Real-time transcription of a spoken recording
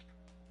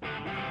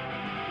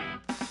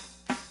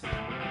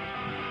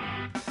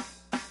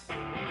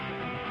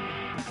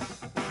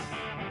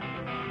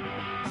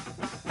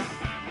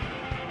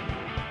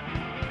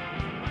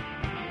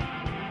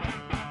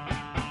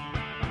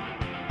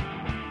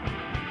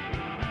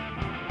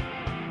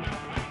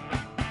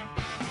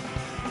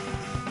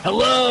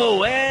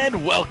Hello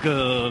and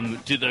welcome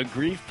to the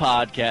Grief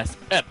Podcast,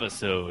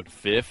 episode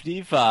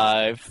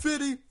 55.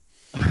 Fitty.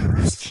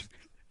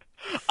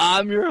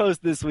 I'm your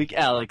host this week,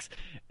 Alex,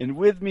 and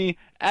with me,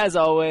 as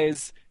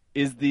always,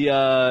 is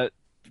the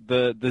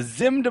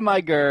Zim to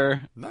my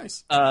Gur,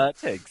 Nice.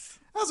 Tiggs.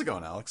 How's it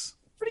going, Alex?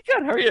 Pretty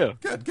good. How are you?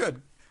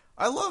 Good.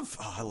 I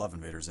love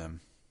Invader Zim.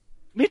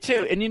 Me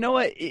too. And you know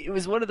what? It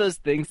was one of those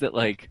things that,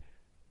 like,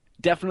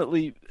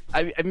 definitely.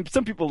 I mean,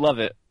 some people love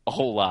it a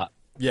whole lot.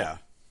 Yeah.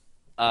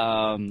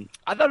 I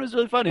thought it was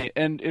really funny,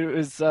 and it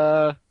was.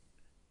 I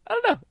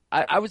don't know.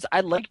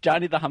 I like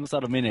Johnny the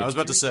Homicidal Maniac. I was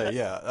about to say,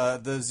 yeah.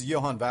 There's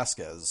Johan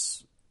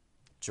Vasquez.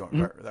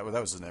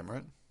 That was his name,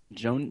 right?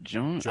 Joan.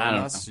 Jonas. I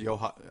don't know.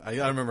 Johan.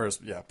 I remember.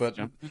 But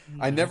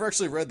I never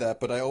actually read that.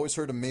 But I always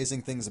heard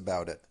amazing things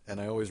about it, and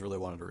I always really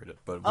wanted to read it.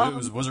 But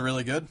was it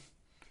really good?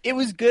 It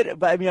was good,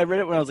 but I mean, I read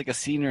it when I was like a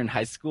senior in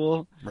high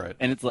school, Right.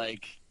 and it's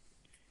like,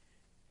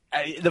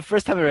 the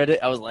first time I read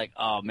it, I was like,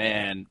 oh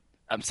man,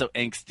 I'm so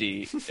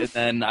angsty. And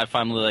then I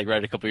finally like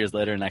read it a couple years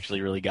later and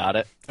actually really got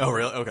it. Oh,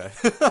 really? Okay.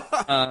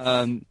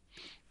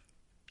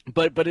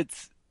 But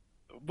it's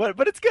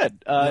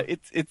good.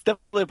 It's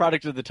definitely a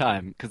product of the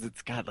time because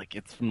it's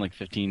from like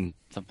 15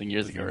 something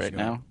years ago right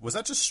now. Was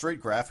that just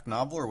straight graphic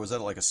novel, or was that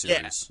like a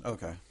series? Yeah.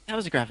 Okay. That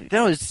was a graphic.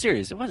 That was a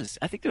series. It was.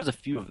 I think there was a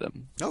few of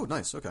them. Oh,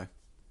 nice. Okay.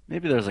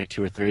 Maybe there was like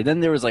 2 or 3.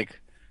 Then there was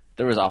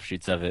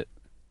offshoots of it.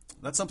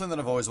 That's something that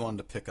I've always wanted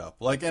to pick up.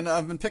 Like, and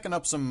I've been picking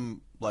up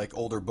some like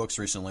older books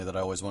recently that I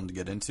always wanted to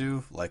get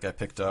into. Like, I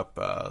picked up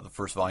the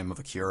first volume of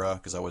Akira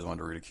because I always wanted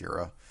to read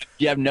Akira.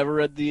 Yeah, I've never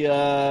read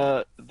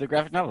the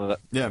graphic novel of it.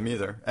 Yeah, me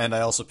either. And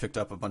I also picked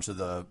up a bunch of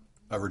the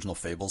original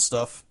Fables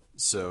stuff.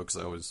 So,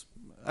 because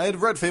I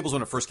had read Fables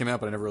when it first came out,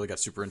 but I never really got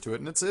super into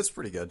it, and it's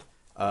pretty good.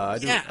 I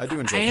do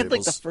enjoy. I had Fables.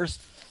 like the first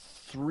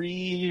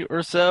 3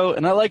 or so,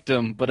 and I liked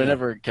them, but I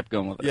never kept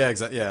going with it. Yeah,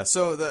 exactly. Yeah,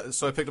 so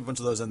I picked up a bunch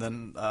of those, and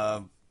then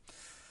I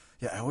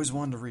always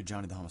wanted to read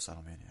Johnny the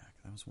Homicidal Maniac.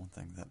 That was one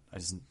thing that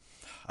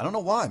I don't know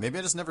why. Maybe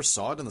I just never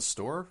saw it in the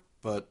store,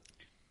 but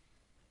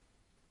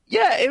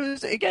yeah, it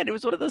was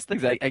one of those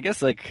things. I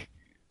guess like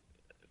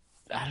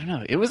I don't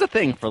know. It was a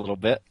thing for a little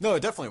bit. No,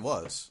 it definitely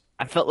was.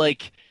 I felt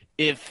like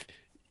if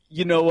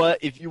you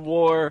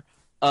wore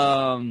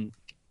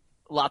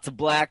lots of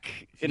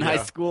black in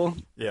high school,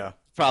 yeah,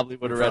 probably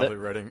would have read it.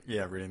 Reading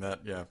that,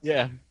 yeah.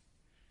 Yeah.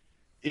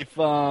 If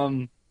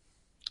I'm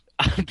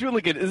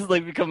doing this is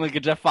like becoming like a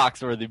Jeff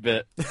Foxworthy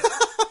bit.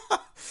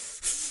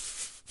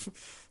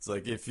 It's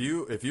like if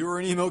you were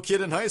an emo kid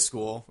in high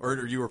school,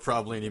 or you were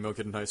probably an emo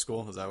kid in high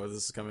school. Is that what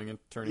this is coming and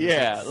turning?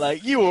 Yeah,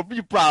 like you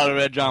probably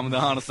read John the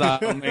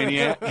Homicidal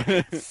Maniac.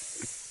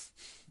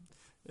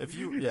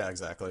 Yeah,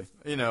 exactly.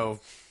 That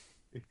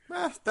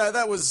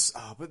was.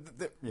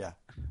 Yeah.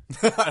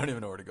 I don't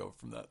even know where to go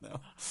from that now.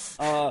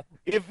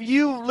 If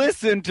you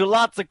listen to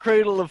lots of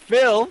Cradle of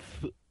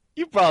Filth,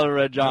 you probably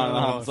read John the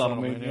Homicidal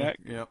Maniac.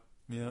 Yep.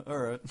 Yeah. All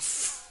right.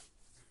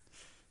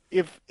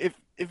 If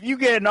you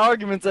get in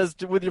arguments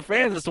with your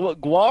fans as to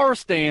what GWAR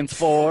stands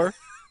for,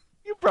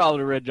 you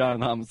probably read John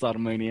the Homicidal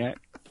Maniac.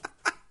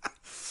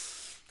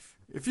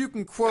 If you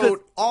can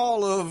quote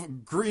all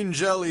of Green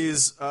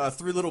Jelly's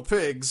Three Little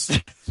Pigs.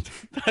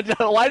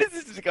 Why does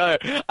this go?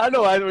 I don't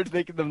know why we're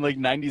thinking them like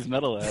 90s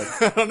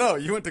metalheads. I don't know.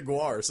 You went to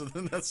GWAR, so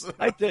then that's.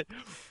 I did.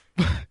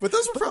 But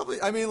those were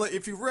probably. I mean, like,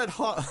 if you read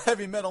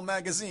Heavy Metal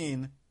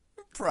Magazine,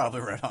 you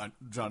probably read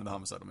John the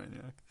Homicidal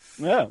Maniac.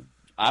 Yeah.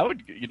 I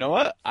would. You know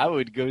what? I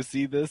would go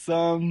see this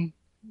stand-up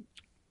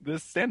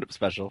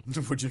special.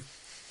 Would you?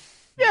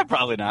 Yeah,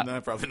 probably not. No,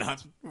 probably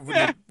not.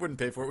 Wouldn't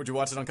pay for it. Would you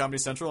watch it on Comedy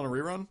Central on a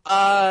rerun?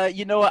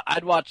 You know what?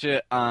 I'd watch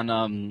it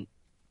on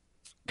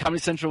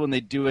Comedy Central when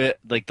they do it,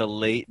 like the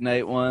late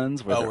night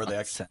ones where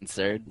they're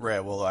censored.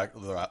 Right. Well,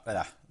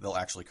 they'll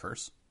actually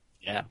curse.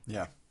 Yeah.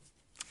 Yeah.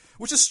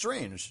 Which is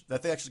strange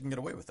that they actually can get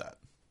away with that.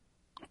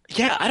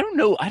 Yeah, I don't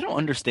know. I don't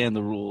understand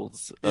the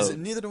rules.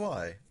 Neither do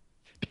I.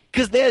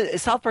 Because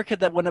South Park had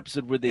that one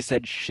episode where they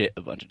said shit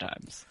a bunch of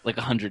times, like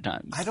 100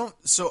 times.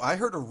 So I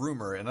heard a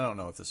rumor, and I don't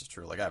know if this is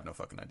true. Like, I have no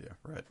fucking idea,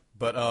 right?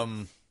 But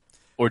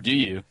or do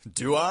you?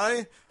 Do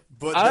I?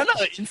 But I don't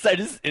know.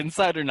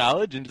 Insider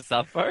knowledge into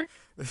South Park.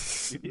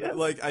 Yeah.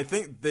 Like, I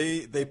think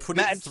they put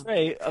Matt and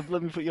Trey,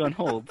 let me put you on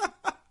hold.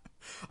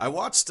 I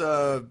watched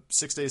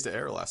 6 Days to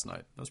Air last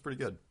night. That was pretty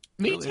good.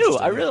 Me too.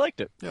 I really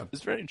liked it. Yeah, it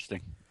was very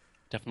interesting.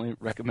 Definitely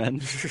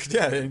recommend.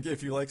 Yeah, and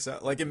if you like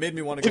it made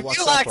me want to go watch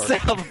South Park. If you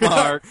like South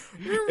Park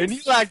and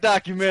you like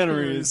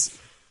documentaries,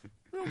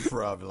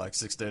 probably like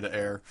 6 Days to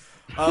Air.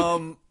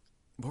 What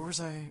was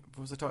I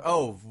talking?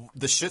 Oh,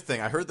 the shit thing.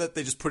 I heard that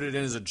they just put it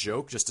in as a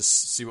joke just to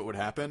see what would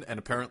happen,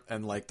 and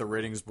like the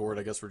ratings board,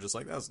 I guess, were just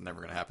like, that's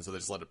never gonna happen, so they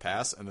just let it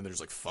pass, and then they're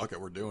just like, fuck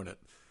it, we're doing it.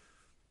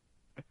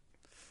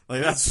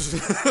 Like that's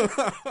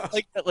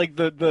like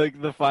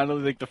the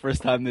finally, like the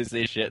first time they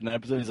say shit in the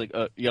episode, he's like,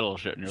 you got a little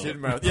shit in your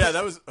mouth. Yeah,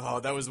 that was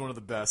one of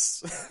the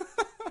best.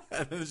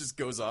 And then it just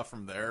goes off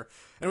from there.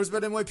 And it was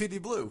about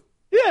NYPD Blue.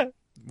 Yeah.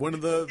 One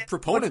of the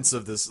proponents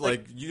of this,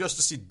 like you used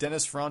to see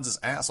Dennis Franz's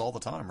ass all the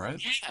time, right?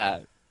 Yeah.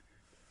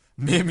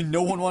 Maybe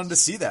no one wanted to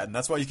see that, and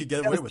that's why you could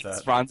get away with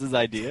that. Franz's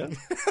idea.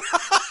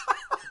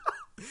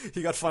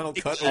 He got Final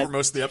Cut over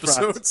most of the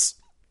episodes.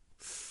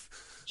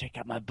 Check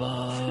out my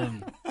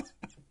bum.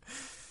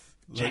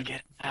 Check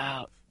it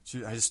out.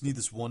 I just need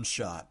this one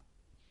shot.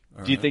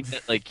 All Do you right. think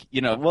that, like,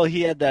 well,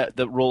 he had that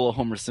role of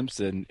Homer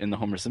Simpson in the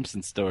Homer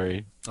Simpson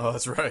story. Oh,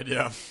 that's right.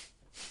 Yeah.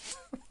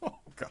 Oh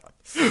God.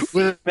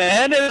 With a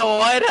man in the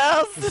White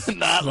House? Not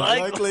Not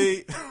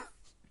likely. likely.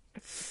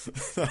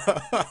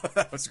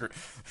 That was great.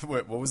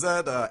 Wait, what was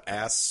that?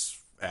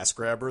 Ass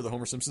grabber, the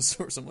Homer Simpson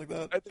story, or something like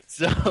that. I think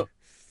so.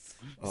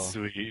 Oh.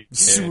 Sweet.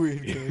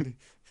 Sweet candy.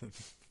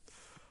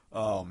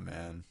 Oh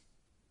man.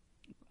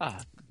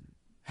 Ah,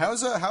 How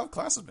have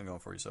classes been going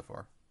for you so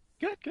far?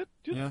 good.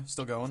 Yeah,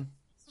 still going.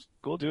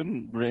 Cool,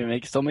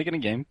 still making a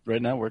game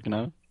right now, working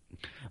on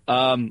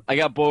it. I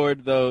got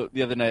bored though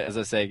the other night, as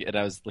I say, and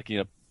I was looking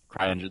up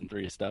CryEngine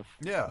 3 stuff.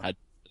 Yeah. I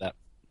did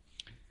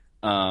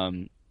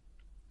that.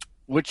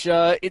 Which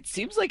it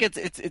seems like it's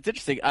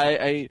interesting.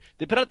 They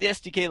put out the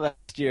SDK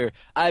last year.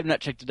 I have not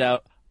checked it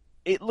out.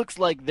 It looks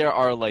like there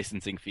are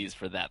licensing fees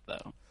for that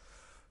though.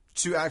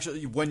 To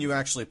actually, when you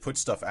actually put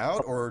stuff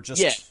out, or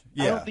just I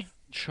don't think you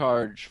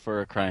charge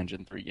for a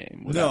CryEngine 3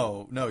 game.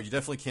 No, you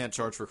definitely can't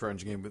charge for a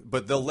CryEngine game,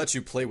 but they'll let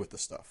you play with the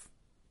stuff.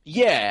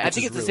 Yeah, I Which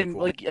think is it's the really same.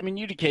 cool. Like, I mean,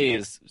 UDK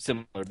is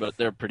similar, but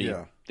they're pretty.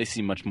 Yeah. They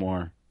seem much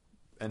more.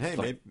 And hey,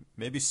 Like-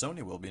 maybe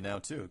Sony will be now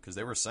too, because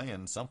they were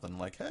saying something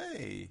like,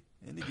 "Hey,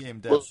 indie game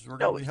devs, Well, we're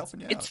no, going to be helping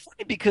you It's out."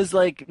 funny because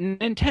like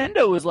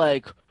Nintendo is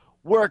like,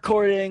 we're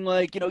recording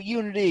like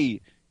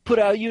Unity, put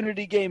out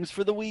Unity games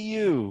for the Wii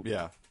U.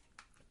 Yeah,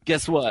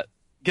 Guess what?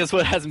 Guess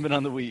what hasn't been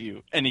on the Wii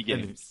U? Any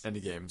games.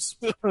 indie games,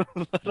 Let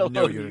no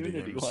alone Unity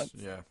games. ones.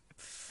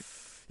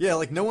 Yeah,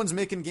 like no one's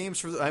making games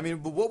for. I mean,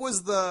 but what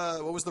was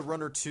the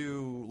Runner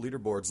 2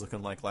 leaderboards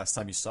looking like last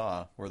time you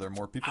saw? Were there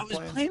more people I was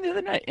playing? playing the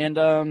other night,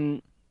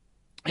 and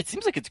it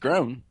seems like it's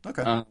grown.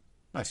 Okay, Uh,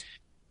 nice.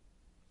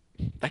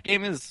 that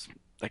game's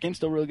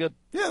still really good.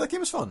 Yeah, that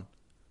game is fun.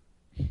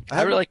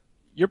 I really like.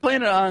 You're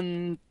playing it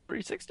on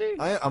 360.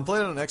 I'm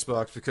playing it on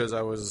Xbox because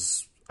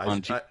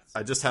On cheap.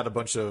 I just had a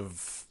bunch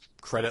of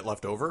credit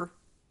left over,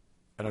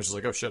 and I was just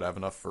like, oh shit, I have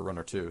enough for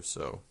Runner 2,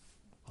 so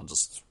I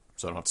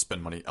don't have to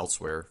spend money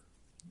elsewhere.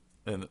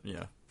 And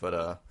yeah,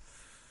 but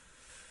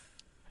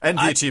and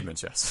the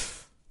achievements,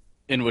 yes,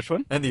 In which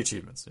one? and the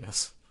achievements,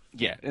 yes,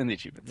 Yeah, and the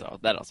achievements. Oh,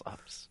 that also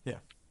helps. yeah.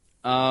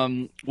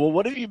 Well,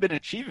 what have you been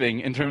achieving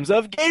in terms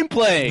of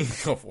gameplay?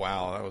 Oh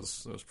wow, that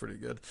was pretty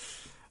good.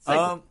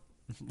 Segue.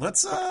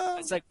 Let's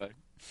Segue.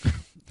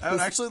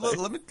 actually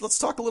let's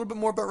talk a little bit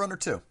more about Runner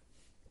 2,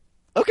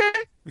 Okay.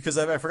 because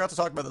I forgot to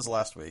talk about this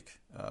last week,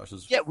 which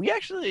is Yeah,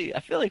 I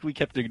feel like we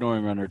kept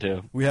ignoring Runner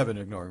 2. we have been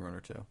ignoring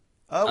Runner 2,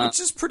 which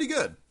is pretty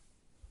good.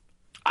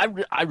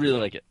 I really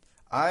like it.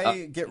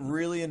 I get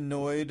really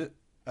annoyed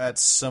at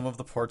some of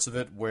the parts of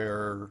it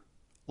where,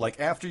 like,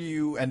 after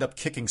you end up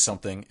kicking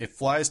something, it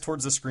flies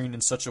towards the screen in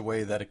such a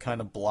way that it kind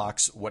of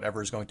blocks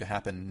whatever is going to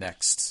happen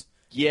next.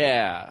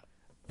 Yeah,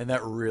 And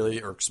that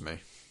really irks me.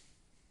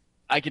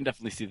 I can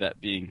definitely see that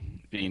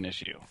being an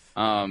issue.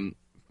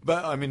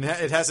 But, I mean,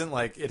 it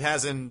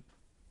hasn't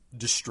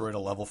destroyed a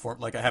level for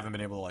me. Like, I haven't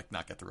been able to, like,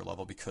 not get through a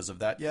level because of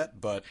that yet,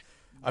 but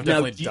I've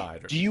Now, definitely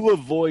died. Do you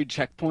avoid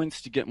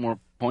checkpoints to get more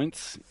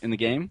points in the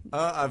game?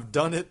 I've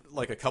done it,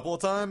 like, a couple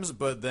of times,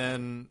 but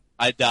then,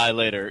 I die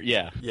later.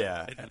 Yeah.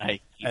 yeah. And I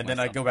hate And then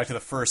I myself. go back to the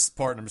first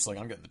part, and I'm just like,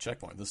 I'm getting the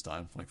checkpoint this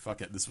time. Like,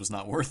 fuck it, this was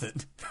not worth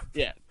it.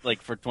 Yeah,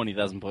 like for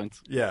 20,000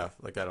 points. Yeah,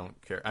 like I don't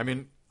care. I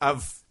mean,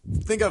 I've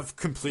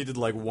completed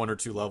like one or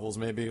two levels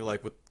maybe,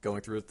 like with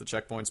going through the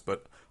checkpoints,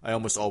 but I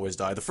almost always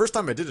die. The first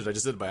time I did it, I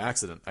just did it by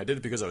accident. I did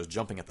it because I was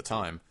jumping at the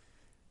time,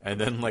 and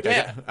then like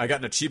Yeah. I got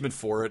an achievement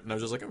for it, and I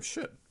was just like, oh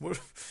shit, what?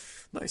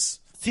 Nice.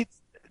 See,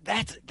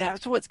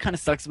 that's what kind of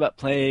sucks about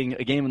playing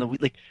a game in the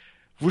Wii. Like,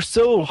 we're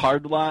so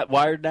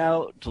wired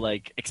now to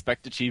like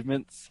expect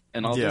achievements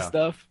and all Yeah. this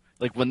stuff.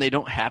 Like when they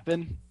don't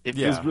happen, it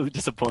feels Yeah. really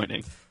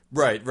disappointing.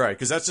 Right,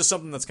 because that's just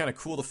something that's kind of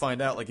cool to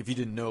find out. Like if you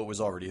didn't know it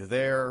was already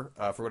there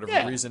for whatever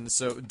Yeah. reason.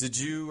 So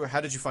how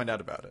did you find out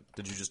about it?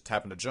 Did you just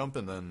happen to jump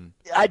and then?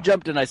 I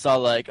jumped and I saw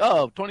like,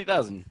 oh,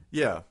 20,000.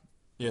 Yeah,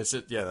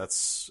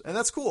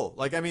 that's cool.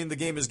 Like, I mean, the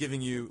game is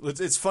giving you.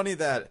 It's funny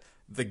that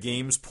the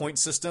game's point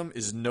system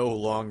is no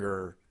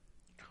longer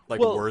like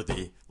Well-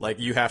 worthy. Like,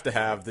 you have to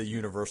have the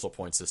universal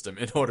point system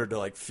in order to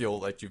like feel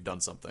like you've done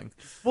something.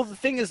 Well, the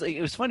thing is, like,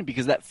 it was funny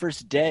because that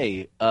first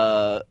day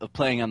of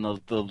playing on the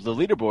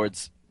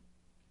leaderboards,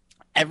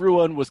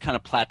 everyone was kind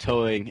of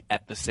plateauing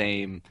at the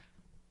same,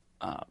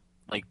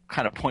 like,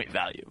 kind of point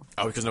value.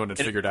 Oh, because no one had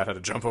figured out how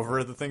to jump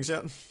over the things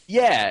yet.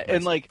 Yeah,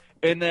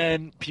 and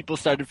then people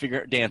started to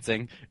figure out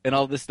dancing and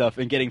all this stuff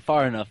and getting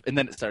far enough, and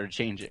then it started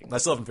changing. I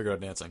still haven't figured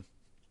out dancing.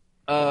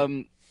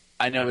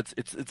 I know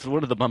it's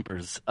one of the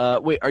bumpers.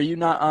 Wait, are you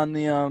not on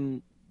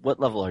the what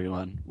level are you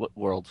on? What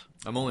world?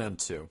 I'm only on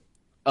 2.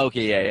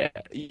 Okay, yeah.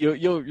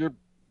 You're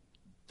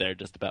there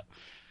just about.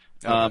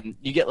 Okay.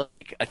 You get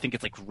like I think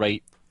it's like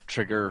right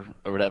trigger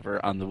or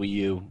whatever on the Wii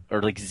U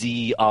or like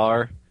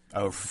ZR.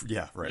 Oh,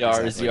 yeah, right.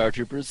 ZR exactly. ZR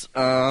troopers.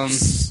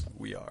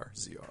 We are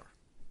ZR.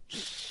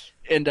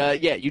 And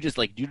yeah, you just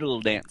like do a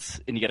little dance,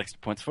 and you get extra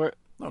points for it.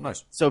 Oh,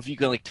 nice. So if you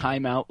can like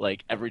time out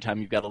like every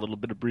time you've got a little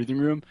bit of breathing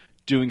room,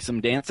 doing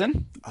some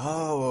dancing,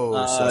 Oh, so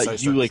that's how you you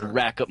start. like Sure.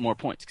 rack up more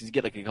points because you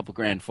get like a couple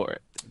grand for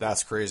it.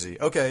 That's crazy.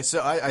 Okay,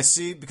 so I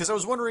see because I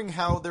was wondering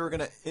how they were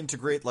going to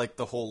integrate like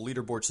the whole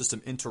leaderboard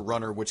system into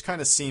Runner, which kind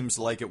of seems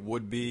like it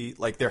would be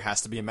like there has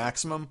to be a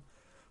maximum.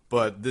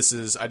 But this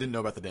is I didn't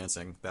know about the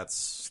dancing.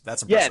 That's Yeah,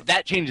 impressive.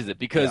 that changes it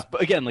because Yeah.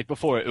 again, like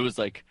before, it was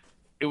like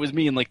it was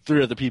me and like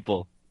three other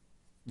people,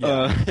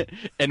 Yeah.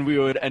 and we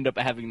would end up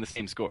having the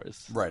same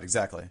scores. Right,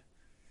 exactly.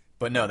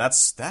 But no,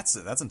 that's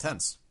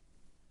intense.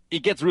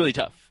 It gets really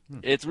tough. Hmm.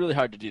 It's really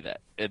hard to do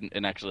that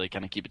and actually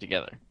kind of keep it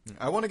together.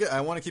 I want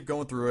to keep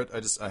going through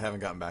it. I haven't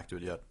gotten back to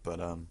it yet, but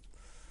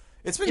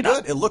it's been You know,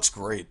 good. It looks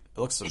great. It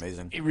looks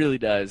amazing. it really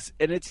does,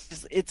 and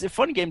it's a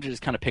fun game to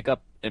just kind of pick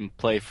up and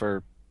play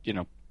for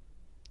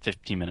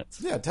 15 minutes.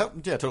 Yeah,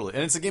 yeah, totally.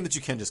 And it's a game that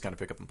you can just kind of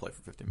pick up and play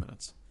for 15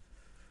 minutes.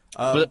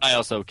 But I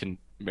also can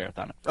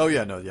marathon it. Oh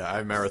yeah, no, yeah,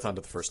 I marathoned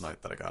it the first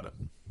night that I got it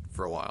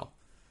for a while,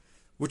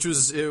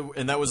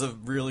 and that was a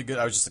really good.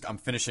 I was just like, I'm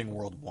finishing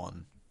World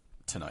 1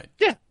 tonight,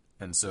 Yeah,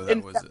 and so that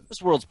and was it.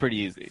 this world's pretty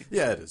easy.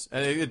 Yeah, it is,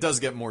 and it does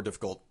get more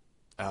difficult.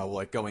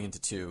 Like going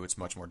into 2, it's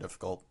much more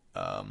difficult.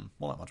 Well,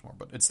 not much more,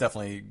 but it's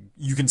definitely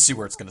you can see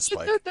where it's going to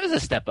spike. There's a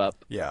step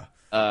up. Yeah,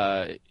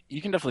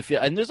 You can definitely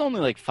feel, and there's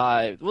only like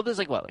 5. Well, there's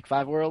like what, like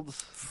 5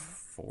 worlds?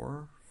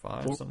 4,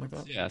 5, Four? something like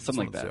that. Yeah,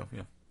 something like that. of the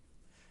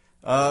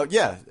two,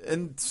 yeah.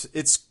 And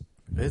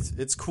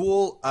it's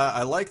cool.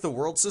 I like the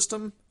world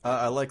system.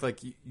 I like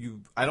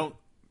you. I don't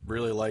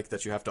really like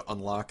that you have to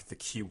unlock the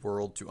key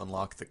world to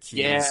unlock the keys.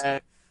 Yeah,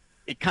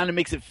 it kind of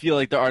makes it feel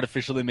like they're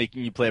artificially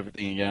making you play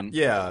everything again.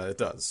 Yeah, it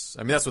does.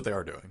 I mean, that's what they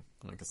are doing.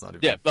 Like, it's not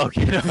even. Yeah.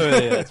 Okay. No,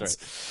 yeah,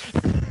 that's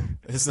right.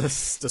 It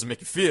doesn't make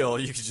you feel.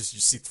 You can just you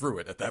see through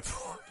it at that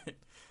point.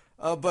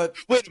 But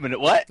Wait a minute.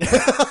 What?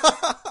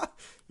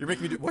 you're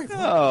making me do. Wait, what?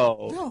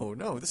 No.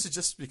 No. This is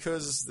just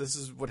because this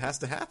is what has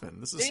to happen.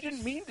 This is. They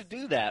didn't mean to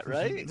do that,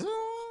 right? It No.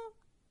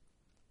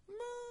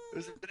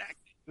 was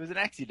an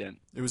accident.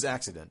 It was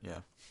accident, yeah.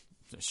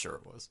 Sure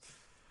it was.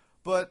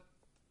 But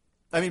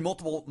I mean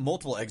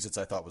multiple exits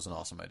I thought was an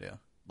awesome idea.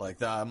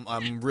 Like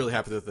I'm really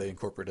happy that they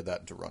incorporated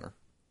that into Runner.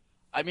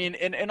 I mean,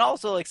 and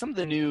also like some of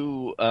the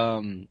new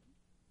kind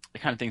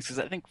of things because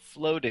I think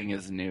floating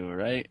is new,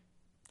 right?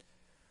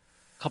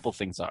 A couple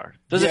things are.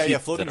 There's a few Yeah,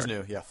 that floating's are.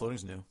 new. Yeah,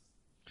 floating's new.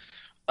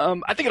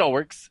 I think it all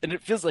works, and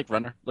it feels like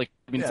Runner. Like,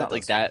 I mean, it's Yeah, not it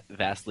like does. that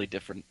vastly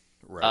different.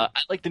 Right.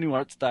 I like the new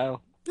art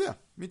style. Yeah,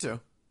 me too.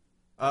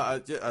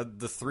 The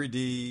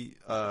 3D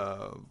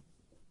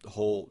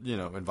whole,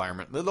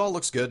 environment. It all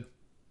looks good.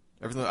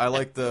 Everything I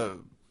like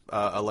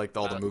I liked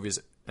all the movies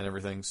and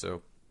everything,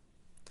 so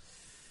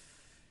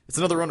it's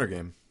another Runner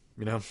game,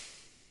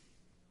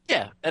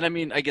 Yeah, and I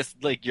mean, I guess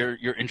like you're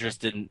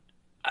interested in.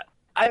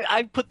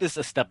 I put this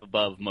a step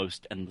above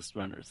most endless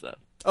runners though,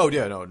 Oh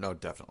yeah, no,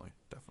 definitely.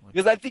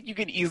 because I think you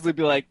can easily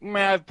be like,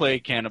 "Man, I've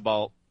played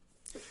Cannonball.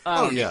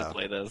 I don't need yeah. to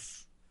play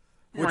this."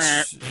 Which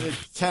Meh.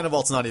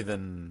 Cannonball's not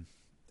even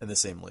in the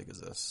same league as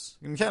this.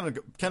 I mean,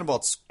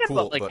 Cannonball's cool,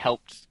 Cannonball like but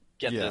helped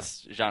get Yeah.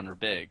 this genre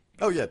big.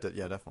 oh yeah,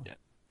 yeah, definitely. Yeah.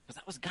 Because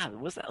that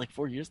was that like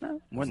 4 years now?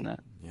 More than that.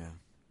 Yeah.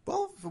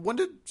 Well, when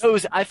did? Oh, it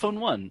was iPhone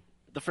 1,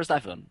 the first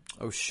iPhone.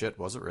 Oh shit,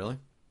 was it really?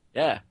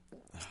 Yeah,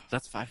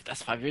 that's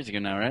 5 years ago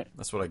now, right?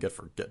 That's what I get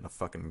for getting a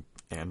fucking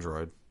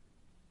Android.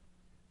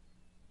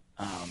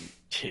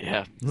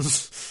 Yeah,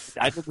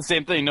 I did the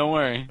same thing. Don't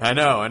worry. I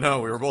know.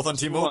 We were both on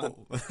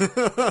T-Mobile.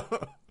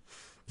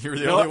 You were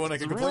the only one I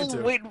could complain really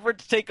to. waiting for it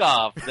to take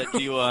off. That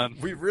you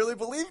We really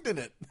believed in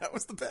it. That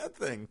was the bad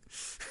thing.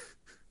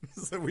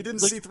 So we didn't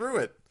see through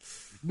it.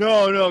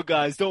 No,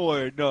 guys, don't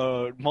worry.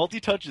 No,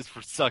 multi-touch is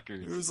for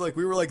suckers. It was like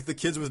we were like the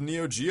kids with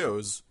Neo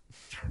Geos.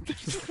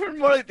 We're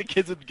more like the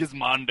kids with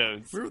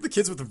Gizmondos. We were the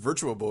kids with the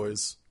Virtual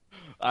Boys.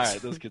 All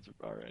right, those kids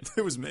were all right.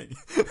 It was me.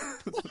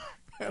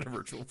 I had a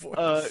Virtual Boy.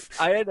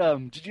 I had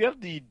Did you have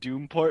the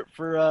Doom port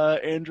for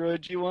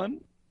Android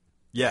G1?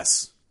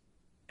 Yes.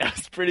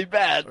 That's pretty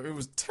bad. It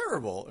was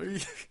terrible.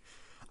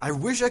 I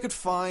wish I could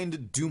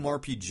find Doom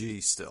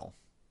RPG still.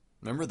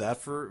 Remember that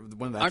for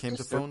when that Aren't came the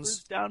to phones?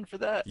 servers down for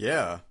that?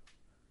 Yeah.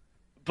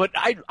 But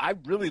I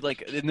really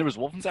like, and there was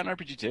Wolfenstein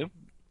RPG too.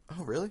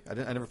 Oh, really? I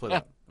never played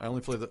Yeah.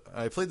 that.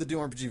 I played the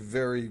Doom RPG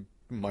very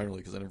minorly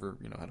because I never,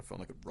 had a phone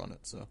that could run it.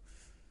 So.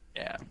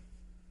 Yeah.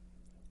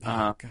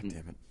 God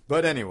damn it.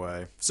 But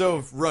anyway,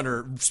 so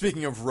Runner.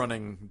 Speaking of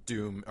running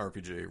Doom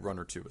RPG,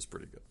 Runner 2 is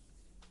pretty good.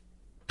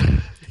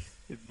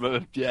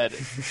 Yeah. It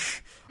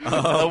is.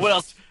 What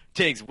else,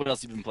 Tiggs? What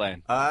else you been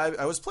playing?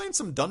 I was playing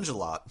some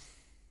Dungelot.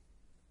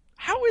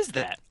 How is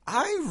that?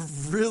 I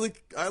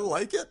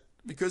like it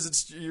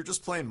because you're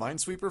just playing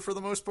Minesweeper for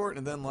the most part,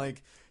 and then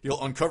like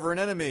you'll uncover an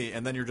enemy,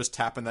 and then you're just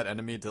tapping that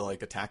enemy to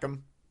like attack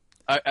him.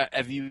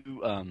 Have you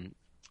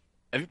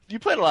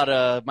played a lot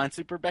of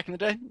Minesweeper back in the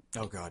day?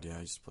 Oh god, yeah,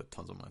 I used to play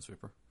tons of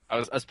Minesweeper. I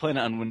was playing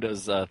it on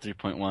Windows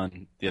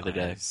 3.1 the other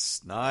day.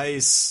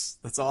 Nice,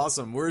 that's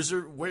awesome. Where do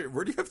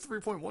you have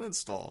 3.1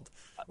 installed,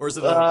 or is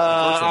it a virtual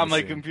On my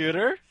machine?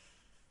 computer?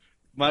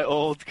 My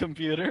old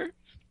computer.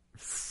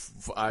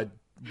 I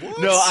what?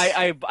 No,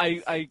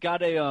 I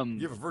got a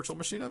You have a virtual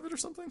machine of it or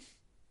something?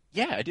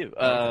 Yeah, I do.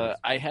 Okay.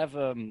 I have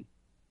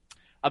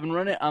I've been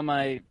running it on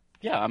my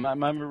yeah, I'm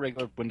a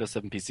regular Windows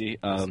 7 PC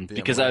Is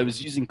because VMware? I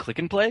was using Click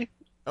and Play.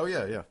 Oh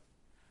yeah, yeah.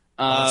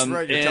 Oh, that's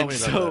right. You're telling And me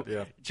so about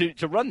that. Yeah.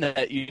 to run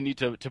that you need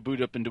to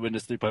boot up into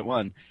Windows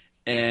 3.1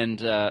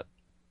 and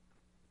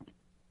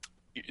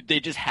they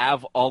just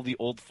have all the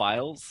old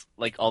files,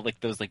 like all like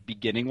those like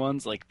beginning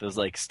ones, like those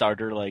like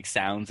starter like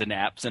sounds and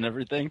apps and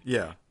everything.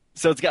 Yeah.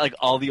 So it's got like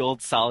all the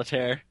old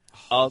Solitaire,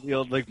 all the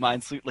old like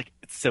Minesweeper. Like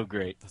it's so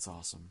great. That's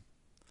awesome.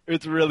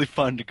 It's really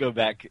fun to go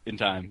back in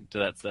time to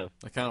that stuff.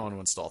 I kind of want to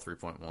install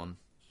 3.1.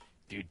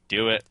 Dude,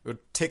 do it. It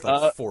would take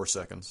like 4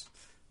 seconds.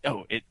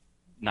 Oh,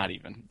 not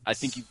even. I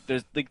think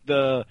there's like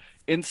the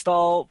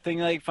install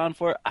thing I found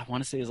for it. I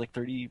want to say is like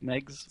 30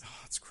 megs. Oh,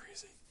 that's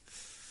crazy.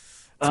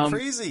 That's Um,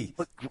 crazy.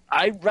 But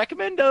I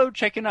recommend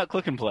checking out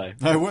Click and Play.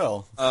 I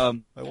will. I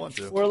want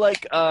to. Or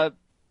like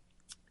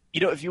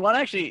if you want to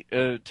actually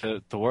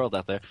to the world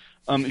out there,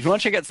 if you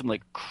want to check out some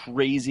like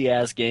crazy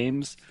ass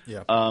games,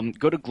 Yeah.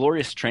 go to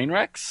Glorious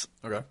Trainwrecks.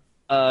 Okay.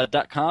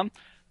 .com.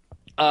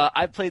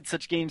 I've played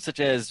such games such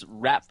as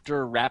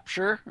Raptor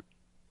Rapture,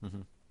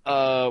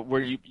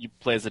 where you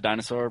play as a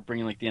dinosaur,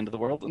 bringing like the end of the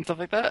world and stuff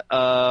like that.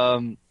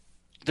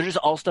 They're just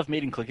all stuff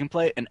made in Click and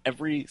Play, and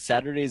every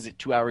Saturday is a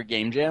 2-hour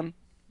game jam.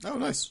 Oh,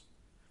 nice.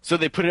 So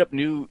they put up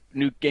new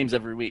games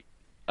every week,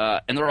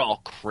 and they're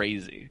all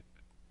crazy.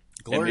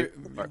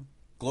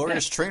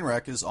 Glorious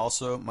Trainwreck is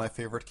also my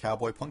favorite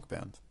cowboy punk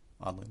band,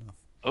 oddly enough.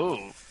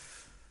 Oh,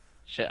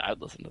 shit! I'd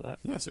listen to that.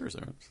 Yeah,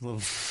 seriously. It's a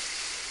little...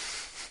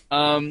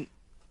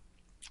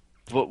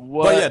 But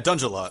what? But yeah,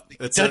 Dungeon Lot.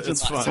 It's Dungeon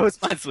it's Lot. fun. So it's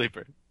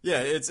Minesweeper.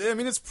 Yeah,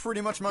 it's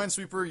pretty much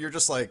Minesweeper. You're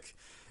just like,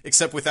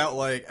 except without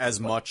like as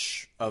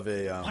much of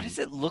a. What does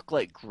it look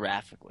like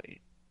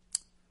graphically?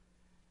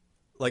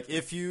 Like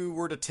if you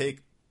were to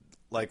take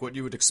like what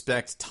you would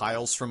expect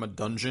tiles from a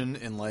dungeon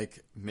in like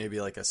maybe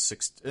like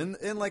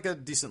in like a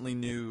decently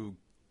new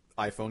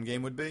iPhone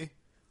game would be,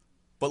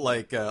 but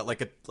like a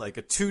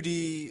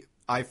 2D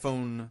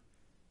iPhone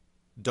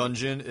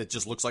dungeon, it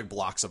just looks like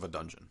blocks of a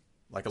dungeon.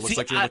 Like it looks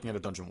like you're looking at a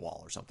dungeon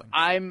wall or something.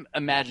 I'm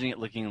imagining it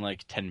looking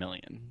like 10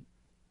 million.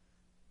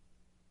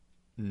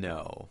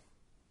 No.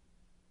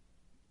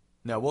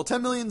 Well,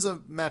 10 million's a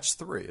match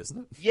 3, isn't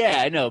it?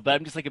 Yeah, I know, but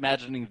I'm just like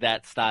imagining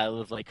that style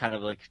of like kind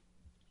of like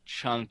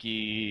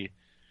chunky.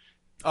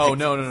 Oh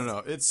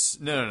no! It's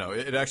no.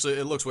 It actually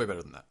it looks way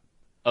better than that.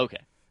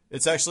 Okay.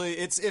 It's actually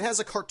it has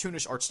a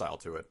cartoonish art style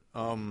to it.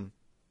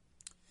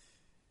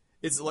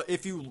 It's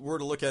if you were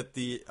to look at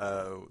the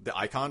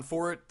icon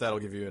for it, that'll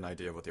give you an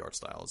idea of what the art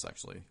style is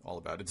actually all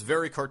about. It's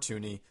very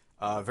cartoony.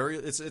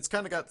 It's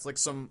kind of got like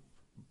some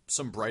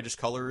brightish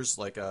colors.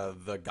 Like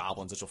the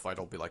goblins that you'll fight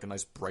will be like a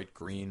nice bright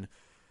green,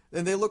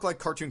 and they look like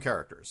cartoon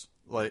characters.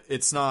 Like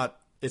it's not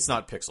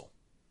pixel.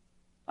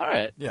 All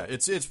right. Yeah,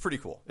 it's pretty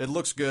cool. It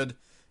looks good.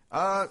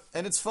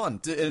 And it's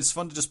fun. It's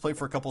fun to just play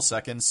for a couple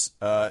seconds.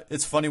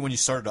 It's funny when you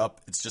start it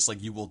up. It's just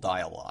like you will die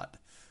a lot.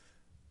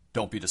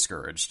 Don't be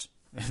discouraged.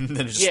 And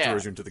then it just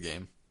throws you into the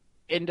game.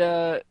 And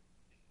I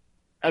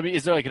mean,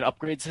 is there like an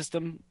upgrade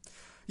system?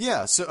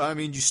 Yeah. So I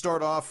mean, you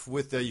start off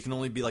with you can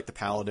only be like the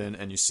paladin,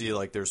 and you see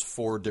like there's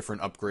 4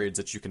 different upgrades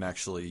that you can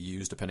actually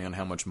use depending on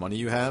how much money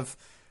you have.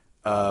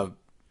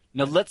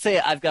 Now, let's say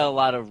I've got a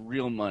lot of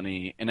real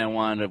money and I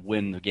want to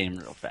win the game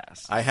real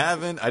fast. I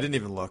didn't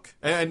even look.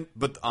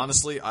 But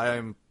honestly,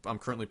 I'm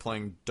currently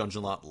playing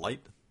Dungeon Lot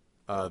Lite.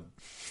 Okay,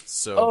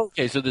 so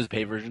there's a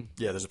pay version.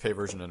 Yeah, there's a pay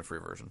version and a free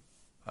version.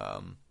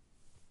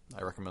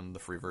 I recommend the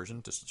free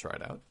version just to try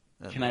it out.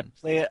 Can I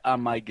play it on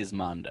my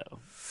Gizmondo?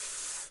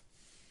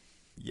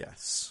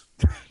 Yes.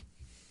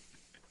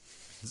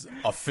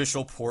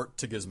 Official port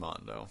to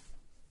Gizmondo.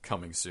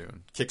 Coming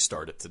soon.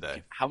 Kickstart it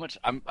today. How much?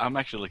 I'm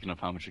actually looking up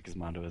how much a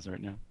Gizmondo is right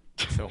now.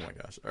 Oh my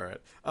gosh! All right,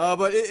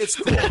 but it's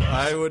cool.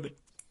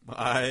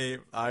 I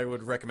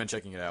would recommend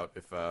checking it out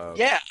if.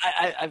 Yeah,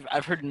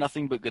 I've heard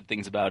nothing but good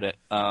things about it.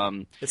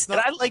 It's not.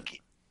 And I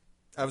like.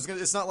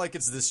 It's not like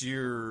it's this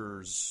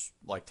year's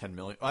like 10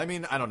 million. I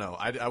mean, I don't know.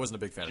 I wasn't a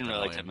big fan of 10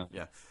 really million. like 10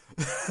 million.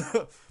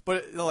 Yeah,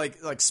 but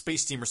like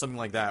Space Team or something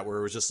like that, where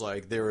it was just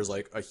like there was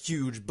like a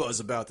huge buzz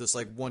about this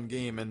like one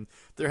game, and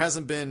there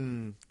hasn't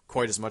been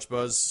quite as much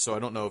buzz. So I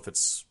don't know if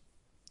it's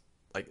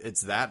like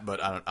it's that, but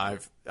I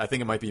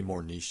think it might be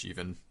more niche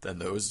even than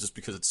those, just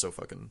because it's so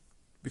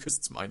because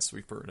it's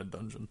Minesweeper in a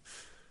dungeon.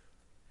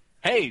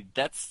 Hey,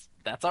 that's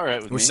all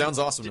right with me. Which sounds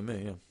awesome to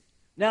me. Yeah.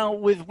 Now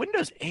with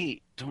Windows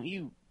 8, don't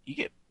you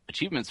get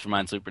achievements for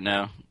Minesweeper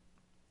now?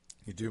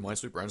 You do.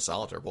 Minesweeper and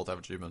Solitaire both have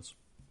achievements.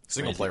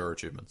 Single player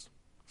achievements.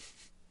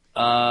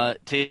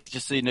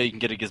 Just so you know, you can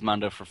get a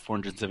Gizmondo for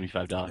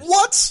 $475.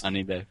 What? On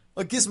eBay.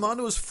 A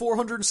Gizmondo is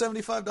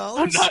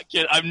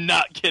 $475? I'm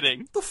not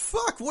kidding. The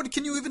fuck? What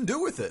can you even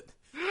do with it?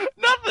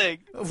 Nothing.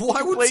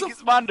 Why would play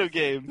Gizmondo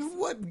games?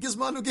 What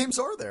Gizmondo games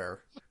are there?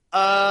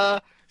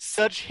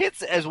 Such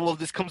hits as well.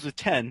 This comes with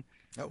 10.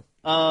 Oh.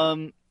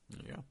 Um.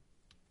 There you go.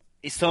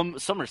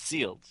 Some are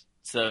sealed.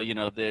 so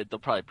they'll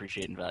probably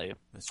appreciate and value.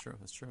 That's true.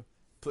 That's true.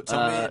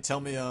 Uh, Tell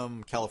me,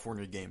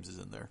 California Games is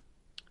in there.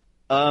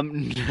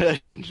 Um,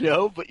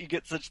 no, but you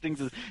get such things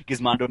as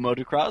Gizmondo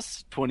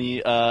Motocross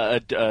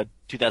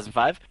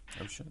 2005,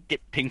 Oh shit. get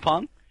Ping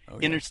Pong, Oh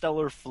yeah.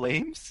 Interstellar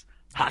Flames,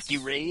 Hockey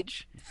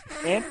Rage,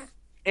 and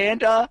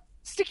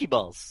Sticky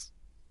Balls.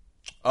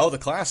 Oh, the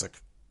classic.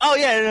 Oh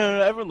yeah,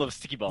 no, everyone loves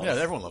Sticky Balls. Yeah,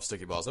 everyone loves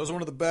sticky balls. That was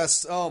one of the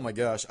best. Oh my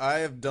gosh, I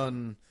have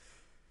done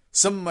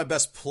some of my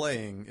best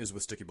playing is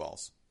with sticky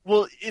balls.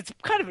 Well, it's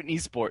kind of an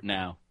esport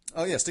now.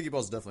 Oh yeah, sticky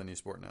balls is definitely an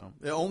esport now.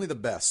 Yeah, only the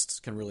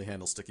best can really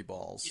handle sticky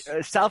balls.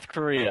 South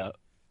Korea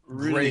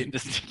really Great, into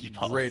Sticky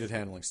Balls. great at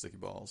handling sticky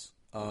balls.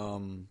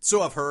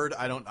 So I've heard.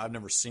 I've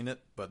never seen it,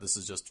 but this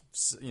is just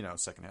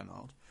secondhand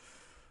knowledge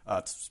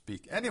to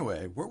speak.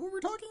 Anyway, what were we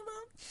talking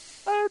about?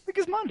 The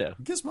Gizmondo.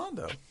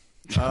 Gizmondo.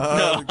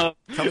 No,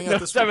 Coming no, out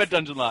this time week. at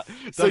Dungeon Lot.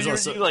 So Dungeon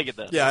Lot, you like it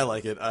though? Yeah, I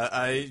like it.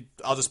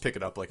 I'll just pick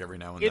it up like every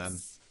now and then.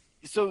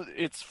 So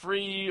it's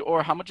free,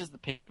 or how much is the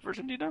paid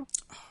version? Do you know?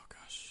 Oh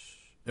gosh,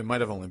 it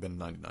might have only been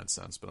 99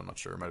 cents, but I'm not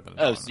sure. It might have been.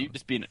 Oh, so you're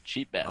just being a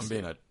cheap bastard. I'm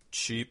being a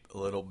cheap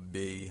little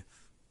bee.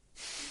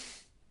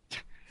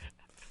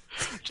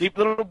 Cheap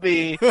little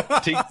bee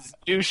to his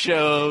new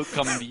show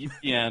coming to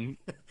UPN.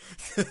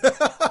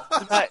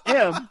 Not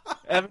him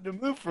having to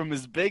move from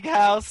his big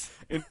house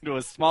into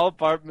a small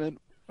apartment,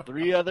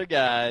 3 other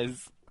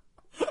guys,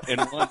 and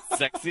 1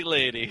 sexy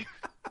lady.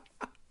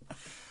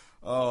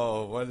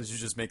 Oh, why did you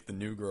just make the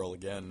new girl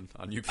again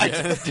on Did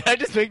UPN? I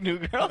just make New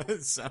Girl?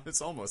 It's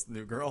almost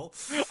new girl.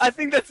 I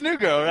think that's New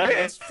Girl, right?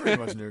 That's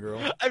pretty much new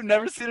girl. I've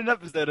never seen an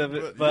episode of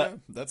it, but yeah,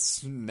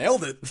 that's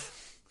nailed it.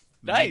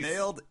 Nice.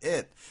 Nailed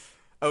it.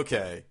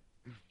 Okay,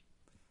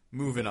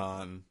 moving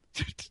on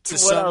to what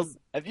some. else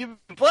have you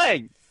been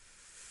playing?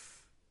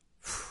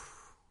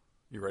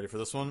 You ready for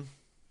this one?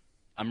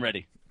 I'm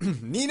ready.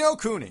 Nino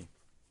Cooney.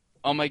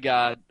 Oh my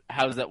god,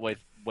 how's that white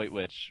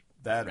witch?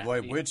 That Ratty.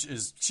 white witch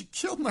she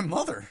killed my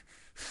mother.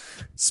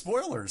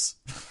 Spoilers.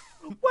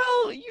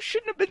 Well, you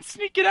shouldn't have been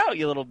sneaking out,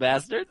 you little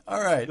bastard.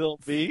 All right. Little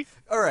bee.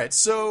 All right.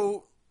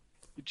 So,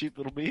 You cheap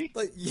little bee.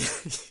 like,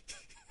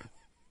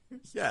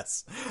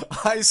 yes,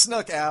 I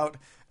snuck out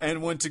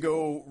and went to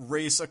go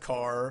race a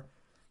car,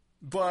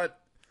 but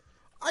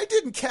I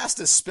didn't cast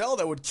a spell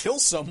that would kill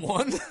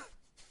someone.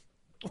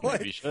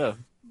 Maybe you should have.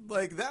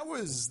 Like that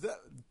was that.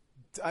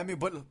 I mean,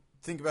 but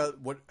think about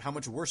how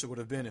much worse it would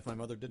have been if my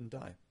mother didn't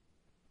die.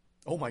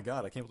 Oh my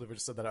god, I can't believe I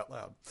just said that out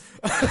loud.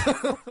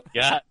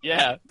 Yeah.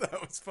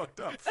 That was fucked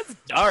up. That's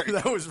dark.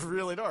 That was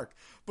really dark.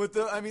 But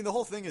the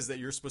whole thing is that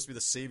you're supposed to be the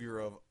savior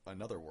of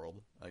another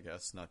world, I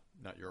guess, not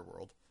your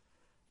world.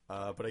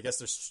 But I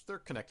guess they're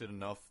connected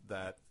enough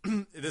that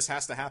this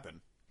has to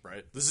happen,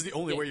 right? This is the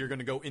only way you're going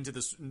to go into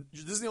this.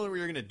 This is the only way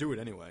you're going to do it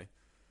anyway.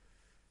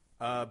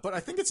 But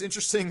I think it's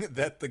interesting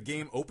that the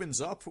game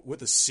opens up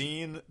with a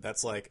scene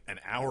that's like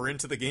an hour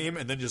into the game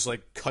and then just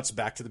like cuts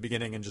back to the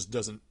beginning and just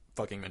doesn't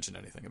fucking mention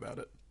anything about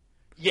it.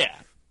 Yeah.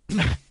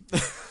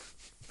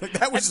 Like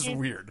that was just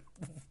weird.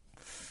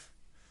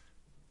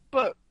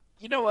 But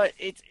you know what?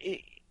 It's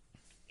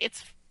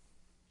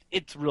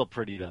real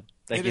pretty though.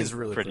 That It game's is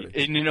really pretty.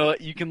 pretty. And you know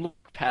what? You can look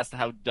past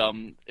how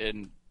dumb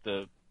and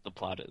the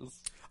plot is.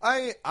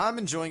 I'm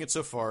enjoying it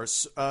so far.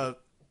 All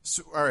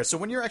right, so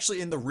when you're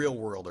actually in the real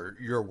world or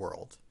your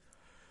world,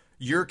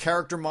 your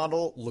character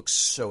model looks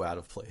so out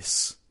of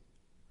place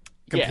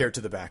compared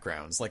to the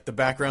backgrounds. Like the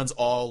backgrounds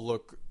all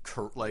look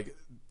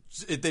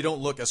they don't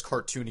look as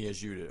cartoony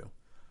as you do.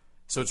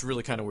 So it's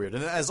really kind of weird,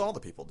 and as all the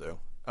people do.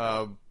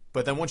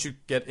 But then once you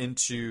get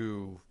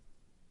into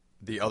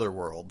the other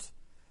world,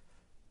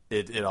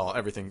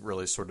 everything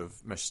really sort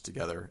of meshes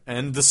together.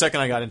 And the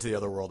second I got into the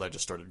other world, I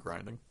just started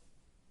grinding.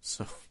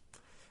 So,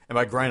 and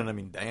by grinding I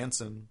mean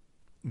dancing.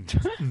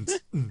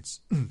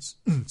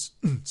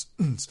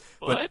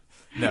 What?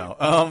 No,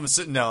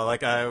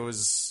 like I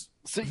was.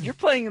 So you're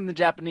playing in the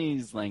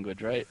Japanese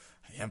language, right?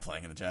 I am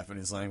playing in the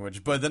Japanese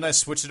language, but then I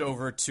switched it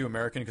over to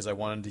American because I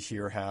wanted to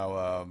hear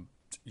how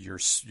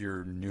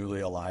your newly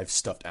alive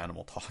stuffed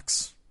animal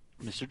talks.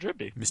 Mr.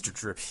 Drippy. Mr.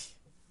 Drippy.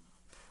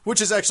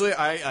 Which is actually,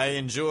 I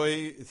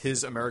enjoy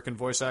his American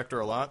voice actor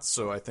a lot,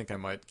 so I think I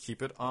might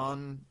keep it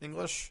on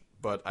English.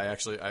 But I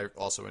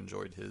also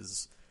enjoyed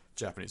his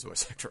Japanese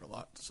voice actor a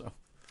lot. So.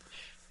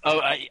 Oh,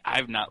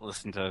 I've not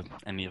listened to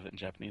any of it in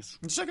Japanese.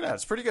 Check it out;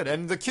 it's pretty good,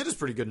 and the kid is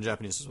pretty good in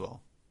Japanese as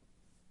well.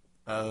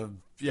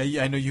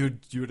 Yeah, I know you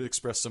would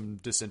express some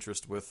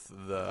disinterest with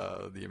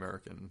the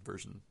American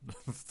version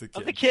of the kid.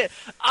 Of the kid,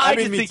 I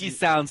just think he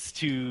sounds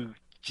too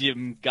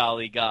Jim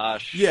Golly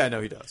Gosh. Yeah,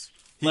 no, he does.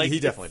 He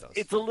definitely does.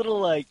 It's a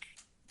little like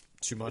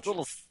too much. It's a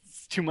little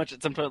too much.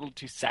 It's sometimes a little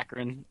too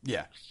saccharine.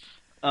 Yeah.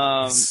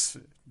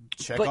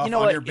 Check but off you know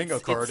on what? your bingo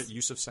card at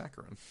use of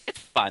saccharin. It's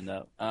fine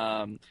though.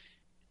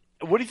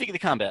 What do you think of the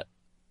combat?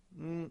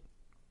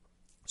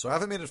 So I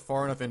haven't made it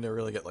far enough in to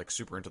really get like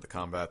super into the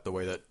combat the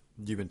way that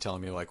you've been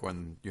telling me, like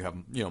when you have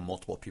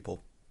multiple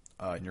people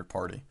in your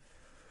party.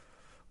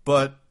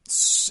 But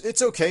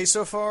it's okay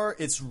so far.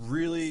 It's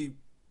really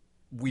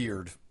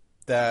weird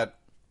that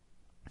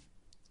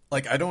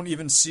like I don't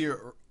even see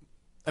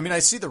I mean, I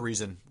see the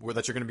reason where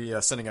that you're going to be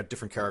sending out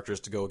different characters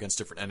to go against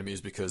different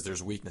enemies because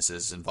there's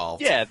weaknesses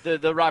involved. Yeah,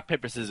 the rock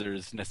paper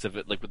scissorsness of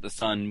it, like with the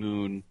sun,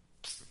 moon,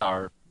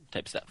 star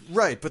type stuff.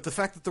 Right, but the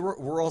fact that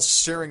we're all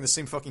sharing the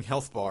same fucking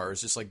health bar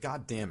is just like,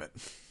 god damn it.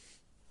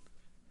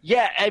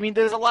 Yeah, I mean,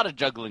 there's a lot of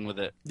juggling with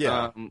it.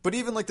 Yeah, but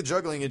even like the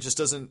juggling, it just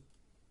doesn't.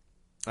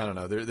 I don't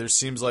know. There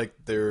seems like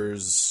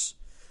it's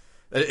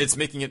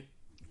making it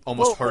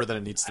almost harder than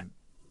it needs to,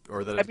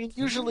 or that. I mean,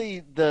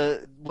 usually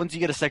once you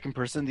get a second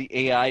person, the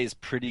AI is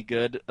pretty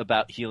good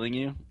about healing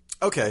you.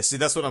 Okay, see,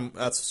 that's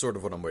sort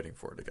of what I'm waiting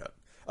for to get,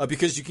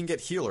 because you can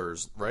get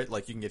healers, right?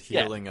 Like you can get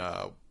healing.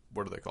 Yeah.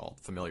 What are they called?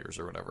 Familiars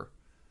or whatever.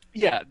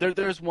 Yeah,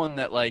 there's one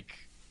that like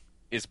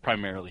is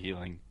primarily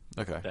healing.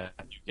 Okay, that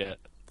you get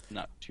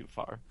not too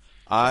far.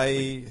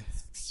 Like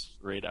 6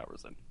 or 8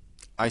 hours in.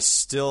 I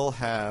still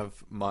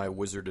have my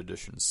Wizard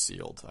Edition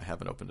sealed. I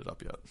haven't opened it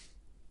up yet.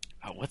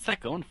 Oh, what's that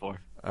going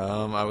for?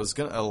 I was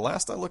gonna.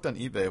 Last I looked on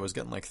eBay, I was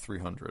getting like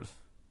 300.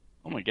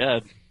 Oh my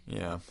god.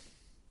 Yeah,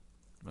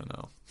 I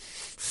know,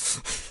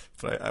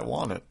 but I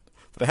want it,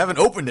 but I haven't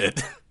opened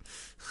it.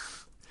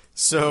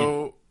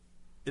 So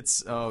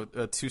it's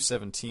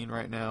 217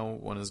 right now.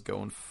 One is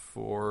going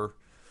for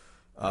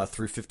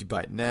 350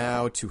 by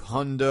now.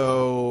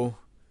 200.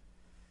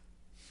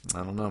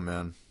 I don't know,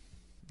 man.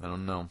 I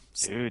don't know,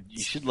 dude.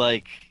 You should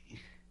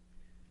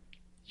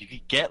you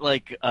could get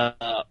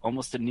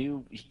almost a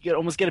new. You could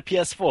almost get a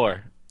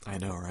PS4. I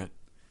know, right?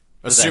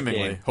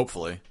 Assumingly,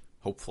 hopefully.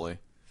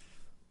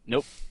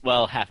 Nope.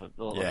 Well, half of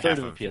a third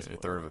of a PS4. A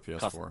third of a PS4.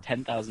 Cost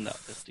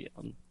 $10,000 to steal.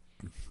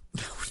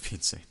 That would be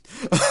insane.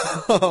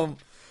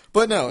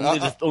 But no,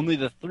 only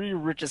the 3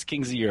 richest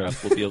kings of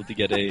Europe will be able to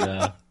get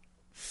a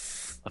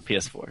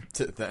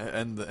PS4.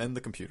 And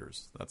the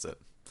computers. That's it.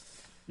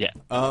 Yeah.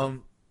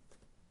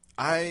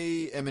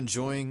 I am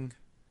enjoying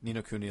Ni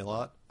no Kuni a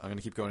lot. I'm going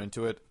to keep going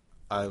into it.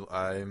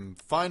 I'm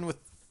fine with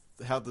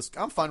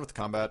I'm fine with the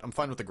combat. I'm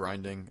fine with the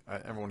grinding.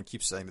 Everyone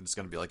keeps saying that it's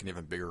going to be like an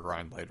even bigger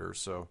grind later.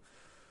 So,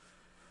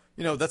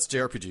 that's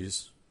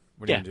JRPGs.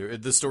 What are you going to do?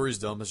 The story's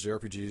dumb as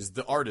JRPGs.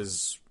 The art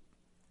is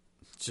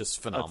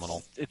just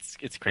phenomenal.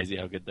 It's crazy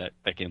how good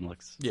that game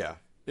looks. Yeah.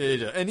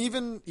 And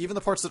even the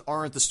parts that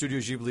aren't the Studio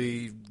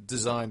Ghibli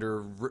designed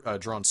or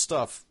drawn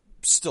stuff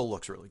still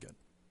looks really good.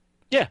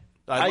 Yeah.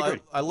 I agree.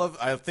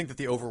 I think that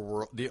the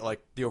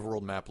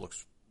overworld map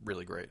looks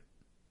really great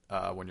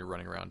when you're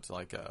running around to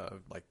like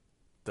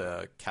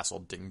the Castle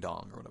Ding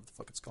Dong or whatever the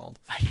fuck it's called.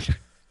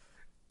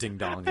 Ding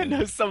Dong. I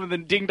know some of the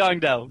Ding Dong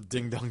Dell.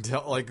 Ding Dong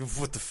Dell. Like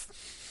what the?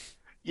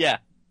 Yeah.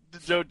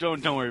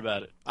 Don't worry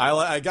about it.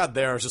 I got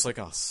there. I was just like,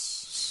 oh,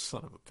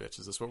 son of a bitch,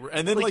 is this what we're?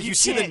 And then you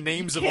see the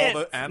names of all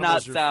the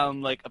animals. Not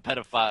sound like a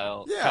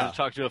pedophile. Yeah. Trying to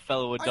talk to a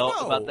fellow adult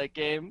about that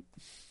game.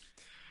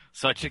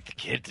 So I took the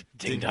kid to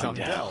Ding Dong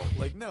Dell.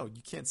 Like, no,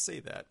 you can't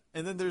say that.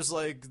 And then there's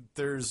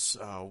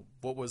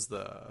what was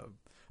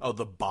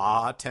the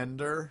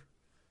bartender?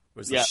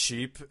 Was the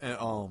sheep? And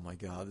oh my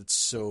god, it's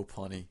so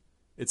punny.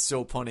 It's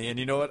so punny. And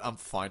you know what? I'm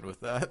fine with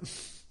that.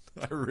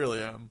 I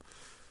really am.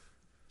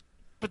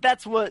 But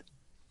that's what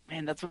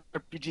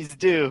RPGs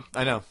do.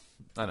 I know.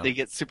 They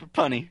get super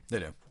punny. They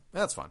do.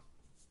 That's fine.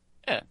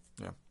 Yeah.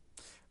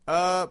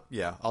 Yeah.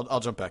 Yeah. I'll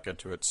jump back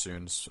into it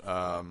soon.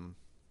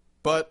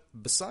 But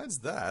besides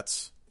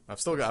that,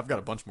 I've got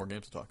a bunch more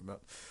games to talk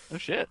about. Oh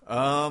shit.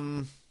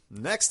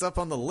 Next up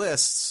on the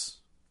list,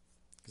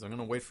 because I'm going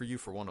to wait for you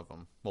for one of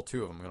them. Well,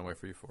 2 of them I'm going to wait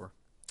for you for.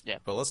 Yeah.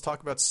 But let's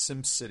talk about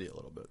SimCity a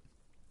little bit.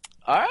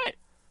 All right.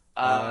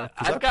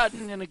 I've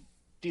gotten in a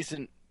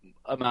decent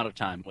amount of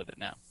time with it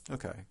now.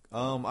 Okay.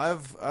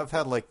 I've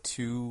had like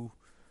 2-3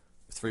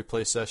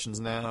 play sessions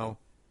now.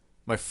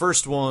 My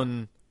first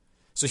one.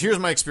 So here's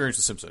my experience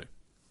with SimCity.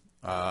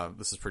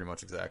 This is pretty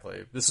much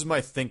this is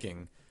my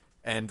thinking.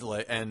 And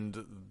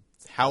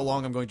how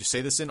long I'm going to say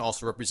this in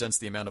also represents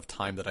the amount of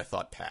time that I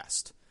thought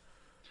passed.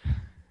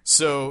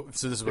 So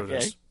this is what it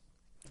is.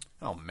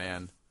 Oh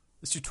man,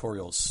 this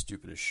tutorial is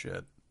stupid as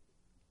shit.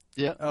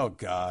 Yeah. Oh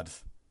god.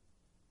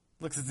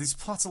 Look, these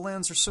plots of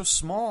lands are so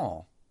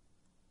small.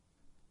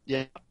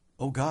 Yeah.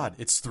 Oh god,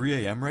 it's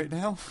 3 a.m. right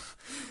now?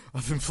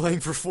 I've been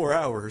playing for 4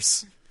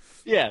 hours.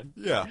 Yeah.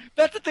 Yeah.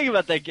 That's the thing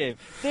about that game.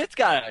 It's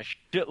got a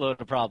shitload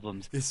of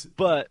problems.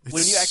 But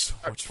when you actually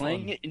start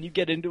playing it and you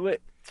get into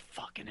it, it's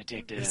fucking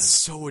addictive. It's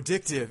so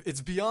addictive.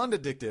 It's beyond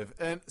addictive.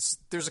 And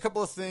there's a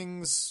couple of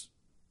things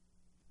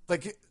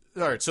like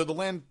all right, so the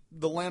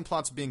land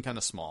plot's being kind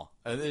of small.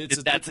 It's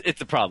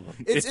a problem.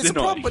 It's a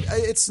problem, but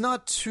it's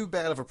not too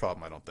bad of a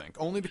problem, I don't think.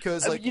 Only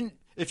because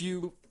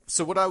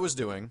so what I was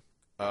doing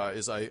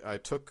is I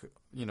took,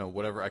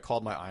 whatever I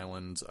called my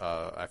island,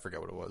 I forget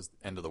what it was,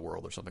 End of the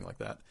World or something like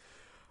that.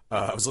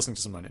 I was listening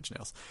to some Nine Inch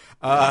Nails.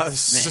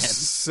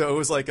 So it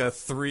was like a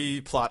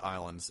 3 plot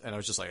island, and I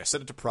was just like, I set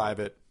it to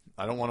private.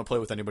 I don't want to play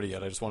with anybody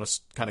yet. I just want to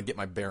kind of get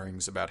my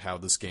bearings about how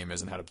this game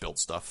is and how to build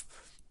stuff.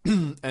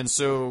 And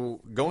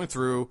so going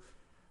through,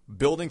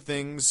 building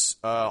things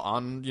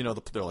on,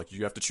 they're like,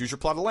 you have to choose your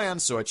plot of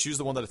land. So I choose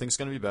the one that I think is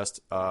going to be best.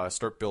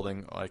 Start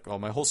building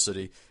my whole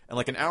city. And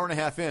like an hour and a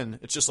half in,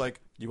 it's just like,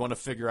 you want to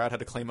figure out how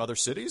to claim other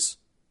cities?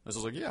 I was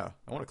like, yeah,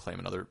 I want to claim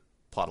another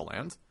plot of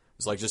land.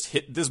 It's like, just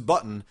hit this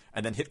button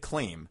and then hit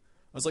claim.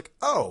 I was like,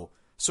 oh,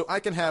 so I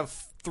can have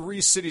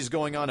 3 cities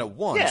going on at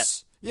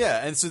once.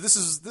 Yeah, and so this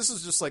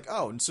is just like,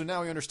 oh, and so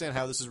now we understand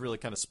how this is really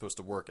kind of supposed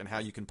to work and how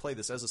you can play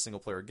this as a single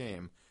player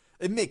game.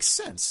 It makes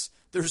sense.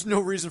 There's no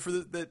reason for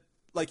that.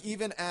 Like,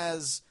 even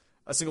as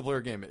a single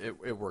player game,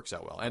 it works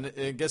out well. And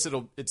I guess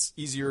it's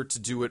easier to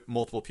do it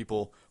multiple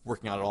people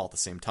working on it all at the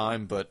same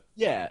time. But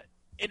Yeah,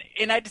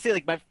 and I had to say,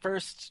 like, my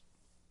first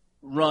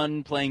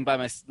run playing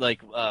by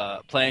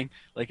playing,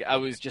 I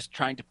was just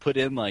trying to put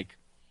in, like,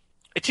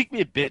 it took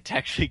me a bit to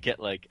actually get,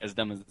 like, as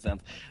dumb as it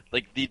sounds,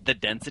 like the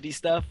density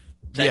stuff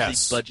to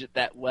actually budget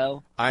that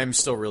well. I'm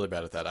still really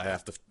bad at that. I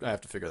have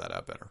to figure that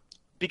out better.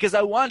 Because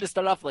I wanted to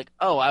start off like,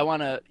 oh, I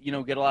want to,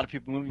 get a lot of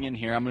people moving in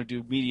here. I'm going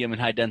to do medium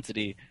and high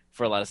density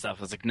for a lot of stuff.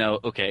 I was like, no,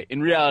 okay.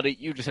 In reality,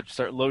 you just have to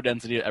start low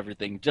density at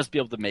everything, just be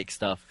able to make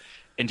stuff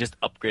and just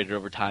upgrade it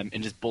over time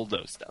and just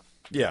bulldoze stuff.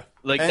 Yeah.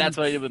 Like, that's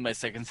what I did with my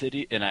second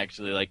city, and I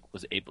actually, like,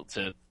 was able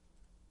to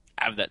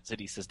have that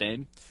city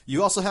sustain.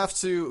 You also have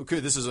to, okay,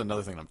 this is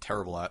another thing I'm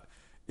terrible at,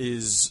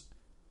 is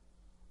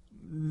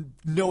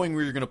knowing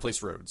where you're going to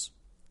place roads.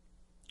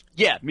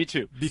 Yeah, me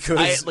too.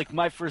 Because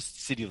my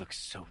first city looks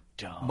so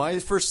dumb. My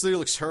first city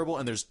looks terrible,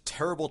 and there's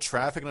terrible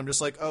traffic, and I'm just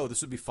like, oh,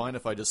 this would be fine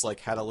if I just, like,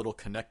 had a little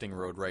connecting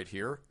road right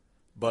here.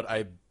 But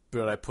I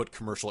put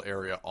commercial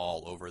area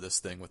all over this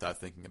thing without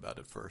thinking about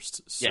it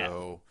first.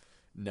 So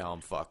now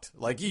I'm fucked.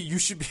 Like, you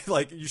should be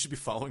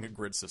following a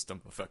grid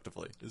system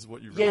effectively, is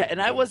what you really Yeah, and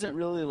do. I wasn't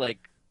really,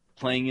 like,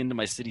 playing into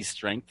my city's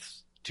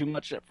strengths too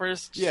much at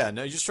first. Yeah,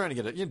 no, you're just trying to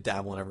get it. You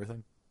dabble in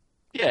everything.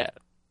 Yeah.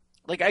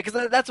 Like,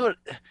 because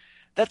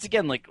that's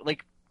again, like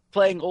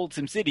playing old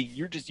SimCity,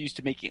 you're just used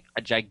to making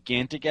a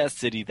gigantic-ass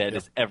city that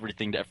is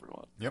everything to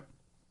everyone. Yep.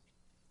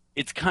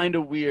 It's kind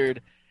of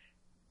weird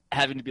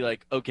having to be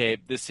like, okay,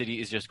 this city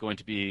is just going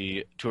to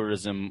be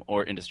tourism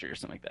or industry or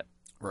something like that.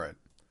 Right.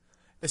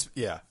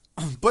 Yeah.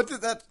 But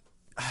that,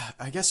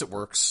 I guess it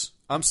works.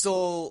 I'm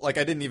still, like,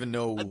 I didn't even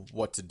know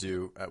what to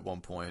do at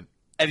one point.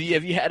 Have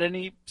you had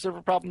any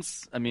server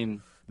problems? I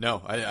mean...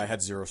 No, I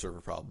had 0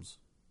 server problems.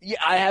 Yeah,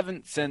 I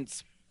haven't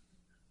since,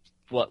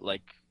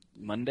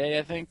 Monday,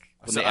 I think,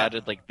 when they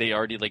added,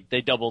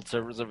 they doubled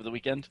servers over the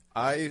weekend.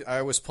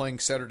 I was playing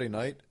Saturday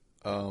night,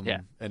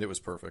 and it was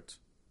perfect.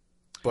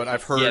 But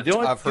I've heard, the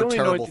only terrible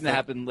annoying thing that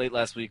happened late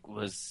last week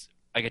was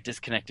I got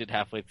disconnected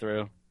halfway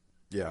through.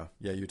 Yeah,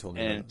 you told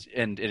me that.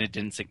 And it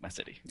didn't sync my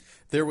city.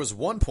 There was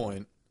one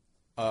point,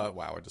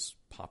 wow, I just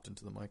popped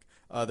into the mic.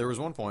 There was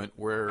one point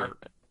where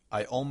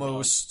I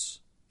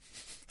almost...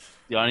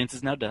 The audience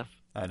is now deaf.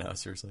 I know,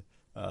 seriously.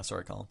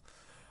 Sorry, Colin.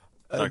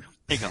 Sorry.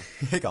 Hey, Colin.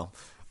 Hey, Colin.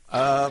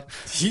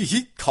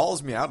 He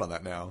calls me out on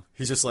that now.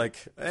 He's just like,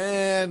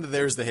 and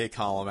there's the hey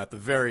column at the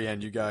very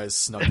end. You guys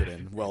snuck it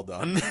in. Well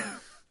done.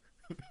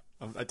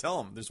 I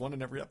tell him there's one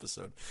in every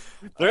episode.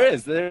 There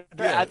is.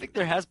 I think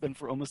there has been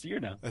for almost a year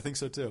now. I think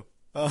so too.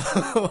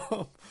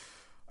 I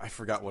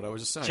forgot what I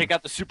was just saying. Check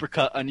out the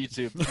supercut on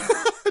YouTube.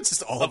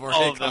 Just all of our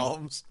hey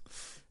columns.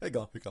 Hey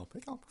Colin. Hey Colin. Hey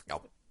Colin.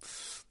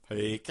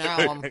 Hey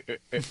Colin.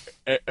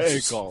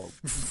 Hey Colin.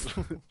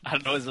 I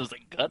don't know. Is those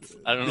like guts?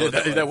 I don't know.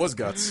 Yeah, that was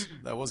guts.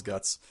 That was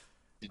guts.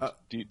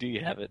 Do you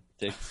have it,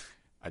 Dick?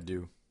 I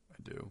do.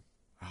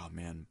 Oh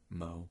man,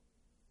 Mo.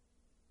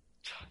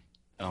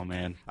 Oh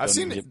man, I've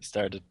seen it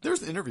started.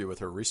 There's an interview with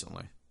her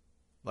recently.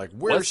 Like,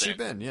 where has she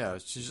been? Yeah,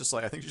 she's just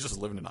like, I think she's just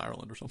living in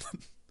Ireland or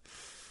something.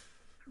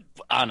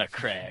 On a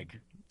crag.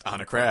 On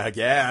a crag,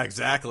 yeah,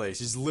 exactly.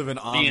 She's living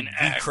on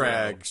the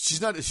crag. She's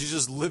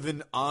just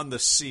living on the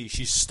sea.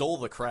 She stole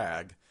the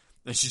crag,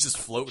 and she's just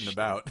floating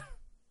about.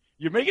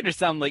 You're making her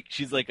sound like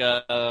she's like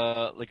a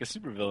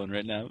supervillain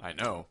right now. I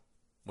know.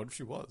 What if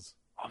she was?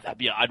 Oh,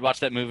 I'd watch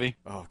that movie.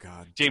 Oh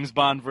God. James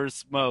Bond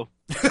versus Mo.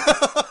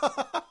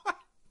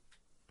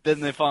 Then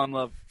they fall in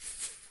love.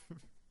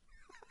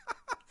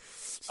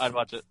 I'd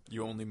watch it.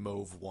 You only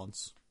move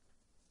once.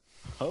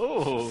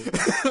 Oh.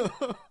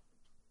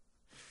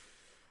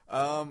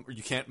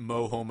 You can't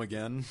mow home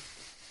again.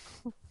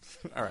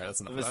 All right,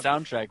 that's enough. The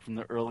soundtrack from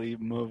the early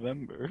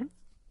Movember.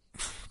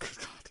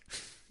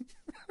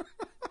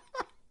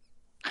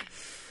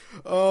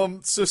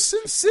 So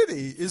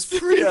SimCity is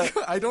pretty good.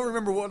 I don't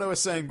remember what I was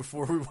saying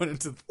before we went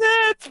into...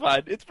 It's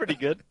fine. It's pretty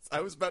good.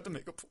 I was about to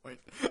make a point,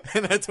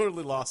 and I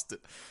totally lost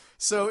it.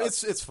 So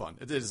it's fun.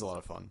 It is a lot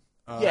of fun.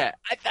 Yeah,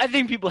 I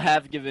think people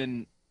have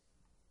given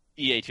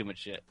EA too much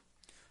shit.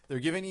 They're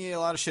giving EA a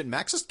lot of shit.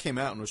 Maxis came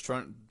out and was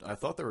trying... I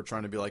thought they were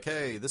trying to be like,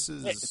 hey, this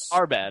is... It's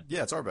our bad.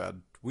 Yeah, it's our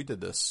bad. We did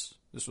this.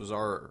 This was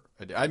our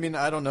idea. I mean,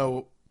 I don't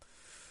know...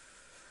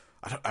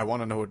 I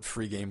want to know what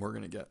free game we're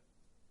going to get.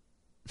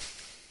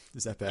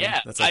 Is that bad? Yeah,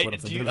 that's like what I'm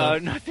thinking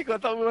about. No, I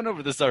thought we went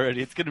over this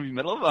already. It's going to be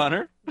Medal of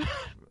Honor,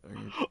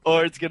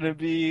 or it's going to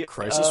be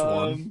Crisis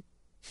 1.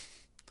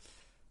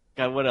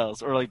 God, what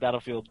else? Or like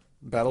Battlefield.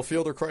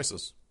 Battlefield or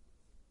Crisis?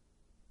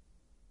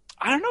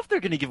 I don't know if they're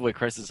going to give away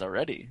Crisis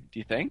already. Do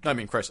you think? I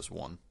mean, Crisis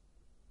 1.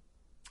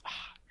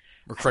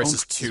 Or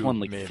Crisis 2, won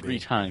like maybe. 3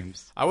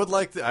 times. I would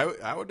like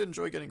I would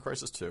enjoy getting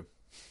Crisis 2.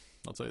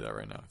 I'll tell you that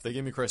right now. If they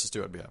gave me Crisis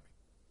 2, I'd be happy.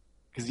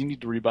 Because you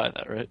need to rebuy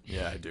that, right?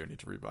 Yeah, I do need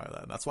to rebuy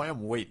that. That's why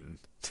I'm waiting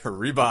to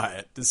rebuy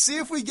it to see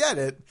if we get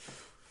it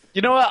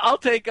You know what? I'll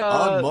take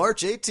on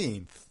March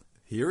 18th.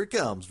 Here it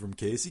comes from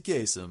Casey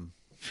Kasem.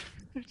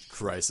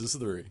 Crisis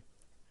 3.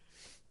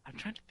 I'm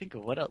trying to think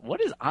of what else.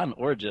 What is on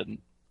Origin?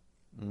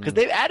 Because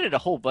they've added a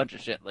whole bunch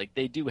of shit. Like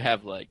they do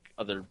have like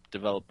other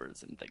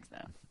developers and things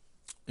now.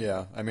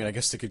 Yeah, I mean, I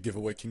guess they could give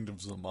away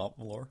Kingdoms of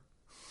Amalur.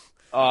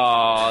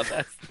 Oh,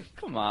 that's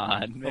come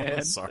on, man.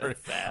 Oh, sorry,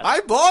 That's sad.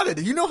 I bought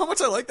it. You know how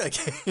much I like that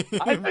game.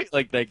 I really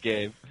like that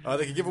game.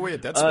 They could give away a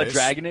Dead Space.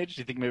 Dragon Age.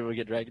 Do you think maybe we'll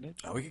get Dragon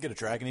Age? We could get a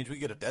Dragon Age. We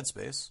could get a Dead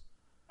Space.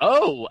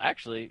 Oh,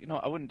 actually,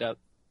 I wouldn't doubt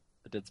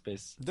the Dead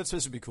Space. Dead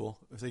Space would be cool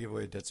if they give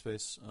away a Dead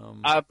Space.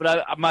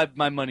 But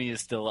my money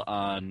is still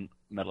on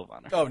Medal of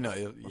Honor. Oh no,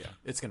 yeah,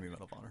 it's gonna be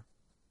Medal of Honor.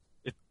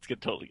 It's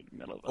totally gonna be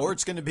Medal of Honor. Or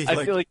it's gonna be.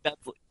 I feel like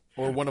that's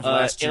or one of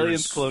last year's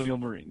Aliens, Colonial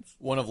Marines.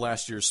 One of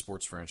last year's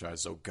sports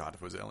franchises. Oh God,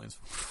 if it was Aliens.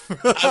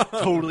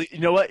 Totally. You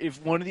know what? If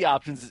one of the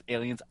options is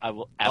Aliens, I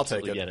will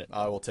absolutely get it.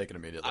 I will take it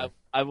immediately.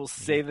 I will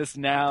say this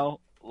now,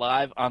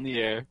 live on the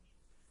air.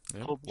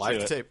 Yeah, live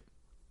to tape.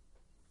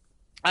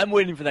 I'm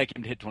waiting for that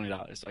game to hit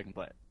 $20 so I can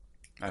play it.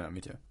 I know,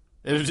 me too.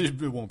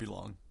 It won't be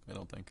long, I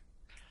don't think.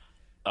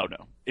 Oh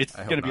no, it's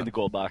going to be in the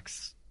gold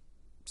box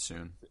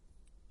soon.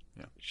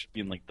 Yeah, it should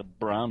be in like the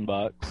brown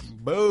box.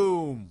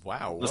 Boom!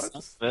 Wow, what?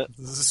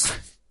 This is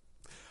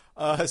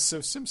so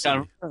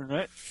SimCity,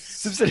 right?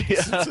 SimCity,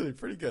 SimCity,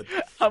 pretty good.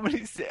 How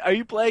many? Are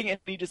you playing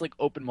any just like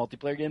open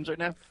multiplayer games right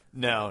now?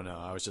 No,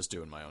 I was just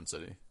doing my own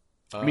city.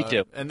 Me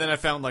too. And then I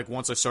found like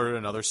once I started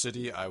another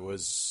city, it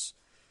was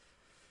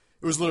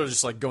literally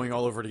just like going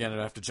all over it again, and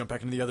I have to jump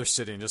back into the other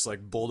city and just like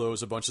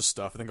bulldoze a bunch of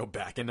stuff, and then go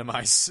back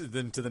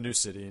into the new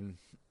city. And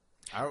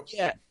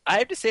yeah, I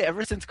have to say,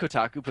 ever since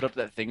Kotaku put up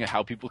that thing of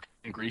how people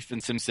can grief in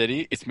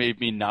SimCity, it's made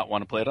me not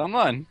want to play it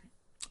online.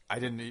 I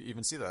didn't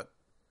even see that.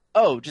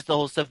 Oh, just the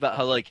whole stuff about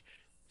how like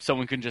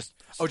someone can just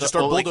just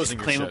start bulldozing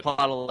your claim shit. a plot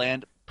of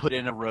land, put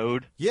in a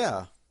road,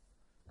 yeah,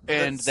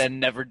 and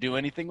then never do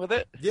anything with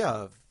it.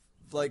 Yeah,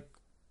 like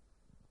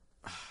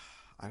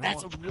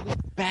that's a really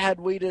bad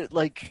way to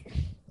like.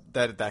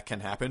 That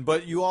can happen,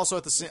 but you also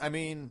at the same. I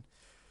mean,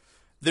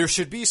 there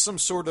should be some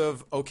sort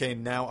of okay.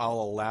 Now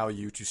I'll allow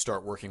you to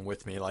start working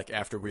with me. Like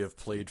after we have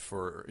played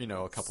for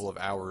a couple of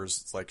hours,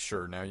 it's like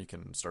sure now you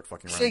can start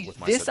fucking around with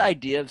my this city.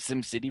 idea of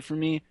SimCity for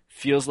me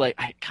feels like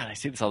I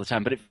say this all the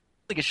time, but it feels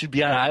like it should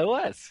be on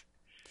iOS.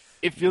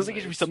 It feels like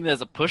it should be something that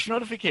has a push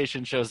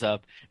notification shows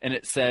up and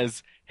it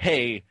says,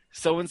 "Hey,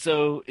 so and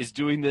so is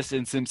doing this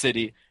in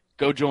SimCity.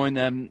 Go join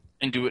them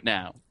and do it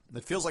now."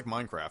 It feels like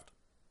Minecraft.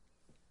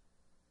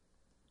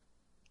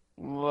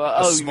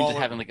 Well, you mean just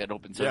having like an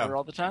open server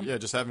all the time? Yeah,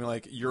 just having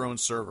like your own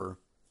server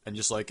and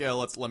just like,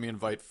 let me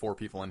invite 4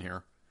 people in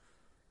here.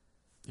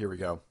 Here we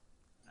go.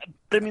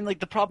 But I mean, like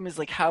the problem is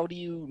like, how do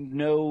you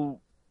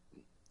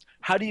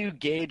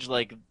gauge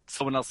like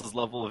someone else's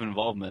level of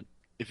involvement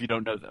if you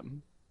don't know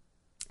them?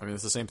 I mean,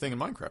 it's the same thing in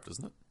Minecraft,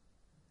 isn't it?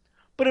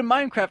 But in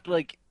Minecraft,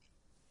 like,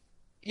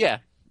 yeah.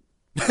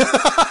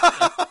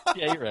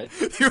 Yeah, you're right.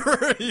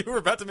 You were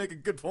about to make a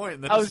good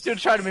point. I was going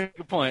to try to make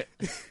a point.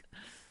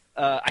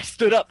 I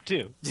stood up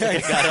too. Yeah,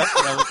 I got up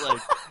and I was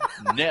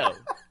like, "No,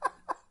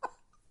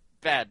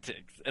 bad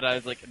ticks." And I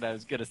was like, and I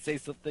was going to say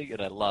something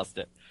and I lost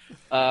it.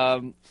 I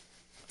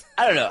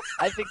don't know.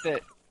 I think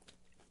that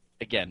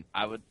again,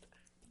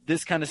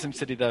 this kind of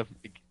SimCity though.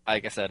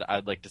 Like I said,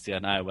 I'd like to see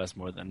on iOS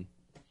more than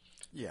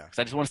because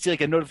I just want to see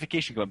like a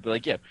notification go up, be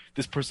like, "Yeah,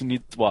 this person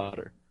needs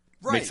water.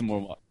 Right. Make some more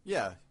water."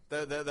 Yeah,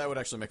 that would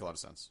actually make a lot of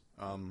sense.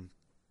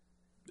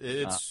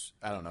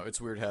 I don't know.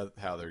 It's weird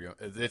how they're going.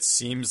 It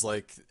seems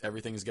like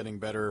everything's getting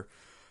better.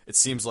 It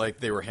seems like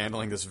they were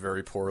handling this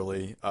very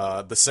poorly.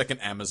 The second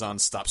Amazon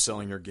stops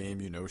selling your game,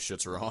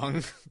 shit's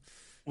wrong.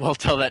 Well,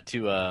 tell that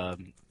to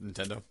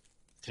Nintendo.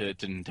 To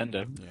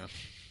Nintendo.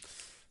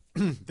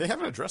 Yeah. They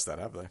haven't addressed that,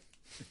 have they?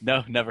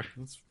 No, never.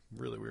 That's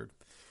really weird.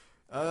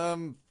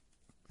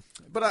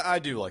 But I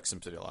do like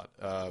SimCity a lot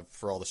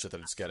for all the shit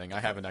that it's getting.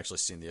 I haven't actually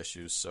seen the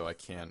issues, so I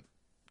can't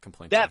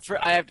complain.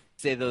 I have to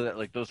say though that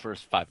like those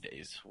first 5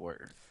 days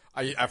were.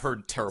 I've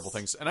heard terrible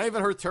things, and I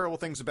even heard terrible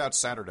things about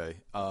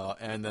Saturday,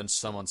 and then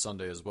some on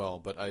Sunday as well.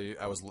 But I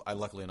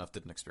luckily enough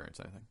didn't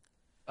experience anything.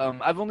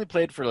 I've only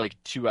played for like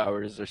 2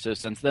 hours or so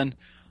since then,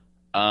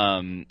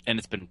 and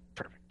it's been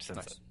perfect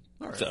since then.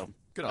 All right. So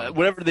good on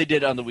whatever they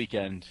did on the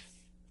weekend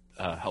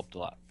helped a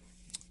lot.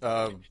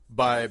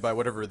 By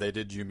whatever they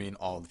did, you mean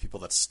all the people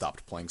that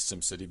stopped playing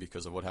SimCity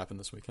because of what happened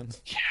this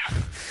weekend?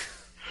 Yeah.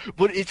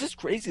 But it's just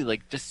crazy,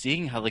 like just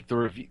seeing how like the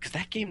review, because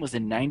that game was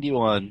in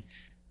 91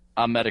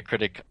 on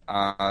Metacritic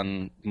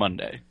on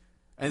Monday,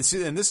 and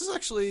this is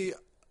actually,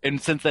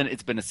 and since then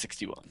it's been a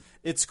 61.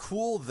 It's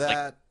cool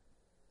that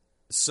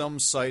some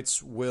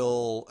sites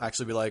will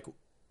actually be like,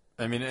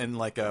 I mean, and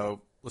like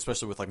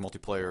especially with like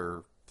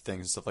multiplayer things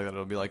and stuff like that,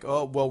 it'll be like,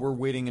 oh well, we're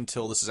waiting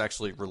until this is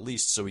actually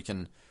released so we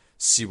can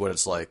see what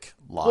it's like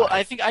live. Well,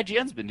 I think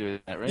IGN's been doing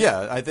that, right?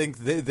 Yeah, I think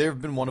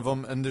they've been one of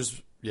them, and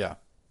there's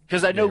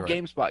Because I know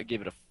GameSpot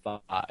gave it a 5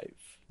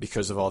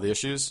 because of all the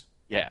issues.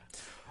 Yeah,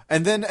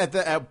 And then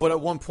but at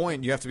one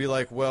point you have to be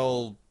like,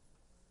 well,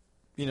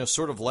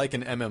 sort of like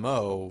an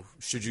MMO,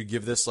 should you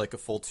give this like a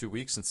full 2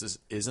 weeks since this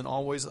isn't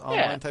always an Yeah,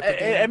 online type of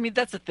game? I mean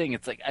that's the thing.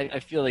 It's like I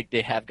feel like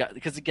they have got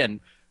because again,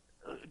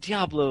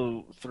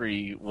 Diablo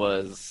 3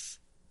 was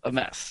a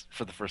mess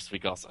for the first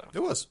week. Also, It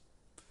was.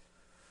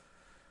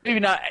 maybe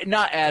not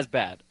as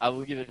bad. I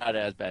will give it not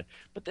as bad,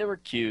 but there were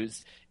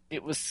queues.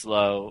 It was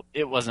slow.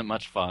 It wasn't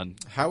much fun.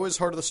 How is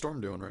Heart of the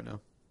Storm doing right now?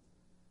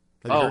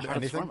 Have you Oh, heard Heart of the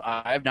anything? Storm?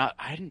 I have not.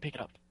 I didn't pick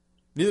it up.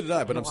 Neither did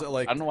I, but I I'm don't know saying why-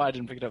 like, I don't know why I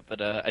didn't pick it up,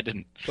 but I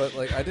didn't. but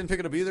like I didn't pick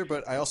it up either.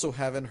 But I also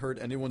haven't heard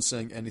anyone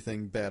saying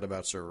anything bad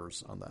about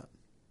servers on that.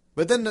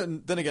 But then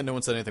again, no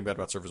one said anything bad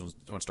about servers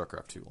when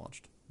StarCraft 2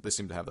 launched. They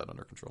seem to have that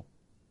under control.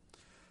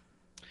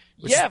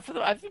 Which Yeah,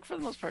 I think for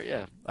the most part,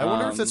 yeah. I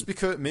wonder if that's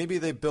because maybe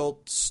they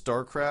built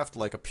StarCraft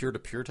like a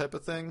peer-to-peer type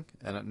of thing,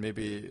 and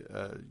maybe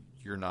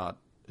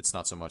it's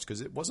not so much because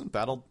it wasn't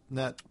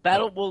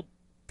BattleNet Will.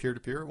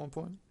 peer-to-peer at one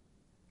point.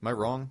 Am I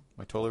wrong?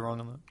 Am I totally wrong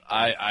on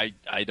that?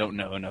 I don't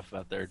know enough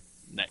about their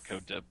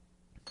netcode to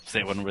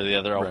say one way or the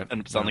other. I'll Right.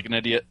 end up sounding Right. like an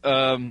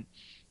idiot.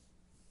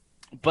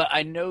 But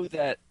I know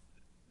that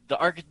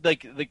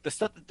like the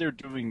stuff that they're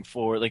doing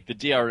for like the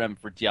DRM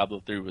for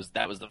Diablo 3 was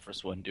the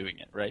first one doing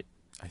it, right?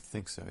 I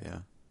think so. Yeah.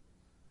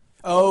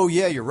 Oh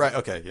yeah, you're right.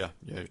 Okay, yeah,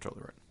 you're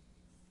totally right.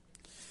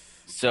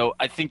 So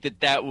I think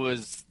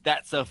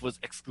that stuff was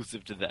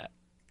exclusive to that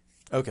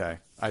Okay,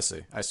 I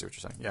see what you're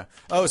saying. Yeah.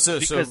 Oh, so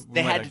because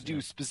they we had might to do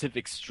actually-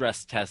 specific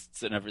stress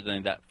tests and everything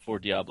like that for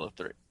Diablo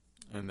 3.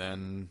 and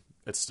then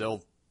it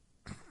still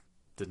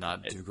did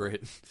not do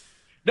great.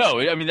 No,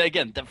 I mean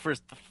again, the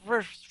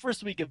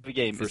first week of the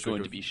game First is going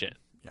week to of- be shit.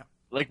 Yeah.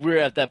 Like we're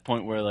at that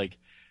point where like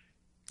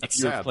That's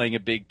if you're sad. playing a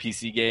big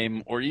PC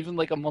game or even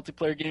like a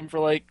multiplayer game for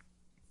like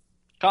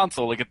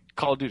console, like a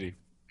Call of Duty,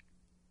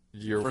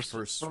 Your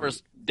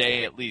first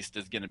day at least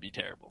is going to be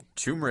terrible.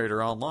 Tomb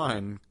Raider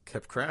Online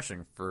kept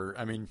crashing for.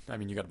 I mean,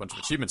 you got a bunch of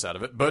achievements out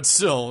of it, but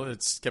still,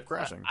 it's kept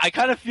crashing. I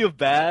kind of feel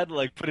bad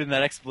like putting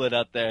that exploit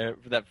out there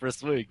for that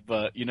first week,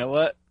 but you know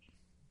what?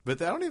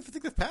 But I don't even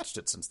think they've patched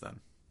it since then.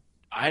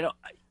 I don't.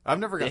 I've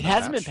never gotten It a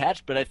hasn't patch. been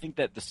patched, but I think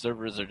that the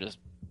servers are just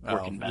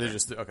working They better.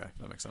 just okay.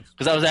 That makes sense.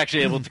 Because I was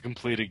actually able to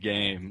complete a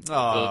game.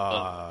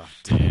 Ah,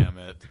 damn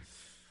it!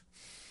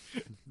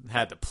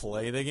 Had to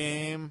play the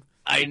game.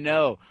 I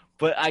know,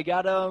 but I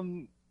got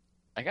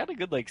a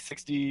good like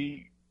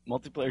 60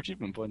 multiplayer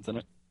achievement points in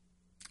it.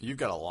 You've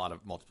got a lot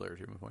of multiplayer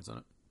achievement points in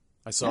it.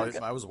 I saw.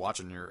 Yeah, I was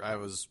watching I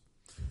was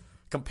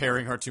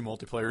comparing our two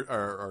multiplayer,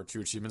 our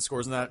two achievement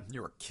scores, and that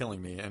you were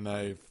killing me. And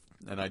I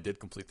did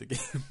complete the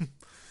game.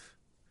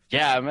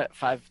 Yeah, I'm at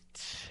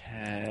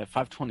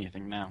 520 I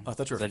think now. I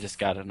thought you were- 'Cause I just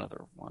got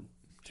another one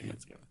 2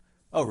 minutes ago.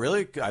 Oh,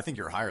 really? I think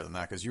you're higher than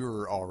that because you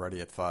were already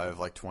at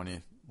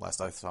 20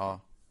 last I saw.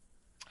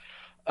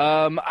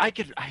 I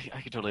could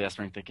totally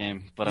rank that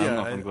game, but I don't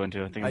Yeah, know if I'm going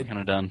to. I think I'm kind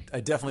of done. I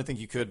definitely think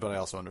you could, but I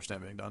also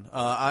understand being done.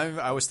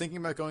 I was thinking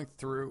about going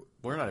through.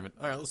 We're not even.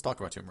 All right, let's talk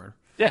about Tomb Raider.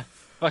 Yeah,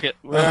 fuck it,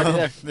 we're already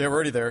there. Yeah, we're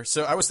already there.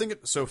 So I was thinking.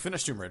 So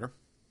finish Tomb Raider.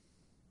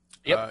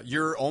 Yep.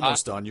 You're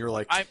almost done. You're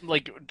like I'm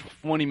like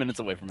 20 minutes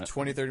away from it.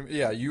 20, 30.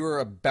 Yeah, you are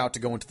about to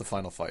go into the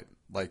final fight.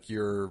 Like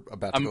you're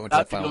about to I'm go into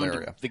about the to final go into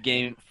area. the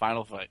game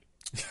final fight.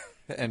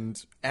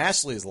 And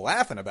Ashley is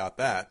laughing about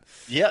that.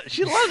 Yeah,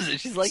 she loves it.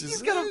 She's like,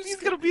 She's- he's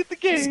gonna beat the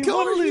game. He's What a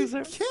going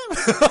loser.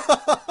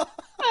 to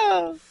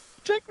Oh,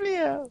 check me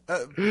out.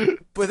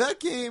 But that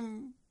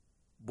game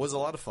was a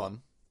lot of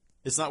fun.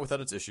 It's not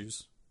without its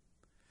issues.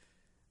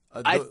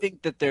 I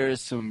think that there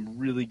is some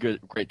really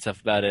great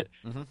stuff about it,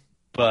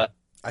 but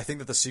I think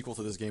that the sequel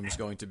to this game is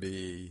going to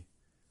be,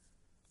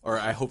 or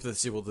I hope that the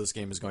sequel to this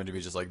game is going to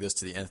be just like this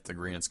to the nth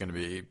degree, and it's going to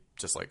be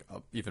just like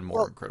even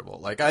more incredible.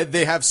 Like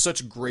they have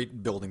such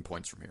great building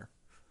points from here.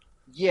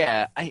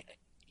 yeah,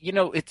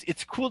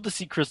 it's cool to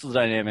see Crystal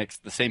Dynamics,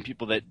 the same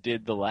people that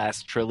did the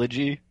last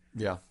trilogy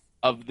Yeah,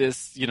 of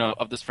this,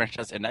 of this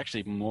franchise, and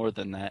actually more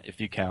than that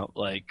if you count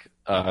like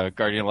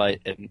Guardian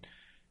Light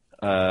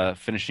and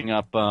finishing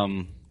up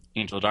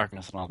Angel of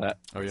Darkness and all that.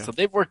 Oh, yeah? So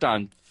they've worked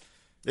on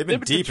they've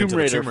been been deep Tomb into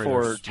Raider the Tomb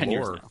Raider for 10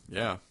 years lore. now.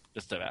 Yeah,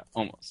 just about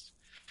almost.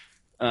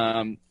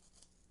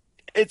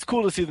 It's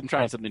cool to see them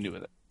trying something new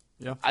with it.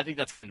 yeah. I think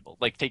that's commendable.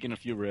 Like taking a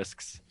few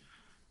risks.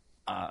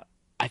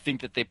 I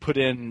think that they put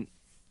in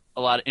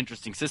a lot of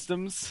interesting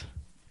systems.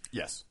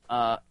 Yes.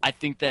 I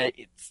think that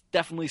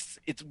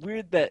it's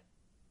weird that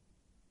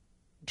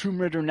Tomb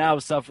Raider now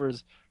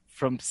suffers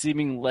from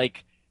seeming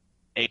like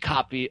a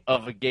copy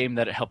of a game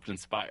that it helped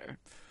inspire.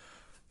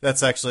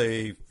 That's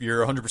actually,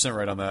 you're 100%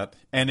 right on that.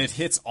 And it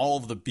hits all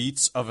of the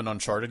beats of an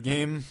Uncharted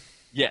game.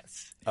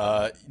 Yes,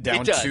 Down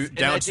it does. to And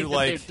down I to think that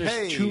like, there's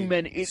hey, too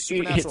many. It hits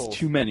supernatural.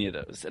 too many of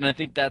those, and I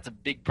think that's a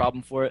big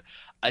problem for it.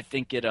 I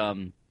think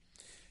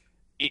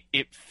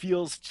it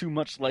feels too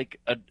much like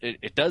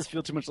it does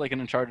feel too much like an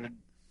Uncharted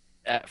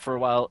for a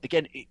while.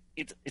 Again,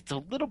 it's a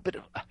little bit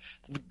of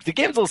the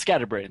game's a little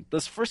scatterbrained.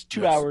 Those first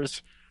 2 Yes.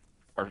 hours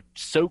are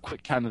so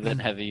quick time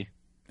event heavy.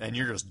 And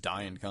you're just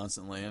dying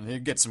constantly, and you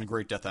get some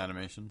great death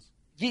animations.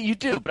 Yeah, you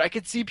do, but I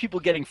could see people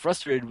getting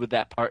frustrated with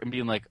that part and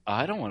being like,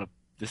 I don't want to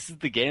this is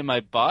the game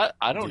I bought.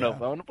 I don't know Yeah.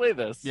 if I want to play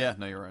this. Yeah,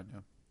 no, you're right.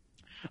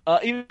 Yeah,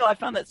 Even though I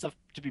found that stuff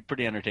to be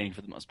pretty entertaining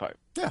for the most part.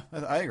 yeah,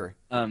 I agree.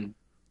 Um,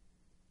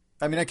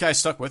 I mean, I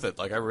stuck with it.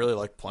 Like, I really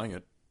liked playing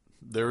it.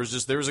 There was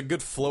a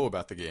good flow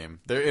about the game.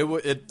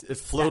 It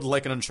flowed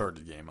like an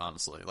Uncharted game,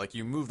 honestly. Like,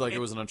 you moved like it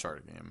was an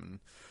Uncharted game. And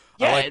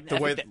yeah, I like and the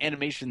way think the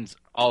animation's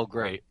all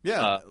great.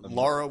 yeah,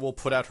 Lara will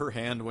put out her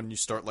hand when you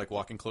start like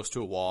walking close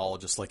to a wall,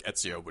 just like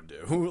Ezio would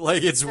do.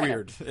 Like, it's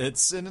weird.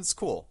 It's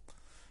cool.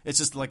 It's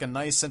just like a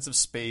nice sense of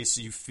space.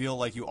 You feel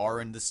like you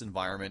are in this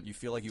environment. You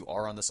feel like you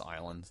are on this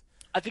island.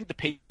 I think the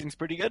pacing's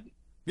pretty good.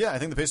 Yeah, I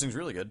think the pacing's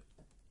really good.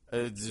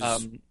 It's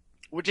just,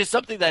 Which is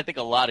something that I think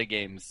a lot of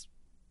games,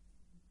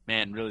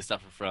 man, really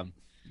suffer from.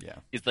 yeah.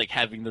 Is like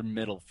having their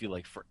middle feel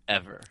like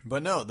forever.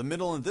 But no, the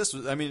middle of this,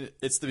 I mean,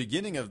 it's the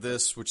beginning of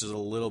this, which is a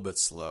little bit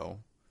slow.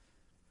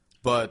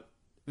 But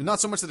not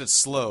so much that it's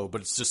slow,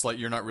 but it's just like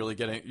you're not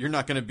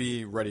going to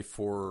be ready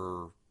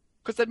for,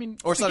 Because I mean,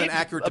 or it's the not an game's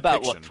accurate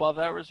about depiction. what 12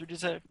 hours would you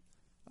say?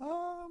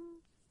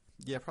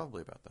 Yeah,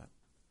 probably about that.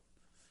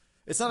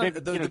 It's not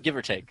Maybe, give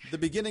or take. the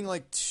beginning,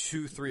 like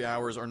 2-3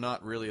 hours, are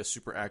not really a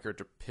super accurate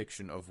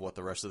depiction of what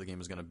the rest of the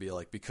game is going to be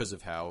like because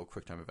of how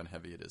QuickTime event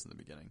heavy it is in the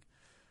beginning.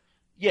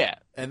 Yeah,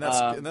 And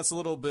that's a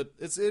little bit.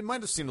 It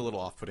might have seemed a little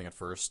off-putting at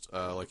first,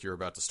 like you're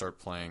about to start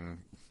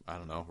playing, I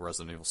don't know,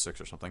 Resident Evil 6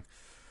 or something.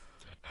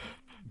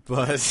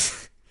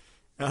 But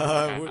we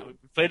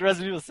played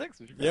Resident Evil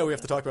 6. yeah, we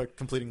have to talk about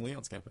completing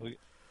Leon's campaign.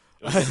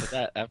 We'll get to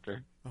that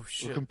after. Oh We'll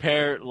shit!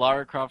 compare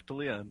Lara Croft to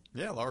Leon.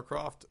 Yeah, Lara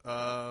Croft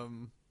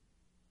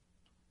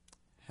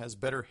has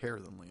better hair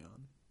than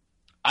Leon.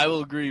 I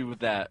will agree with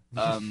that.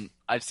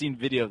 I've seen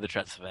video of the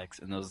Tress effects,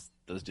 and those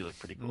do look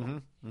pretty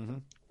cool.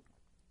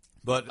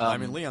 But I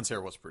mean, Leon's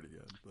hair was pretty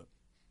good. But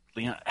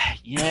Leon,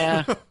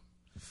 yeah.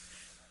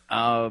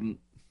 I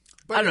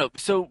But- don't know.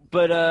 So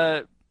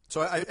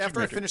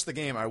after I finished the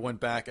game, I went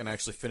back and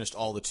actually finished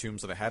all the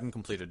tombs that I hadn't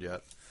completed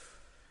yet.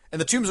 And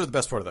the tombs are the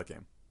best part of that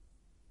game.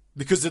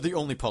 Because they're the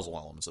only puzzle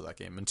elements of that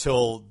game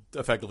until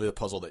effectively the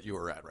puzzle that you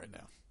are at right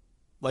now.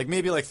 Like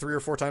maybe like 3 or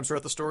 4 times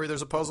throughout the story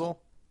there's a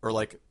puzzle. Or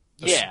like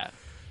yeah.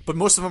 But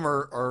most of them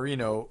are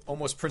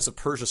almost Prince of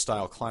Persia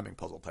style climbing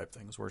puzzle type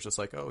things where it's just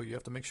like, oh, you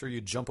have to make sure you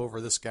jump over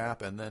this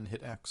gap and then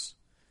hit X.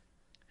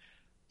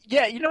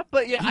 Yeah,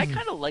 but I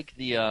kind of like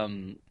the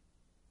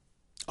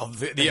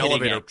The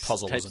elevator X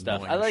puzzle type was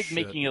stuff. annoying I as like shit.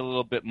 making it a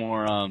little bit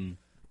more kind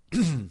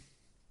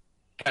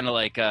of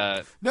like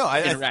No,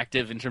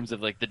 interactive in terms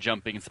of like the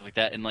jumping and stuff like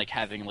that, and like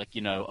having like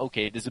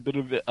okay, there's a bit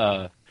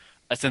of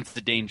a sense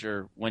of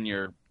danger when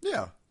you're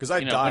yeah, because I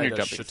when died you're a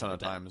jumping shit ton of like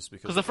that. times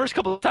because the first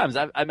couple of times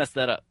I messed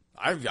that up.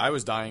 I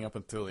was dying up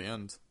until the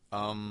end,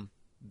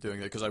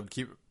 doing it because I would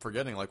keep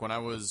forgetting. Like when I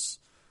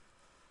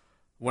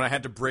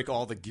had to break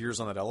all the gears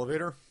on that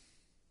elevator,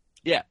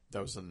 Yeah,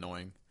 that was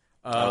annoying.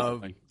 that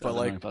was But an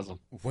like annoying puzzle.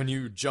 when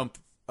you jump,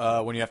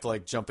 when you have to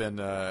like jump in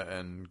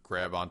and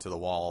grab onto the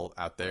wall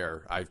out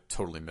there, I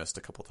totally missed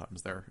a couple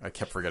times there. I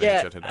kept forgetting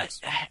Yeah, shit hit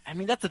X. I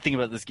mean that's the thing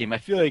about this game. I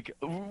feel like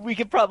we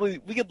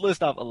could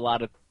list off a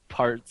lot of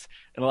parts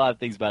and a lot of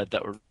things about it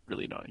that were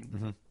really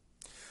annoying.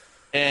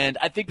 And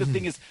I think the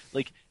thing is,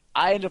 like,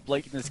 I end up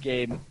liking this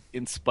game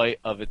in spite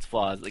of its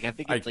flaws. Like, I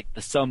think it's like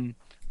the sum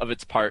of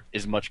its part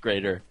is much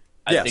greater.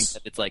 I Yes. think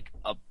that it's like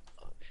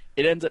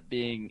it ends up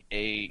being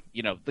the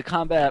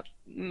combat.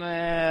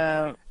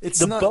 Nah, It's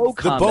the not, bow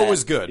the combat bow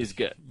is good. Is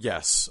good.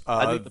 Yes,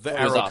 I think the bow is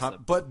arrow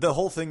awesome. but the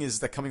whole thing is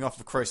that coming off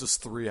of Crisis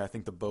 3, I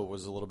think the bow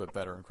was a little bit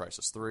better in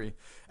Crisis 3,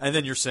 and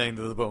then you're saying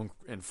that the bow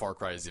in Far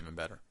Cry is even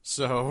better.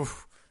 So,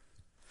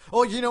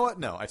 oh, you know what?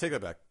 No, I take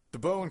that back. The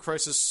bow in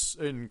Crisis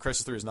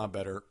 3 is not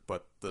better,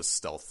 but the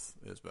stealth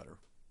is better.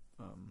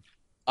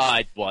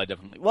 I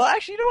definitely. Well,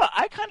 actually, you know what?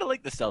 I kind of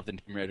like the stealth in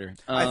Tomb Raider.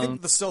 I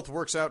think the stealth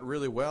works out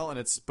really well,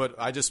 but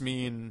I just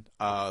mean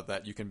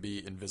that you can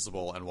be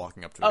invisible and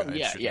walking up to a guy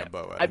and shooting a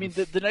bow at I him. mean,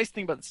 the nice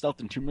thing about the stealth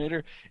in Tomb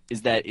Raider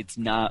is that it's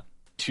not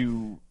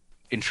too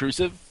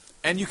intrusive.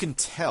 And you can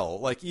tell,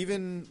 like,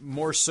 even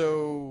more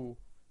so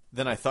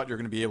than I thought you were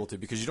going to be able to,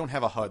 because you don't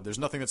have a HUD. There's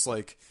nothing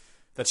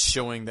that's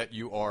showing that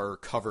you are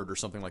covered or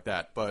something like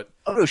that. But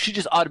Oh no, she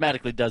just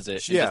automatically does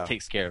it. And Yeah. just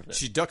takes care of it.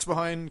 she ducks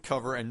behind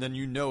cover, and then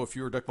you know if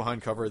you were ducked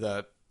behind cover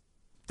that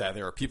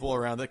there are people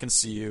around that can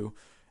see you,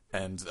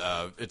 and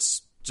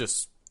it's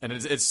just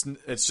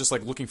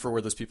like looking for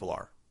where those people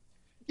are.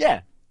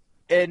 Yeah,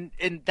 and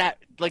that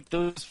like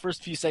those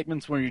first few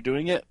segments where you're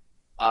doing it,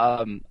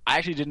 I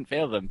actually didn't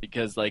fail them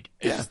because like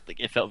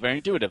it felt very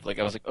intuitive. Like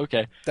I was like,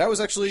 okay, That was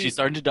actually she's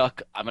starting to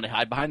duck. I'm gonna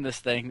hide behind this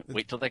thing,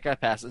 wait till that guy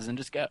passes, and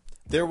just go.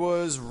 There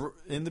was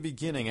in the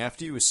beginning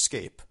after you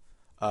escape,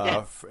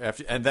 Yeah.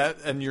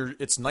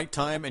 it's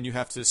nighttime and you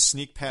have to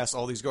sneak past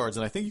all these guards,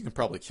 and I think you can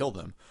probably kill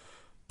them,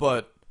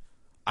 but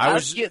I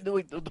was get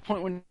the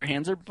point when your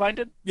hands are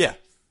binded. yeah.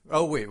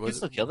 Oh wait, You was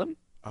still kill them?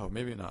 oh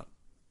maybe not.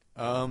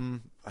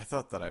 I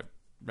thought that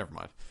never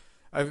mind.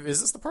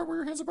 Is this the part where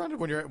your hands are binded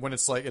when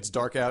it's like it's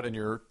dark out and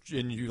you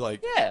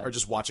Yeah. are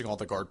just watching all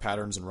the guard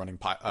patterns and running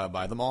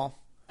by them all?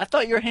 I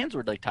thought your hands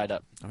were like tied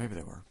up. Oh, maybe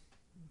they were.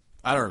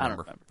 I don't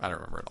remember. remember. I don't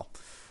remember at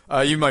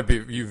all.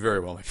 You very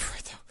well might be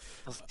right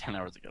That was 10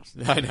 hours ago.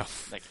 I know.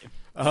 That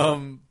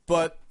game.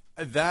 But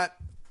that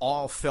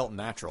all felt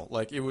natural.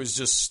 Like, it was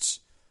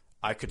just,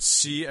 I could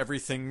see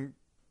everything.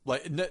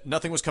 Like,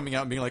 nothing was coming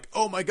out and being like,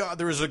 oh my god,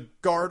 there was a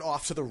guard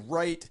off to the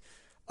right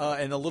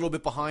and a little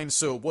bit behind,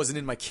 so it wasn't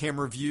in my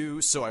camera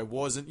view, so I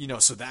wasn't,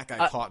 so that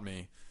guy caught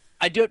me.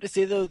 I do have to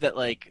say, though, that,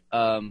 like,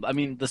 I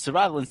mean, the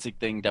survival instinct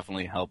thing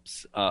definitely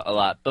helps a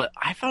lot, but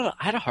I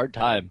had a hard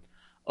time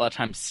a lot of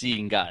times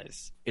seeing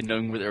guys and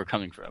knowing where they were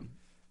coming from.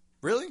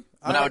 Really?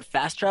 When I would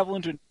fast travel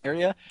into an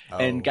area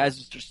and guys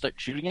would just start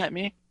shooting at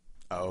me.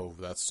 Oh,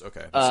 that's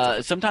okay.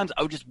 Sometimes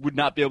I would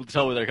not be able to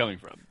tell where they're coming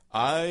from.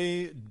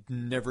 I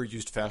never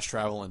used fast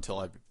travel until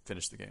I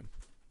finished the game.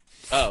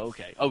 Oh,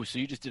 okay. Oh, so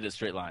you just did a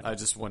straight line. I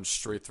just went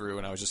straight through,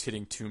 and I was just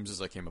hitting tombs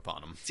as I came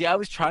upon them. See, I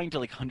was trying to,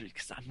 like, 100,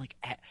 because I'm, like,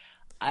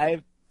 I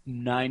have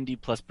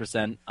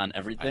 90+% on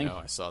everything. I know,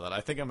 I saw that. I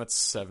think I'm at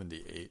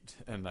 78,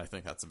 and I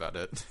think that's about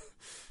it.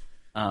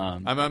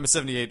 I'm at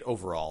 78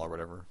 overall, or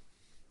whatever.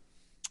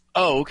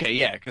 Oh, okay,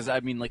 yeah, because I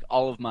mean, like,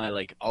 all of my,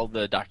 like, all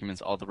the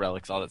documents, all the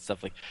relics, all that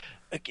stuff, like,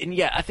 and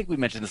yeah, I think we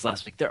mentioned this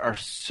last week. There are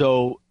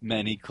so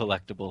many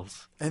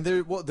collectibles, and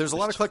there's a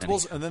lot of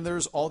collectibles, and then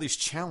there's all these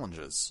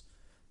challenges.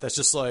 That's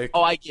just like,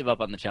 oh, I gave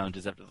up on the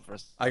challenges after the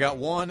first. I got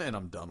one, and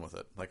I'm done with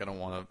it. Like, I don't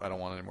want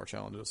any more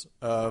challenges.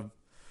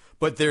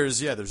 But there's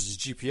these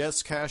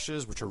GPS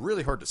caches, which are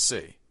really hard to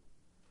see,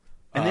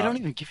 and they don't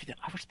even give you that.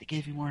 I wish they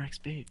gave you more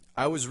XP.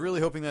 I was really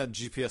hoping that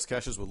GPS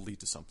caches would lead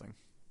to something.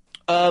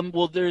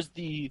 Well, there's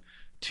the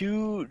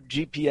 2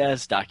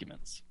 GPS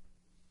documents.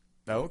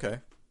 Oh, okay.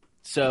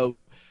 So,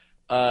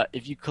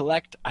 if you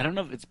collect, I don't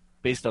know if it's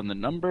based on the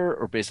number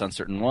or based on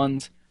certain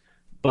ones,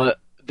 but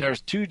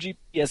there's 2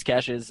 GPS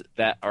caches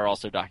that are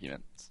also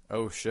documents.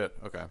 Oh, shit.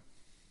 Okay.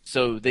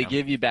 So they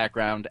give you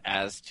background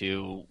as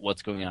to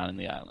what's going on in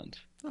the island.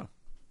 Oh.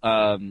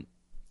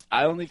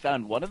 I only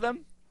found one of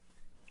them,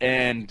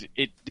 and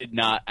it did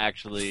not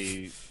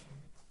actually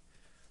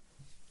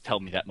tell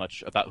me that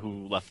much about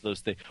who left those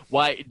things.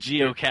 Why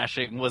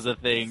geocaching was a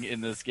thing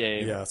in this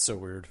game. Yeah, it's so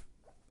weird.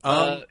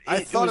 I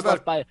thought about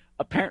left by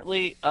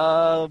apparently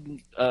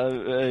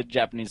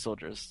Japanese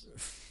soldiers.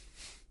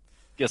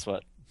 Guess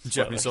what?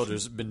 Japanese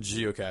soldiers have been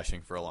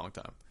geocaching for a long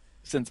time.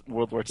 Since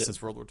World War II.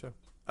 Since World War II.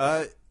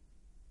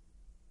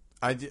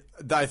 I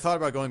thought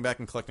about going back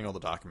and collecting all the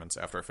documents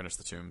after I finished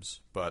the tombs,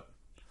 but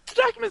the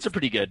documents are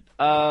pretty good.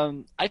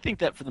 I think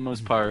that for the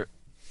most part,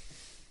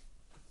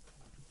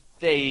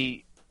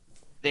 they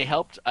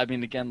helped. I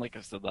mean, again, like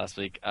I said last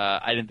week,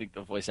 I didn't think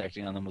the voice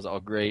acting on them was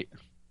all great.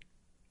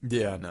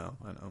 Yeah, no,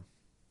 I know.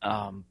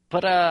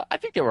 But I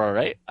think they were all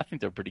right. I think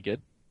they were pretty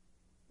good.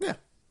 Yeah.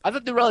 I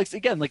thought the relics,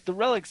 again, like the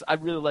relics I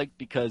really liked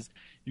because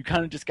you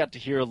kind of just got to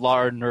hear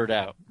Lara nerd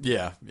out.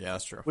 Yeah,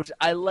 that's true. Which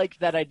I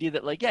liked that idea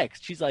that, like, yeah,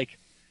 because she's like,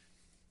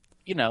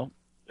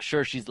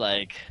 sure, she's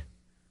like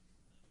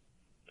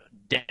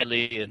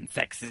deadly and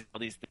sexy, all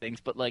these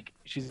things, but like,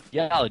 she's a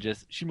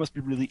geologist. She must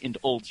be really into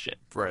old shit.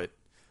 Right.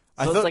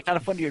 So it's like kind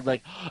of funny. You're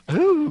like,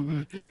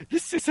 oh,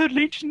 this is an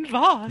ancient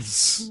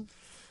vase.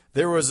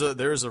 There was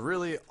a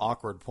really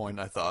awkward point,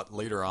 I thought,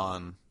 later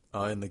on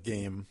in the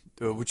game,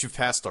 which you've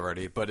passed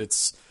already, but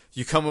it's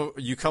you come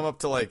up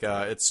to like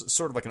it's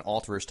sort of like an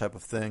altar-ish type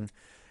of thing,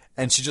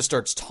 and she just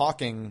starts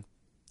talking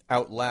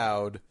out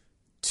loud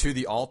to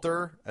the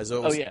altar as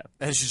though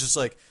and she's just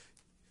like,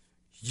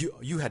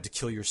 you had to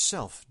kill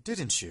yourself,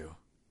 didn't you?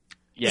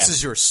 Yeah. This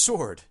is your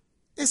sword,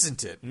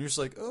 isn't it? And you're just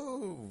like,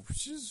 oh,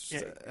 she's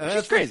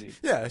crazy.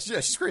 Yeah,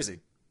 she's crazy.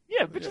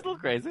 Yeah, bitch is a little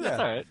crazy. That's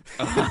all right.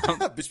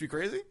 Bitch be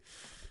crazy?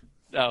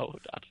 No,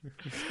 not.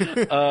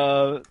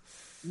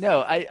 No,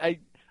 I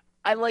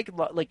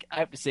like I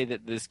have to say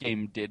that this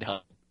game did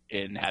help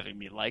in having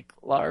me like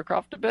Lara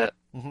Croft a bit.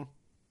 Mm-hmm.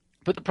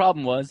 But the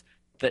problem was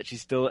that she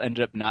still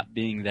ended up not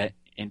being that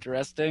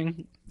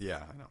interesting. Yeah,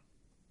 I know.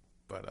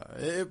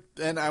 But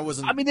and I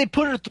wasn't. I mean, they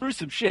put her through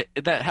some shit.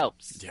 And that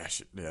helps. Yeah,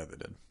 they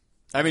did.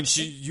 I mean,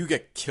 you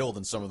get killed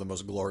in some of the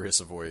most glorious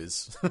of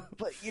ways.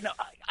 But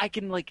I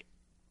can like,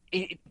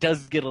 it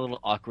does get a little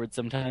awkward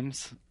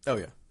sometimes. Oh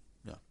yeah.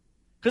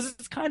 Because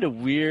it's kind of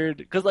weird.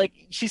 Because, like,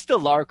 she's still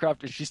Lara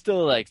Croft, and she's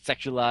still, like,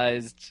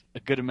 sexualized a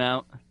good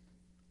amount.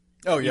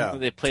 Oh, yeah.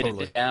 They played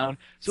totally. it down.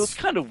 So it's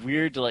kind of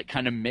weird to, like,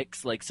 kind of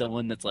mix, like,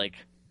 someone that's, like,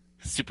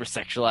 super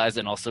sexualized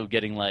and also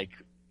getting, like,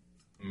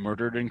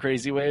 murdered in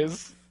crazy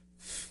ways.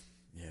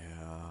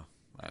 Yeah,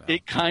 I know.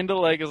 It kind of,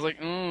 like, is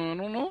like, I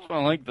don't know if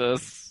I like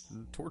this.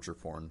 Torture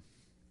porn.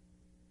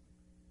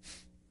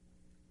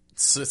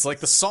 It's like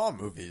the Saw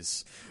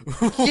movies.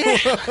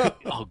 Yeah.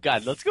 Oh,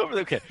 God, let's go over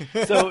there. Okay,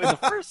 so in the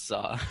first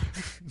Saw...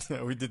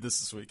 Yeah, we did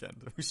this weekend.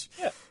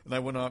 Yeah. And I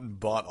went out and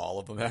bought all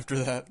of them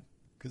after that.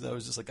 Because I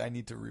was just like, I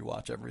need to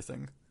rewatch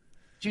everything.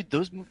 Dude,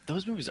 those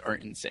movies are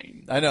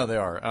insane. I know, they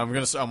are. I'm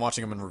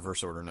watching them in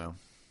reverse order now.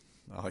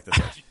 I like this.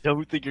 I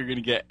don't think you're going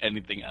to get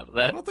anything out of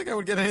that. I don't think I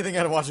would get anything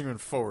out of watching them in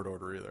forward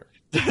order either.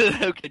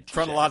 Okay,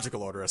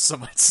 chronological order, as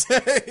some might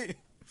say.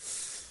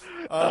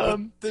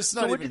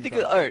 So what do you think?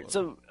 All right,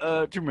 so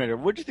Tomb Raider.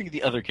 What do you think of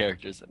the other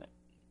characters in it?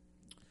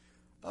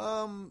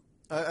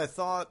 I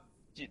thought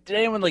did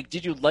anyone like?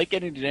 Did you like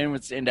any? Did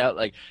anyone stand out?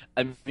 Like,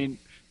 I mean,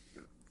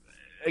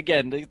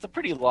 again, it's a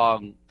pretty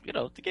long.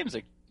 The game's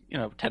like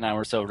 10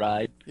 hour or so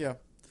ride. Yeah.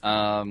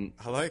 Um,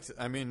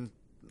 I mean,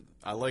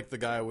 I liked the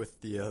guy with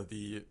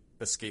the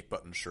escape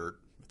button shirt.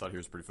 I thought he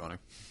was pretty funny.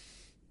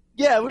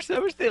 yeah, I wish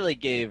they like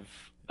gave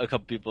a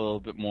couple people a little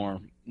bit more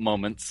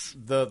moments.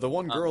 The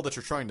one girl that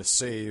you're trying to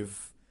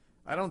save,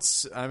 I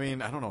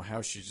don't know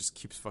how she just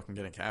keeps fucking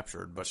getting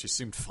captured, but she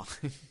seemed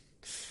fine.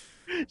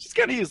 She's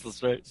kind of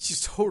useless, right?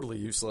 She's totally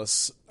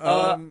useless.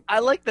 I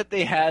like that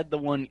they had the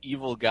one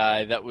evil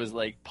guy that was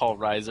like Paul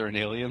Reiser in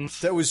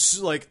Aliens. That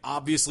was like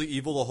obviously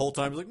evil the whole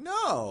time. He's like,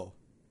 no,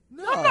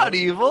 I'm not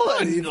evil. I'm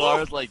not And evil.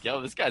 Laura's like, yo,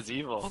 this guy's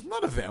evil. I'm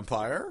not a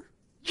vampire.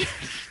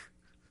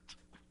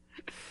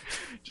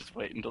 Just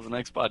wait until the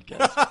next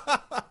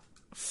podcast.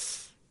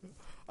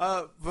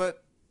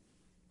 But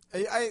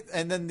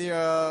and then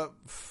then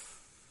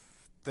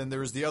there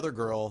was the other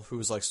girl who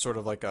was like sort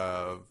of like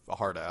a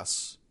hard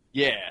ass.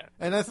 Yeah.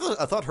 And I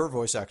thought her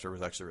voice actor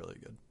was actually really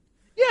good.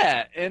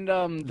 Yeah, and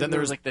then there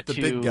was like the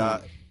two big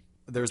guy.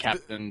 There's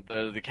captain,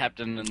 the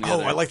captain, and the oh,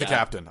 other I like the guy.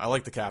 captain. I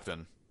like the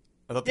captain.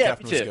 I thought the Yeah,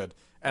 captain me was too. good,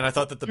 and I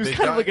thought that the He was big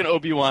kind guy, of like an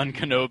Obi-Wan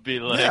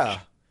Kenobi, like yeah.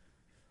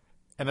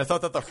 And I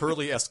thought that the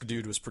Hurley-esque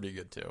dude was pretty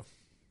good too.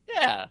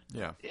 yeah,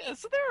 Yeah.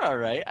 So they're all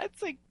right. I'd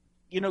say,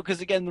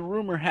 because again, the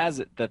rumor has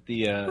it that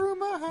the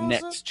Rumor has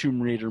next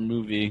Tomb Raider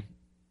movie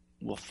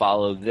will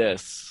follow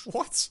this it.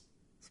 What?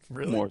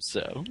 Really? more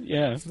so.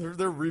 Yeah,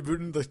 They're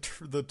rebooting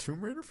the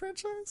Tomb Raider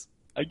franchise.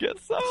 I guess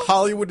so.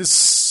 Hollywood is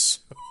so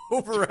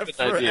bereft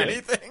for idea.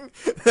 anything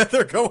that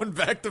they're going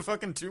back to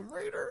fucking Tomb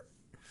Raider.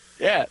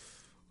 Yeah,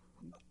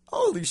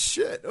 Holy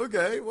shit!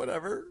 Okay,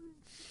 whatever.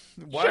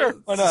 Sure,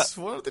 why not?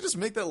 Why don't they just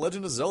make that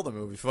Legend of Zelda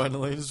movie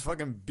finally and just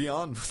fucking be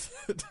on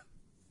with it?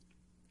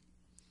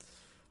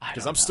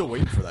 Because I'm still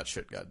waiting for that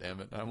shit. God damn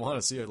it! I want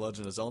to see a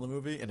Legend of Zelda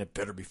movie, and it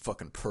better be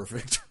fucking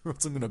perfect, or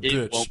else I'm gonna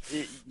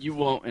bitch. You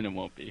won't, and it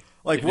won't be.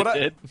 Like, if what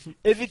it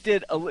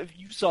did, if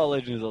you saw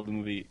Legend of Zelda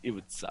movie, it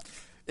would suck.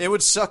 It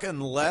would suck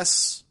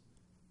unless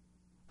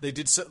they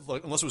did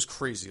unless it was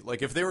crazy.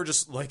 Like if they were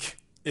just like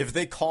if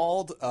they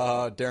called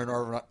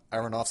Darren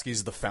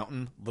Aronofsky's The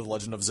Fountain, The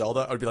Legend of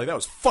Zelda, I would be like, that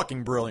was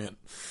fucking brilliant.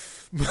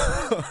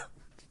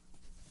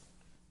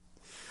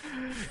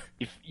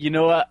 You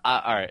know what?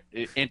 All right,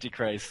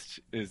 Antichrist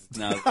is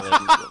now the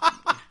Legend of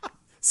Zelda.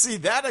 See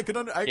that I could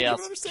understand.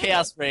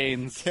 Chaos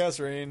reigns Chaos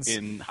reigns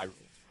in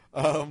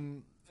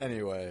Hyrule.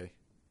 Anyway,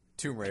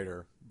 Tomb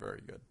Raider,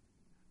 very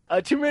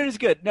good. Tomb Raider's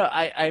good. No,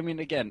 I mean,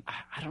 again,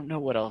 I don't know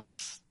what else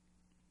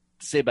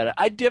to say about it.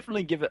 I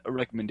definitely give it a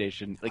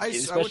recommendation. Like, I would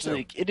especially, too.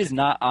 like, it is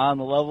not on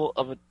the level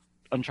of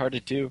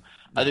Uncharted 2.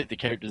 I think the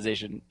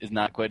characterization is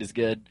not quite as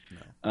good.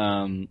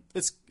 No.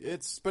 It's.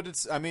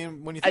 I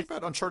mean, when you think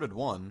about Uncharted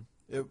 1,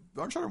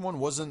 Uncharted 1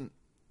 wasn't.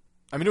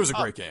 I mean, it was a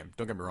great game.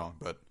 Don't get me wrong,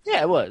 but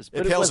yeah, it was.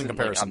 But it pales in wasn't,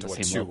 comparison like, to on what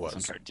the same 2 level as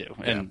was. Uncharted 2,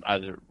 Yeah. and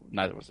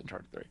neither was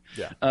Uncharted 3.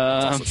 Yeah,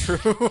 that's also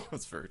true.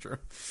 That's very true.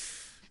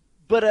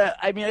 But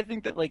I mean, I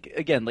think that like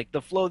again, like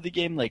the flow of the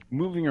game, like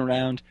moving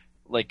around,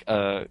 like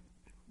the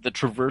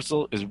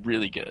traversal is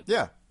really good.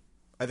 Yeah,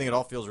 I think it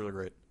all feels really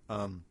great.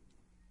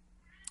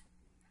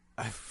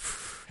 I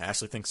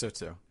actually think so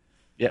too.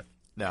 Yeah.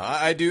 No,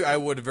 I do. I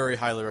would very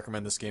highly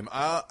recommend this game.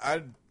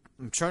 I'm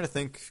trying to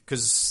think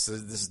because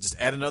this is just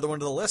add another one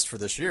to the list for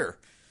this year.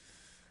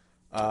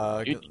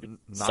 Solve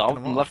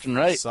them left and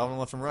right. Solve them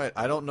left and right.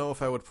 I don't know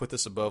if I would put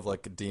this above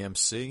like a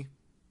DMC,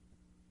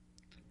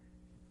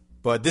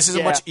 but this is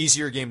a much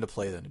easier game to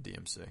play than a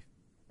DMC,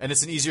 and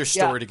it's an easier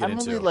story to get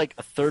into. I'm only like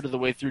a third of the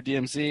way through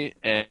DMC,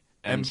 and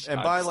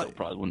by I like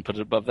probably wouldn't put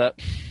it above that.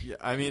 Yeah,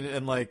 I mean,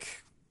 and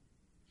like,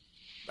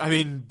 I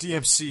mean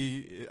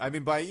DMC. I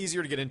mean, by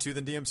easier to get into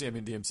than DMC, I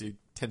mean DMC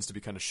tends to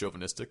be kind of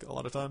chauvinistic a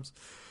lot of times.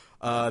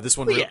 This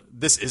one,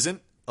 this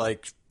isn't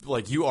like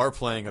you are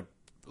playing a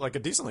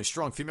decently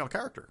strong female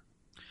character.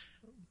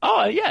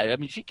 Oh yeah, I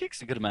mean she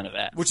kicks a good amount of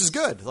ass, Which is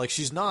good. Like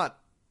she's not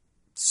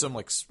some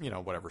like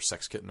whatever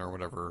sex kitten or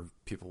whatever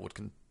people would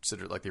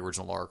consider like the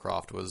original Lara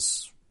Croft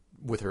was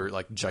with her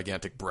like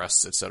gigantic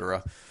breasts,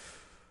 etc.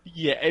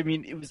 Yeah, I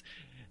mean it was.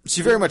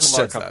 She very much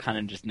Lara says Croft that. kind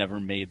of just never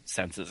made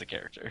sense as a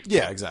character.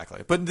 Yeah,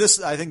 exactly. But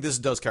I think this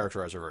does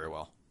characterize her very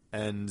well,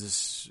 and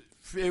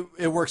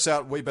it works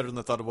out way better than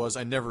I thought it was.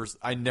 I never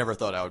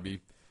thought I would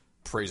be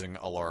praising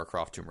a Lara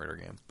Croft Tomb Raider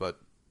game, but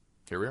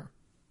here we are.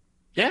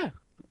 Yeah,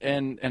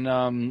 and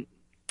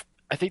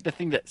I think the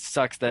thing that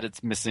sucks that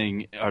it's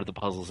missing are the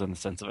puzzles and the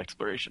sense of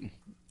exploration.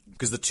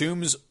 Because the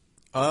tombs,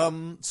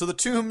 so the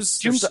tombs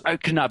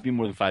could not be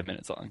more than 5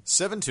 minutes long.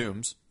 7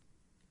 tombs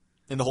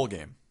in the whole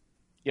game.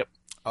 Yep.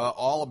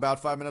 All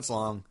about 5 minutes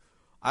long.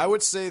 I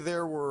would say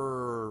there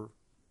were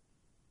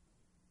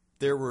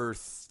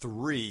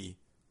 3,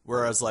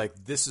 whereas like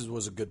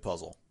was a good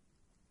puzzle,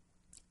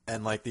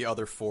 and like the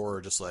other 4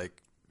 are just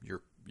like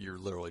you're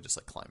literally just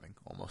like climbing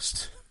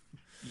almost.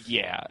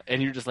 Yeah,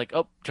 and you're just like,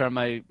 oh, turn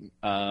my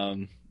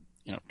turn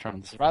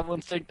on the survival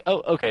instinct.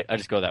 Oh, okay, I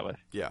just go that way.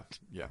 Yeah.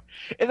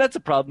 And that's a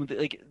problem.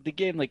 Like the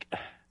game, like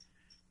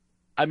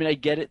I mean, I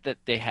get it that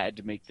they had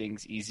to make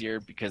things easier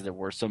because there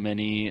were so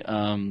many.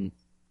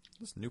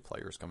 There's new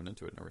players coming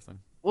into it and everything.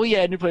 Well,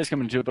 yeah, new players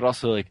coming into it, but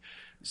also like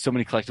so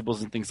many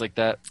collectibles and things like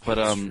that. But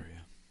That's true,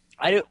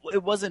 yeah.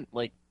 it wasn't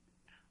like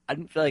I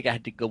didn't feel like I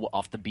had to go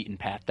off the beaten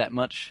path that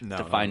much No,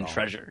 to not find at all.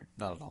 treasure.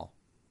 Not at all.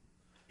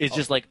 It's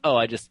just like,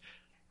 I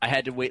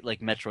had to wait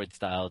like Metroid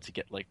style to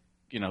get like,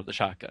 the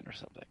shotgun or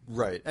something.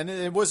 Right. And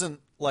it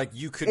wasn't like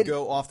you could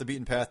go off the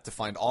beaten path to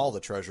find all the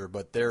treasure,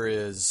 but there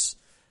is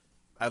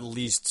at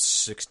least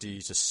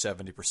 60 to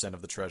 70%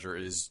 of the treasure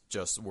is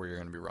just where you're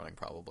going to be running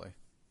probably.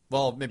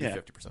 Well, maybe Yeah.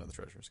 50% of the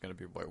treasure is going to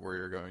be where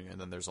you're going, and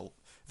then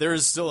there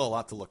is still a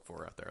lot to look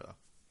for out there, though.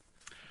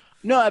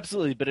 No,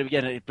 absolutely. But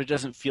again, it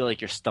doesn't feel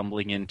like you're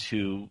stumbling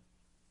into,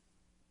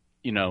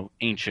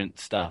 ancient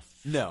stuff.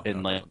 No,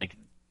 And no, like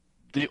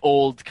the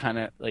old kind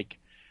of like,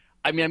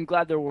 I mean, I'm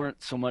glad there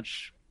weren't so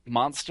much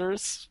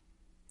monsters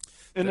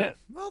in it.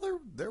 Well,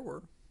 there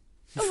were.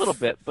 A little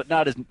bit, but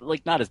not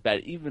as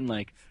bad. Even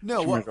like No,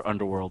 Tomb well- Raider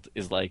Underworld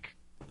is like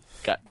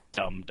got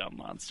dumb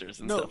monsters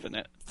and stuff in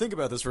it. Think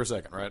about this for a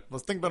second, right?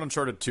 Let's think about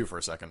Uncharted 2 for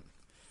a second.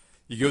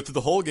 You go through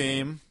the whole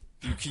game.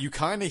 You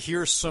kind of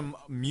hear some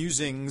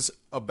musings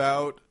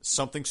about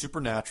something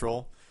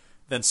supernatural.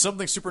 Then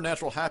something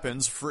supernatural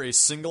happens for a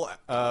single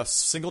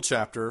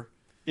chapter.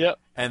 Yep.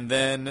 And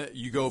then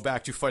you go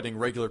back to fighting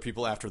regular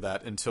people after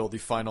that until the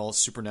final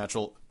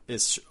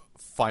supernatural-ish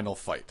final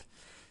fight.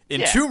 In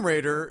Yeah. Tomb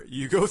Raider,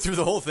 you go through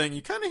the whole thing.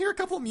 You kind of hear a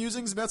couple of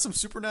musings about some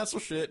supernatural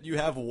shit. You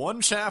have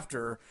one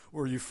chapter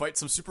where you fight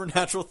some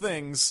supernatural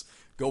things,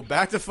 go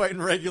back to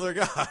fighting regular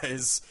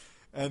guys,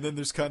 and then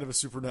there's kind of a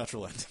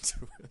supernatural ending to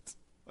it.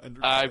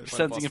 I'm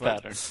sensing a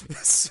pattern.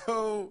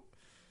 So,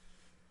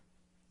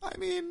 I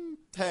mean,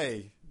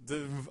 hey,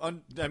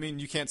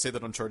 you can't say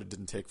that Uncharted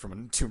didn't take from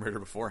a Tomb Raider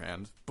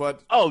beforehand,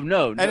 but Oh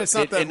no, and it's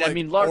not that. I like,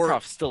 mean, Lara or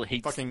Croft still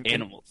hates fucking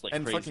animals like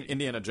and crazy. fucking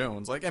Indiana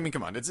Jones. Like, I mean,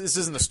 come on, this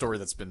isn't a story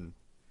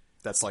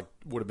that's like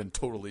would have been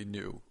totally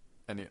new,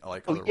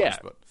 otherwise. yeah.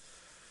 But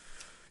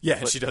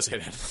yeah, she does hate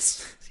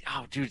animals.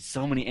 Oh, dude,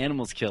 so many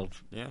animals killed.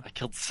 Yeah. I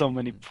killed so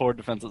many poor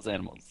defenseless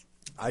animals.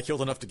 I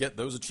killed enough to get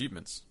those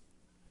achievements.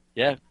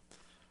 Yeah.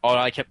 Oh,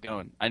 I kept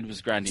going. I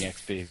was grinding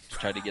XP to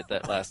try to get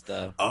that last.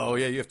 Oh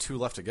yeah, you have 2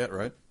 left to get,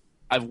 right?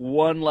 I've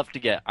 1 left to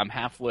get. I'm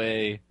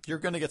halfway You're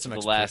gonna get some to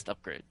the XP. last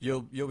upgrade.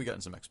 You'll be getting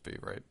some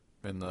XP, right?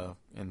 In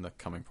the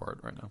coming part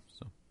right now.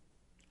 So.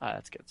 Ah,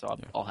 that's good. So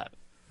I'll have it.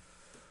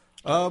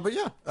 But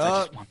yeah,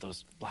 I just want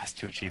those last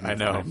 2 achievements.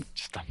 I know. I'm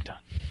done.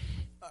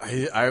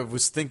 I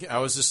was thinking, I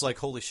was just like,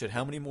 holy shit,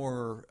 how much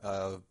more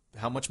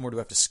do I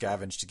have to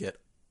scavenge to get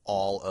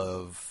all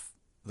of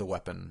the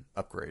weapon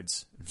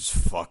upgrades? Just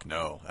fuck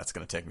no, that's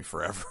gonna take me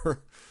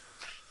forever.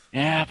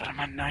 Yeah, but I'm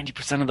on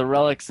 90% of the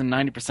relics and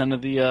 90%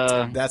 of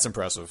the. That's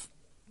impressive.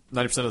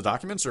 90% of the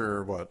documents,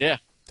 or what? Yeah,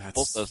 That's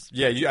both those.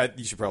 yeah.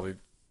 You should probably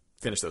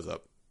finish those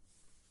up,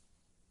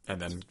 and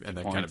then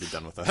kind of be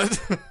done with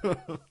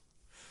that.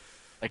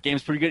 That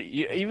game's pretty good,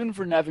 even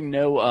for having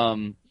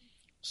no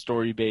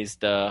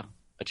story-based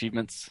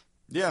achievements.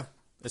 Yeah,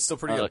 it's still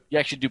pretty good. You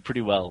actually do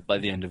pretty well by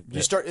the end of You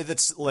it. start.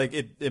 It's like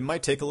it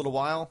might take a little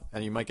while,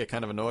 and you might get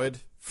kind of annoyed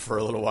for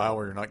a little while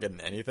where you're not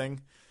getting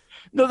anything.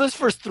 No, those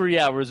first 3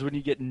 hours when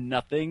you get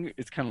nothing,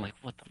 it's kind of like,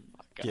 what the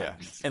fuck, guys? Yeah,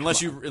 Come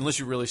unless on.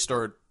 you really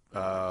start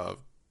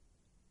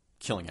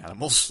killing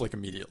animals like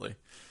immediately,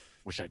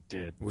 Which I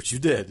did. which you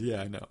did.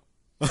 Yeah, I know.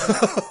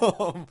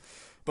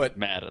 But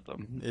Mad at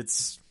them.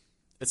 it's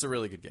a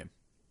really good game.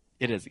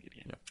 It is a good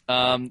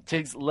game.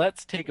 Tiggs,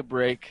 let's take a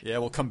break. Yeah,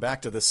 we'll come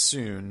back to this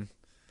soon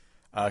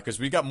because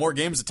we got more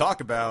games to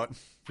talk about.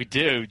 We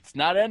do. It's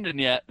not ending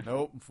yet.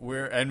 Nope,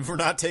 we're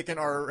not taking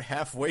our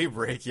halfway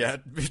break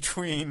yet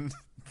between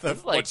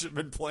what you've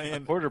been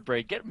playing. Quarter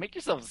break. Make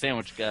yourself a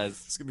sandwich,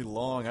 guys. It's gonna be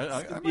long.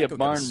 I might be a go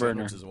barn get a burner.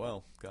 sandwich as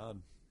well.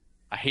 God,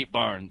 I hate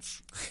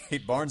barns. I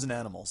hate barns and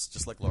animals,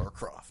 just like Lara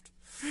Croft.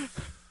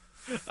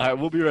 All right,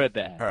 we'll be right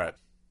back. All right.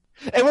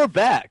 And we're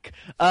back.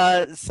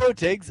 So,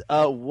 Tiggs,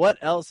 what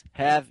else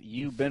have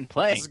you been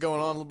playing? This is going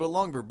on a little bit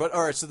longer, but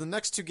all right. So the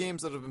next 2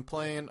 games that I've been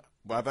playing,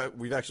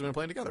 we've actually been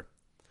playing together.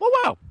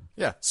 Oh, wow.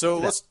 Yeah. So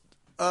let's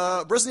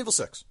Resident Evil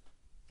 6.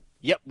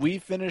 Yep, we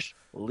finished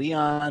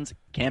Leon's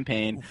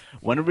campaign.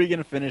 When are we going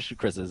to finish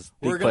Chris's?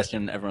 Big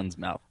question in everyone's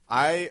mouth.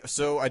 I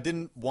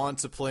didn't want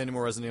to play any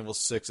more Resident Evil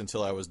 6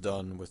 until I was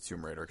done with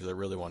Tomb Raider because I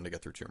really wanted to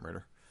get through Tomb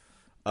Raider.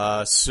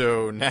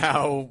 So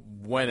now,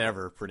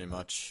 whenever, pretty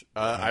much.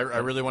 I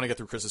really want to get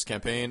through Chris's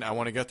campaign. I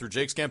want to get through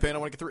Jake's campaign. I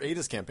want to get through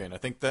Ada's campaign. I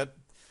think that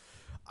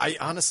I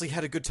honestly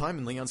had a good time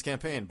in Leon's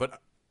campaign, but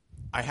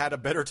I had a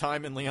better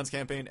time in Leon's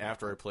campaign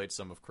after I played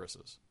some of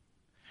Chris's.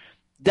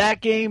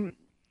 That game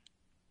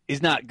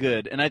is not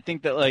good, and I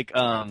think that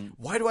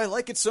Why do I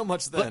like it so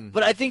much then?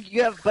 But I think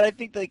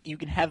you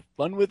can have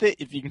fun with it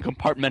if you can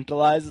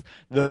compartmentalize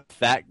the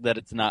fact that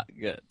it's not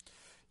good.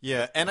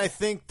 Yeah, and I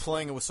think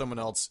playing it with someone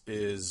else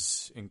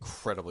is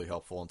incredibly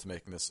helpful into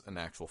making this an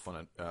actual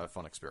fun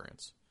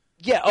experience.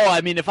 Yeah. Oh,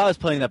 I mean, if I was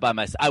playing that by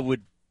myself, I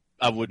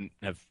wouldn't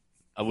have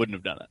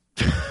done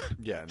it.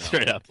 Yeah, no.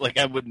 Straight up,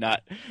 I would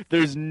not.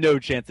 There's no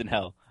chance in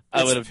hell I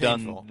It's would have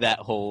painful. done that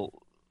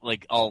whole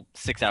like all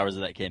 6 hours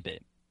of that campaign.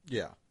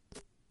 Yeah.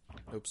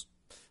 Oops.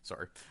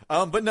 Sorry.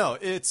 But no,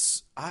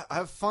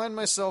 I find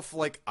myself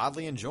like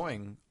oddly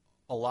enjoying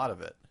a lot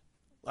of it.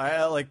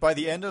 I like by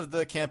the end of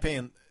the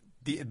campaign,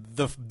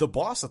 the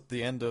boss at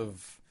the end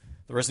of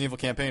the Resident Evil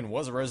campaign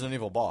was a Resident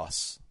Evil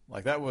boss.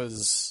 Like that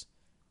was.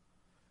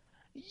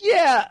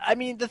 Yeah, I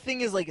mean the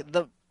thing is like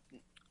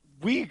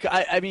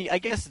I mean I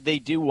guess they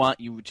do want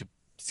you to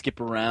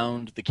skip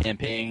around the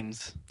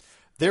campaigins.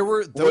 There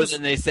were More those.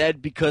 than they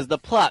said because the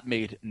plot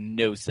made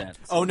no sense.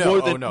 Oh no!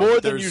 More than, oh no! More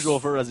than There's- usual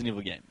for a Resident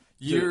Evil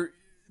game.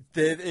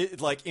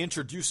 It like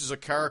introduces a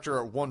character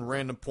at one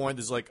random point.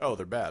 Is like, oh,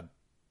 they're bad,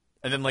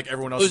 and then like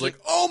everyone else is like,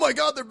 oh my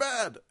god, they're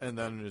bad, and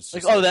then it's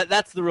Like, just oh,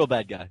 that's the real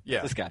bad guy.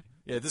 Yeah. This guy.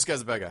 yeah, this guy's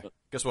the bad guy.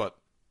 Guess what?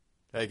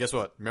 Hey, guess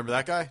what? Remember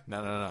that guy?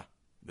 No,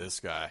 this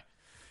guy.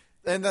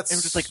 And that's And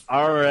we're just like,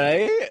 all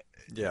right.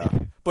 yeah.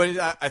 But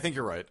I think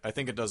you're right. I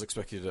think it does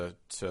expect you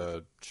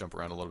to jump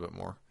around a little bit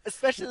more.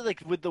 Especially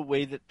like with the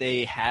way that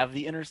they have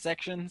the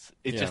intersections,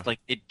 it's Yeah. just like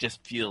it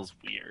just feels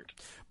weird.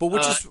 But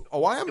which is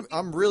why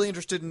I'm really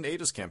interested in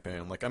Ada's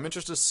campaign. Like I'm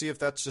interested to see if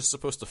that's just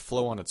supposed to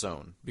flow on its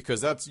own because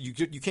that's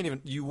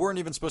you weren't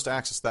even supposed to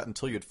access that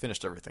until you had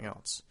finished everything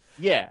else.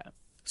 Yeah.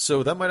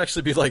 So that might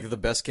actually be like the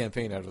best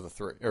campaign out of the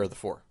three or the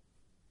four.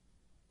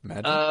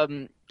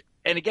 Imagine.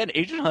 And again,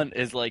 Agent Hunt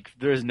is like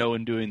there is no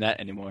one doing that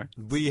anymore.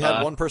 We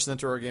had one person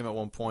enter our game at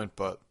one point,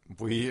 but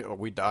we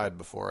died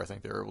before I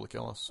think they were able to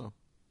kill us. So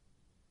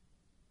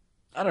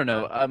I don't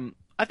know.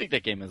 I think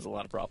that game has a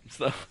lot of problems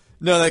though.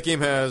 no, that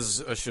game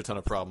has a shit ton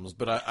of problems,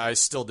 but I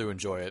still do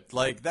enjoy it.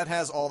 Like that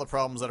has all the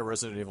problems that a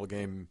Resident Evil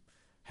game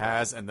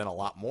has, and then a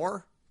lot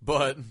more.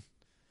 But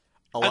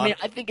I mean,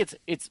 I think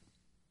it's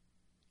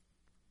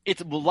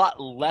a lot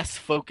less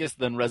focused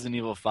than Resident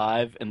Evil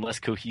 5 and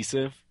less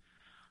cohesive.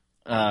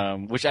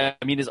 Which I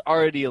mean is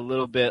already a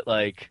little bit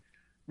like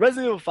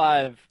Resident Evil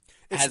 5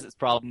 has its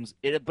problems,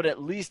 but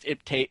at least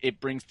it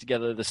brings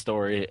together the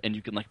story, and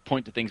you can like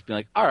point to things, being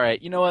like, all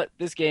right, you know what,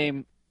 this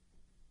game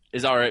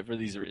is all right for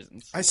these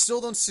reasons. I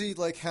still don't see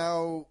like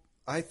how.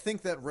 I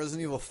think that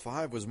Resident Evil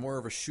 5 was more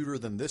of a shooter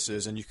than this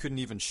is, and you couldn't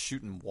even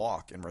shoot and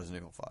walk in Resident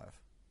Evil 5.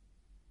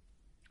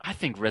 I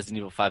think Resident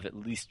Evil 5 at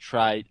least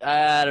tried.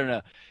 I don't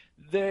know.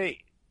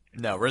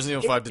 No,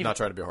 Resident Evil 5 did not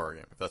try to be a horror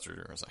game, if that's what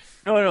you're going to say.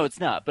 No, it's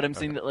not. But I'm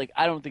saying that like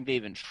I don't think they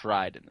even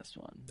tried in this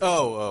one.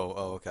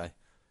 Oh, okay.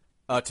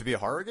 To be a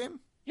horror game?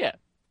 Yeah.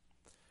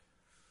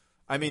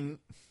 I mean,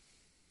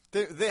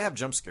 they have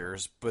jump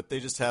scares, but they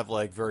just have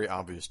like very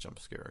obvious jump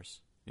scares.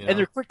 You know? And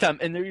they're QuickTime,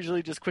 and they're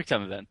usually just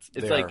QuickTime events.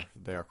 It's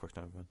they are quick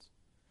time events.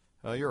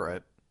 You're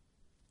right.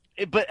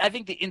 But I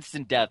think the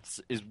instant deaths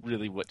is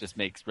really what just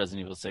makes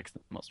Resident Evil 6 the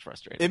most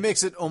frustrating. It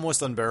makes it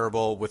almost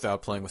unbearable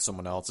without playing with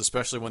someone else,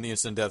 especially when the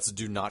instant deaths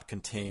do not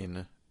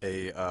contain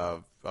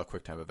a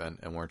quick time event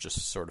and where it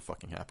just sort of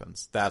fucking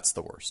happens. That's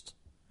the worst.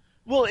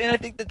 Well, and I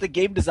think that the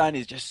game design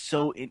is just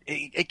so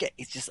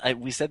it's just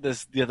we said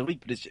this the other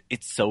week, but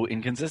it's so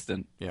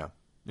inconsistent. Yeah,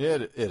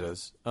 it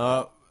is.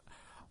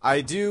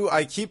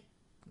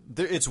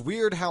 It's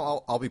weird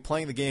how I'll be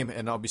playing the game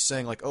and I'll be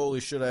saying like, "Holy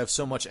shit, I have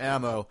so much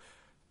ammo."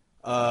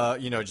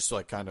 Just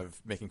like kind of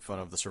making fun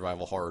of the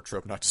survival horror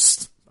trope. Not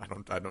just I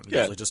don't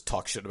usually just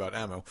talk shit about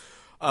ammo.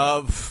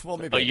 Well,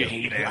 maybe But you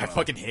hate ammo. I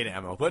fucking hate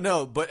ammo. But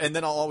no, and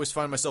then I'll always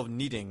find myself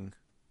needing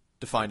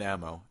to find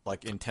ammo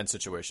like in tense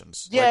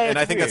situations. Yeah, and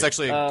I it's think weird. that's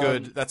actually a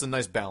good. That's a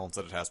nice balance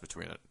that it has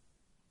between it.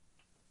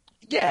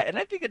 Yeah, and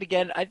I think that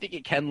again, I think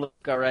it can look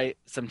all right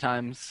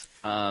sometimes.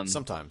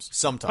 Sometimes.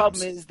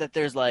 Problem is that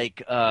there's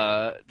like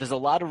there's a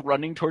lot of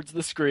running towards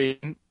the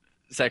screen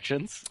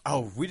sections.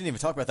 Oh, we didn't even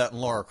talk about that in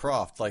Lara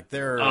Croft. Like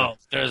There's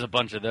a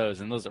bunch of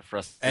those, and those are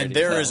frustrating. and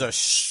there is a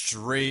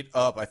straight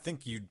up. I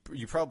think you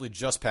probably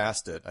just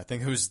passed it. I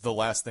think it was the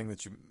last thing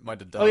that you might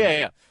have done. Oh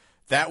yeah.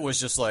 That was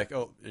just like,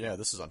 oh yeah,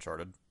 this is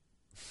Uncharted.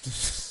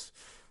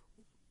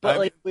 But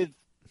like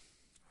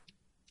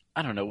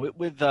I don't know,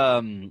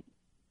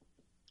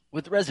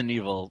 with Resident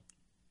Evil,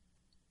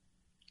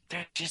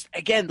 they're just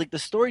again like the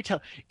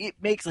storytelling. It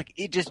makes like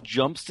it just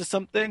jumps to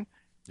something.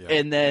 Yeah.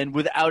 And then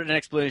without an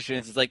explanation,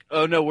 it's like,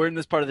 oh no, we're in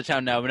this part of the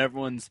town now, and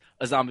everyone's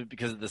a zombie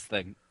because of this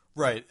thing.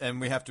 Right,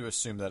 and we have to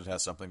assume that it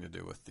has something to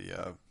do with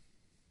the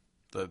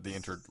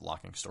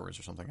interlocking stories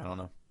or something. I don't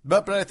know,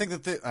 but I think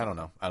that I don't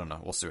know.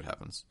 We'll see what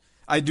happens.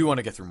 I do want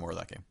to get through more of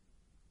that game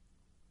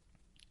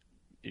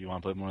You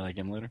want to play more of that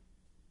game later?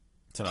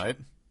 tonight.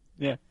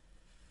 Yeah.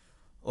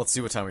 Let's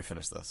see what time we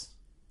finish this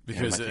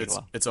because might take a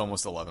while. it's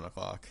almost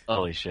 11:00.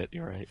 Holy shit,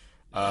 you're right.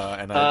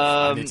 And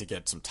I need to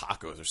get some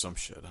tacos or some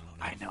shit. I don't know.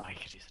 I know I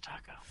could use a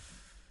taco.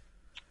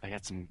 I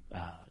got some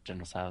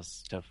General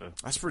Tso's tofu.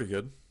 That's pretty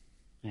good.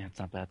 Yeah, it's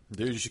not bad.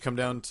 Dude, you should come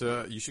down to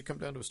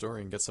a store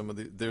and get some of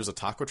the. There's a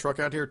taco truck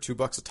out here,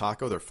 $2 a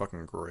taco. They're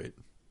fucking great.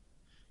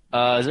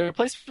 Is there a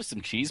place for some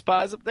cheese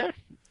pies up there?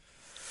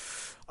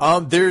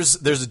 There's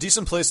a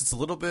decent place.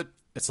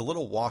 It's a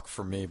little walk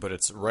for me, but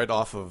it's right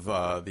off of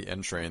the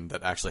N train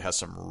that actually has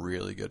some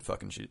really good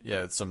fucking cheese.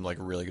 Yeah, it's some like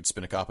really good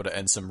spanakopita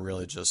and some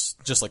really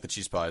just like the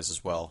cheese pies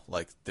as well.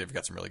 Like they've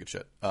got some really good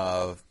shit. We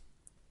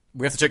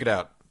have to check it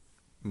out.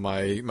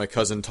 my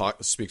cousin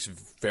speaks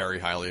very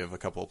highly of a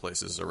couple of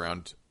places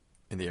around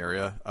in the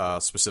area,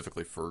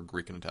 specifically for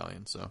Greek and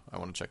Italian. So I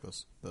want to check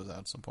those out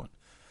at some point.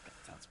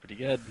 Sounds pretty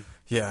good.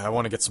 Yeah, I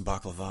want to get some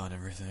baklava and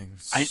everything.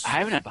 I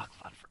haven't had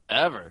baklava in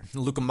forever.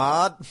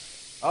 Lukamad.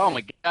 Oh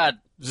my god.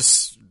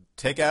 Just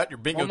take out your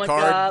bingo Oh my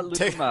card. god,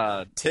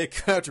 Lukamad.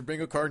 Take out your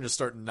bingo card and just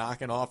start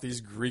knocking off these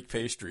Greek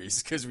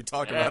pastries because we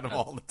talk about them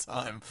all the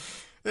time.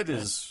 It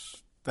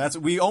is.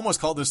 We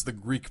almost call this the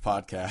Greek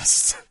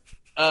podcast.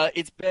 I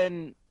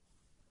think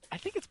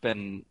it's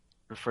been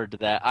referred to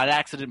that on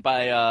accident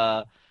by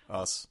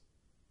Us.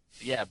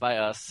 Yeah, by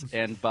us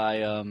and by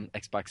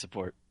Xbox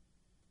support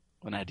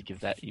when I had to give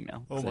that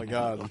email. Oh my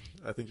god,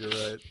 I think you're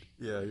right.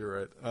 Yeah,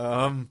 you're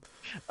right.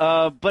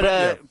 But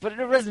in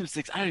Resident Evil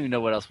 6, I don't even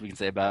know what else we can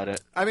say about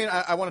it. I mean,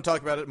 I want to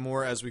talk about it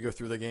more as we go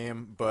through the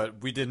game,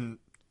 but we didn't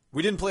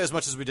play as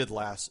much as we did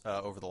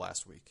over the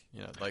last week.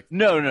 You know, like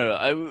No.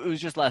 It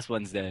was just last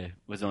Wednesday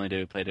was the only day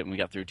we played it, and we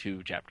got through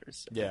 2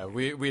 chapters. So. Yeah,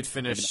 we had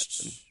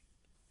finished.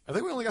 I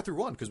think we only got through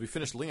 1 because we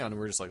finished Leon and we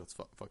were just like, let's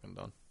fucking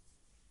done.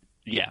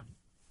 Yeah.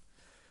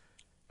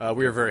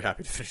 We were very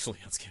happy to finish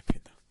Leon's campaign,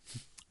 though.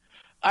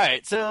 All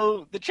right,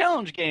 so the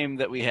challenge game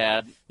that we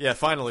had. Yeah,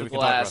 finally we can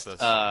talk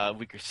about this.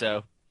 Week or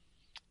so,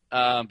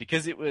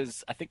 because it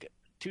was I think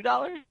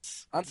 $2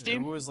 on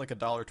Steam. It was like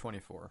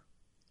 $1.24.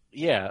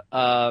 Yeah.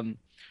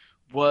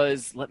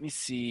 Let me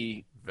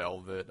see.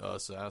 Velvet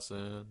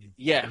Assassin.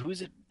 Yeah,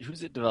 who's it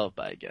developed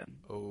by again?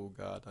 Oh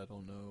God, I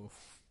don't know.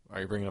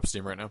 Are you bringing up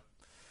Steam right now?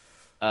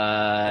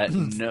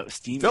 No,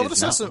 Steam Velvet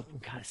is Assassin. not. Oh,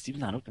 God, Steam's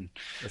not open.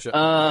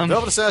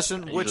 Velvet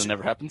Assassin, which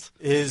never happens,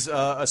 is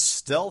a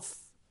stealth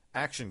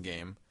action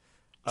game.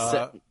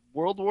 Set in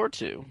World War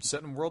II.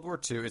 Set in World War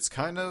II. It's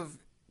kind of.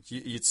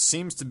 It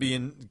seems to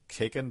be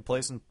taking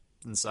place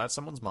inside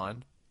someone's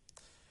mind.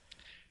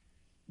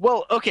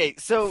 Well, okay,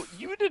 so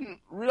you didn't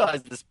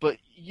realize this, but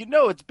you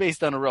know it's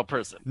based on a real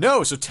person.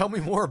 No, so tell me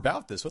more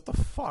about this. What the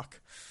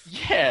fuck?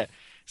 Yeah.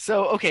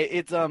 So, okay,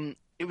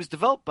 it was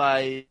developed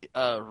by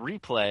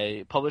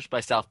Replay, published by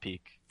South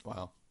Peak.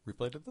 Wow.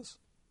 Replay did this?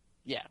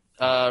 Yeah.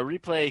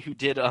 Replay, who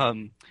did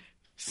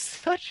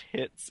such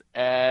hits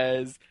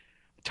as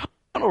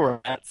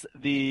Tunnel Rats,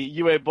 the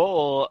UA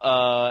Bowl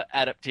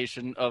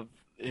adaptation of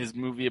his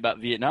movie about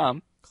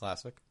Vietnam.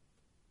 Classic.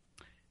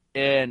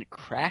 And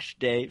Crash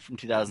Day from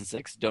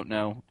 2006. Don't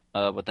know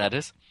what that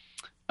is.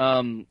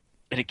 And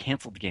it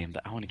canceled the game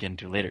that I want to get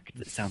into later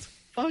because it sounds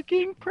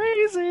fucking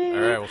crazy. All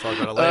right, we'll talk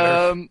about it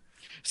later.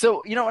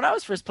 So, when I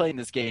was first playing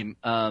this game,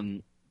 I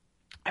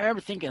remember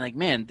thinking, like,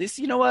 man, this,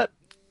 you know what?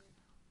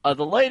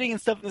 The lighting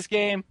and stuff in this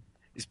game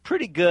is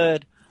pretty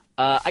good.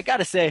 I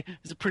gotta say,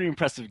 it's a pretty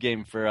impressive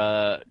game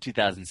for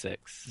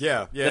 2006.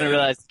 Yeah. Then I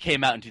realized it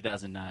came out in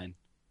 2009.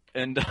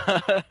 And...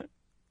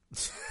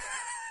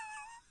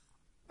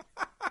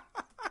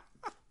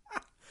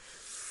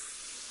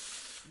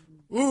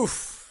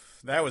 Oof,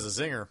 that was a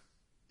zinger.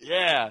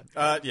 Yeah.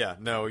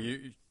 No,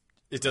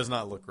 it does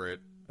not look great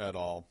at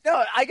all.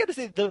 No, I gotta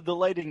say the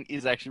lighting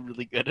is actually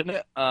really good in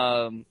it.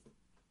 And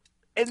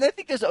I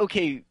think there's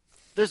okay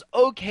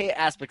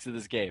aspects of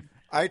this game.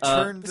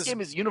 This game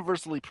is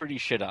universally pretty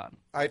shit on.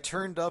 I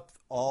turned up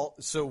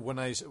so when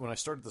I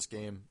started this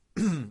game,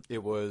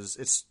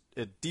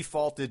 it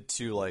defaulted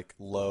to like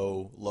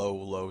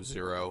low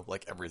 0,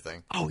 like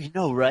everything.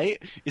 Oh,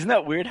 right? Isn't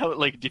that weird how it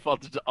like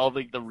defaulted to all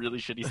like the really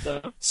shitty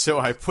stuff? So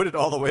I put it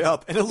all the way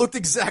up, and it looked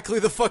exactly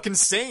the fucking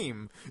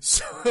same.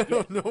 So I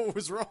don't know what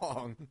was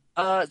wrong.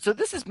 So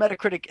this is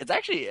Metacritic. It's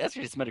actually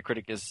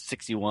Metacritic is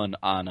 61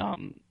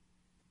 on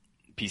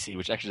PC,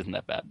 which actually isn't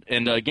that bad.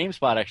 And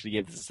GameSpot actually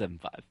gave this a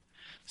 7.5.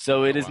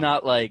 So it is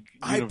not like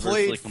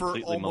universally I played for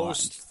completely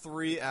almost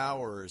maligned. 3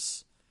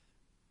 hours.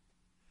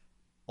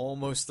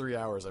 Almost 3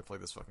 hours I played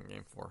this fucking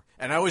game for.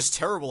 And I was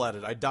terrible at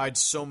it. I died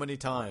so many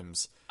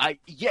times.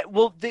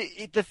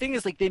 The thing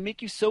is, like, they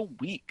make you so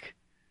weak.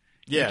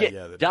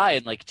 Yeah, die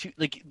in like 2.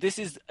 Like, this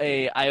is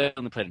I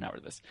only played an hour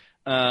of this.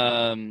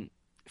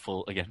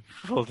 Full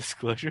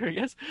disclosure, I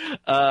guess.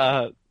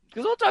 Because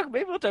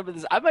maybe we'll talk about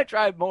this. I might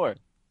try it more.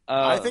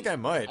 I think I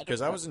might,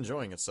 because I was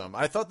enjoying it some.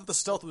 I thought that the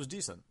stealth was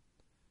decent.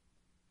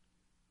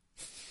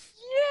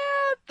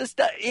 Yeah, the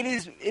stuff. It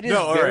is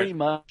very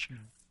much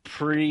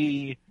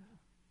pre.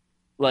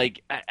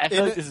 Like, I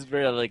feel like this is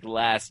very, like,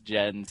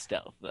 last-gen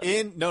stealth,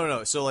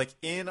 though. So, like,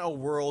 in a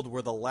world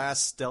where the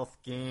last stealth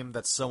game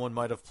that someone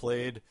might have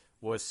played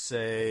was,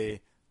 say,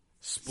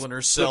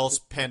 Splinter Cell's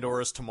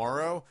Pandora's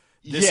Tomorrow,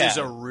 this is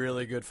a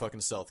really good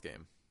fucking stealth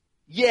game.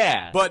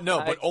 Yeah. But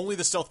only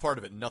the stealth part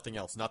of it, nothing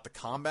else. Not the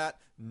combat,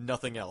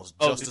 nothing else.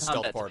 Just the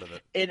stealth part of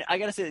it. And I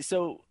gotta say,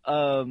 so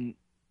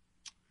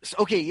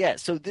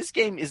this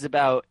game is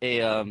about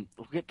let's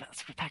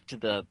get back to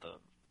the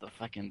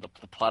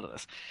plot of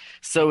this.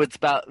 So it's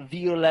about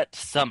Violette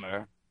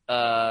Summer,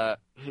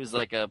 who's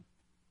like a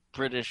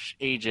British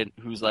agent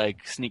who's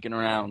like sneaking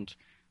around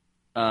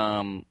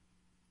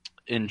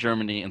in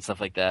Germany and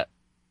stuff like that.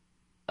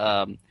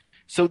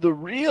 So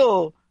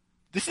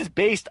this is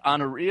based on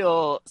a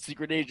real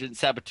secret agent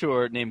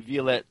saboteur named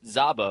Violette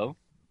Szabo.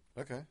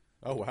 Okay.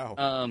 Oh wow.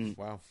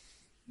 Wow.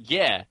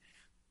 Yeah,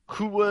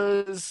 who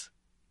was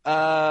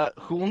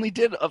who only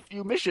did a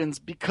few missions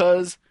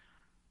because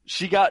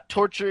she got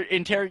tortured,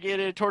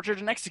 interrogated, tortured,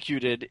 and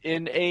executed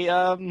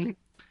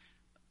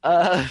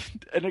uh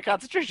in a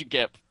concentration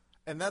camp.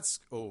 And that's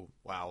oh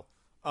wow.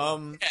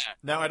 Yeah.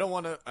 Now I don't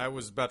want to. I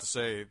was about to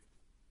say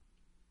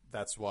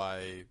that's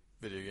why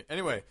video.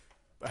 Anyway,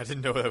 I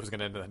didn't know that was going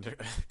to end in a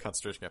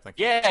concentration camp thing.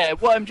 Yeah,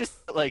 well, I'm just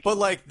like, But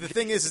like the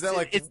thing is that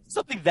like it's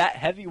something that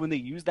heavy when they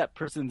use that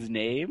person's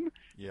name.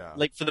 yeah.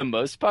 Like for the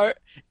most part,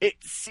 it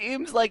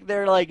seems like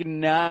they're like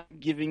not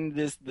giving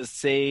this the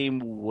same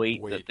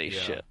weight that they Yeah.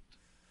 should.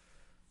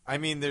 I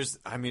mean, there's.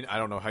 I mean, I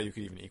don't know how you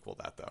could even equal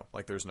that though.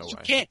 Like, there's no You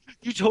way. can't,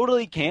 you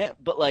totally can't.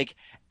 But like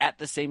at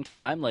the same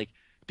time, like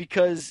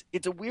because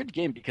it's a weird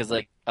game because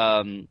like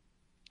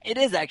it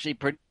is actually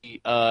pretty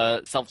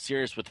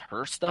self-serious with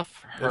her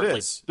stuff, her It like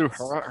is. through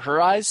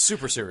her eyes.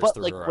 Super serious But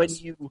through like her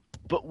eyes.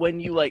 when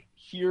you like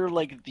hear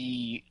like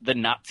the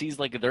Nazis,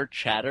 like their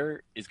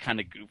chatter is kind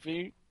of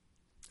goofy.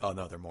 Oh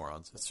no, they're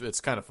morons.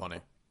 It's kind of funny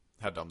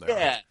how dumb they are.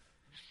 Yeah.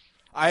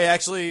 I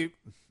actually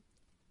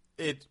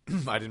it.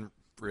 I didn't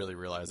really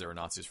realize they were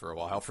Nazis for a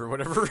while for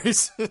whatever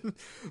reason.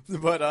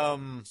 But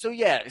So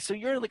yeah, so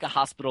you're in like a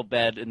hospital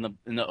bed in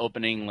the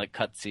opening like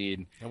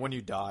cutscene. and when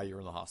you die, you're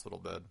in the hospital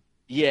bed.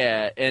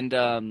 Yeah,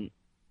 and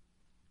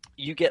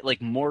you get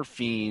like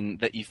morphine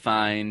that you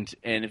find,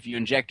 and if you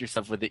inject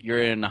yourself with it,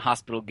 you're in a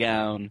hospital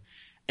gown,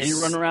 and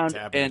you run around,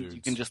 Stabbing and dudes.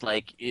 you can just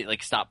like it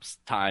like stops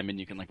time, and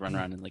you can like run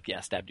around and like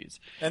stab dudes.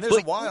 And there's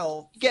But a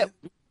while. you get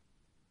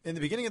In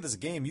the beginning of this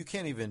game, you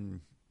can't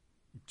even.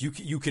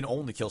 You can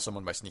only kill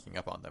someone by sneaking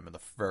up on them in the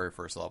very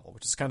first level,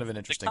 which is kind of an the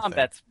interesting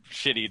combat's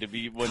shitty to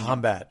be when thing. you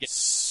Combat get.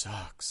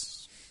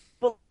 sucks.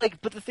 But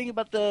the thing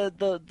about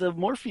the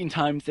morphine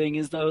time thing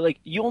is though, like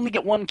you only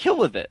get one kill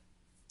with it.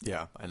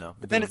 Yeah, I know.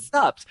 But Then it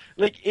stops.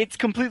 Like it's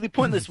completely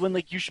pointless when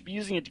like you should be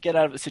using it to get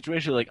out of a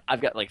situation. Like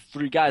I've got like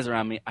 3 guys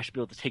around me, I should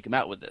be able to take them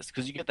out with this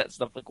because you get that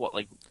stuff like what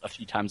like a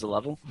few times a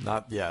level.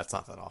 not yeah, it's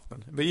not that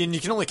often. But you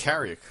can only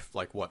carry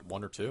like what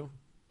 1 or 2.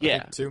 I Yeah.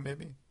 think 2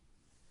 maybe.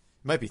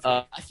 Might be 3.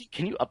 I think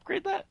can you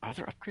upgrade that? Are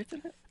there upgrades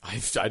in it?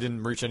 I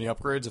didn't reach any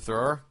upgrades if there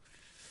are.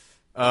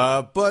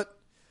 But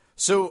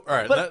so all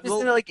right. But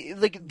isn't it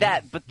like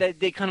that? But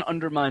they kind of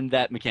undermine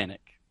that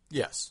mechanic.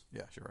 Yes,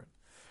 you're right.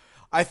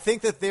 I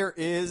think that there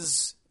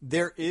is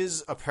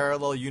a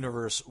parallel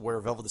universe where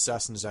Velvet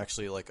Assassin is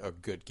actually like a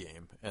good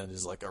game and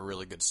is like a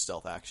really good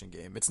stealth action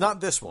game. It's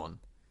not this one,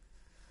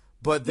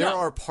 but there No.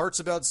 are parts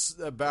about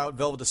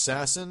Velvet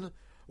Assassin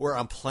where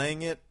I'm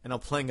playing it and I'm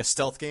playing a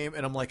stealth game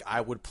and I'm like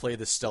I would play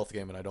this stealth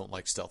game and I don't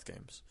like stealth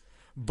games.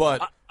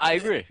 But I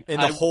agree.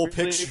 in the I whole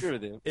really picture, agree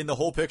with you. in the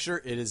whole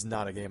picture, it is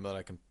not a game that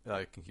I can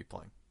keep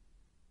playing.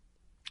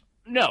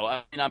 No,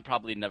 I mean I'm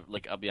probably never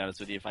like I'll be honest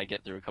with you. If I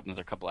get through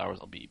another couple hours,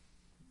 I'll be.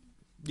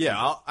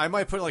 Yeah, I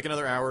might put like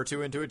another hour or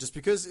 2 into it just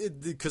because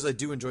I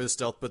do enjoy the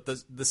stealth. But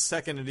the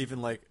second it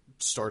even like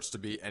starts to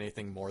be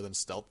anything more than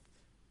stealth,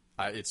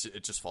 it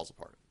just falls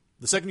apart.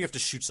 The second you have to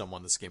shoot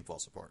someone, this game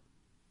falls apart.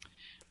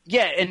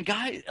 Yeah, and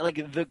guys, like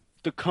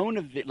the cone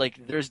of it,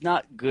 like there's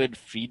not good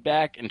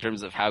feedback in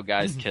terms of how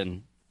guys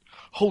can.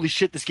 Holy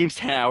shit! This game's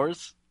 10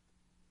 hours.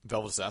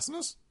 Velvet Assassin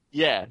is?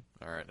 Yeah,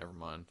 All right, never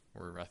mind.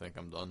 I think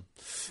I'm done.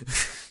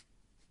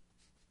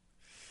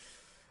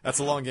 That's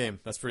a long game.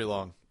 That's pretty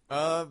long.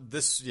 I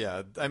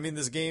mean,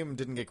 this game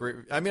didn't get great.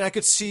 I mean, I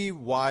could see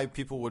why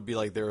people would be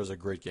like, there is a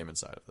great game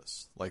inside of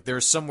this. Like,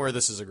 there's somewhere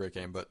this is a great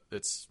game, but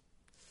it's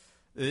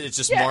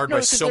just yeah, marred no, by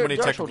 'cause so there- many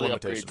there are technical totally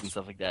upgrades limitations. and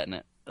stuff like that in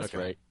it. That's Okay.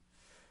 right.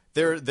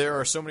 There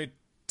are so many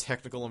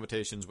technical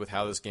limitations with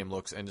how this game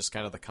looks, and just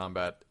kind of the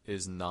combat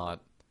is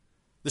not.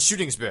 The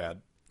shooting's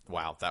bad.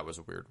 Wow, that was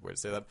a weird way to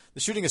say that. The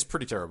shooting is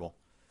pretty terrible.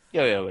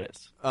 Yeah, it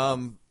is.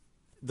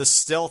 The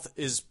stealth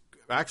is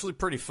actually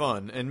pretty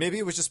fun, and maybe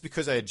it was just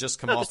because I had just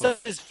come No, the off of.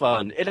 stuff is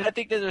fun, and I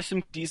think that there's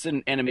some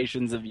decent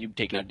animations of you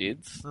taking out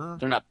dudes.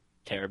 They're not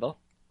terrible.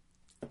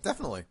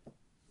 Definitely,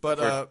 but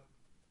For-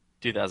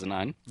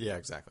 2009. yeah,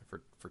 exactly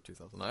for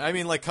 2009. I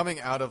mean, like coming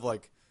out of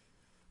like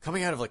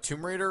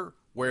Tomb Raider,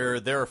 where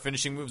there are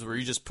finishing moves where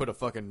you just put a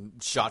fucking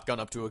shotgun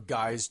up to a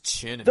guy's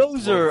chin and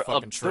Those blow are the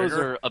fucking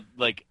trigger.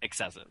 like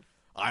excessive.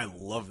 I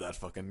love that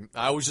fucking.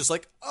 I was just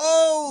like,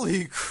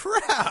 holy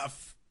crap!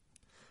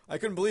 I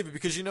couldn't believe it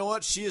because you know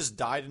what? She has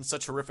died in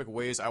such horrific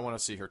ways. I want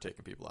to see her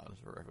taking people out in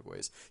horrific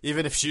ways,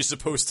 even if she's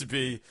supposed to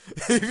be.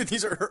 Even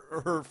these are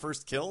her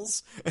first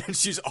kills, and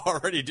she's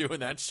already doing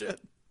that shit.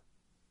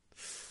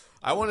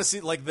 I want to see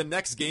like the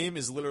next game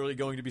is literally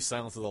going to be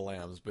Silence of the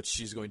Lambs, but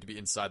she's going to be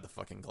inside the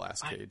fucking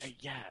glass cage.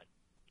 Yeah,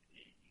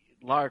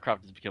 Lara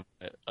Croft has become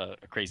a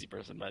crazy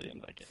person by the end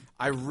of that game.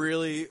 I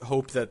really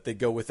hope that they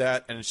go with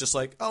that, and it's just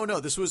like, oh no,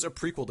 this was a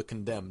prequel to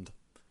Condemned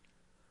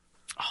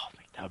Oh,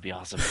 man, that would be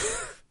awesome.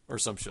 or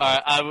some shit.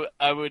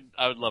 I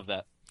would love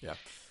that. Yeah,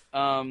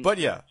 But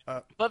yeah,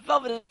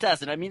 Velvet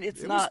Assassin, I mean, it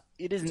is not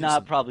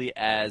decent. probably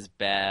as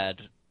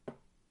bad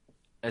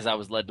as I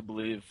was led to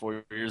believe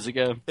 4 years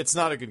ago, it's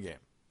not a good game.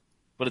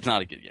 but it's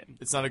not a good game.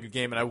 It's not a good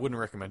game, and I wouldn't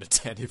recommend it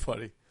to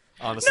anybody.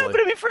 Honestly, No, but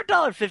I mean, for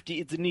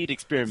 $1.50, it's a neat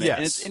experiment,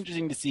 and it's Yes.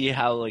 interesting to see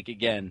how, like,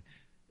 again,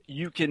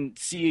 you can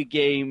see a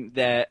game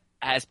that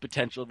has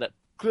potential that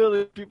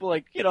clearly people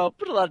like,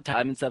 put a lot of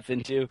time and stuff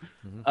into,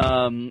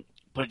 Hmm.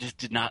 but it just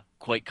did not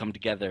quite come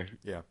together.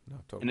 Yeah, no,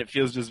 And totally. it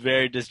feels just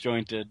very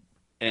disjointed.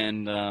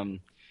 And,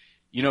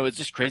 it's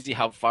just crazy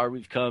how far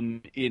we've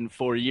come in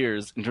 4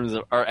 years in terms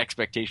of our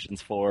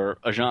expectations for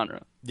a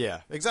genre.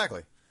 Yeah,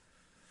 exactly.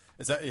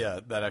 Is that yeah?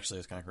 That actually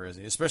is kind of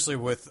crazy, especially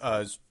with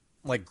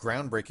like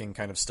groundbreaking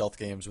kind of stealth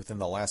games within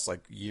the last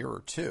like year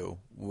or two,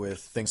 with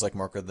things like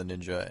Mark of the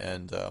Ninja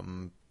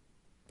and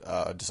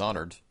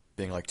Dishonored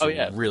being like Oh, two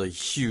yeah. really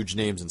huge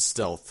names in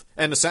stealth,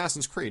 and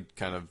Assassin's Creed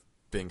kind of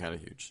being kind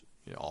of huge,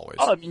 always.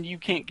 Oh, I mean, you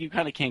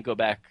kind of can't go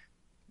back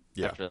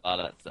Yeah, after a lot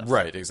of that stuff.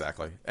 right,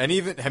 exactly. And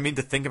even I mean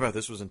to think about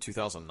this was in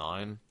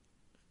 2009,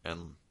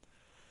 and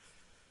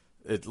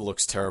it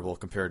looks terrible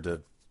compared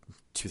to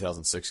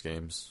 2006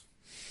 games.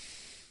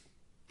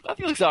 I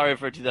feel sorry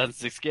for a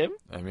 2006 game.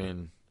 I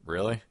mean,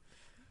 really?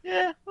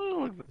 Yeah.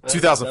 Well,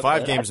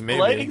 2005 games the maybe.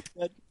 lighting's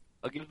good.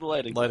 I'll give it the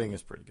lighting. Lighting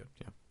is pretty good.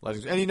 Yeah,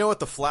 lighting. And you know what?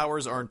 The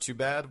flowers aren't too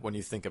bad when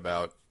you think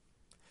about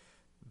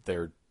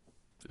their.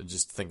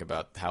 Just think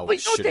about how But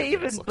shitty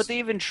this looks. they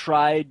even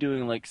tried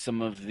doing like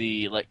some of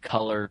the like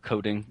color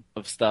coding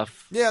of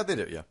stuff. Yeah, they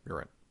do. Yeah, you're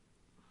right.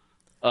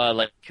 Kind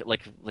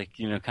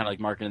of like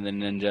Mark and the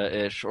Ninja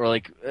ish, or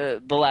like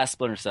the last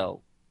Splinter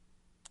Cell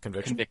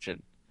Conviction.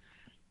 Conviction.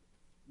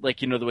 Like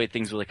the way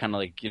things were like kind of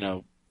like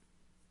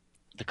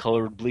the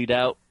color would bleed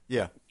out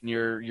Yeah. and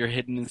you're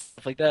hidden and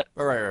stuff like that.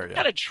 All right. Yeah.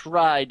 Gotta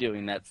try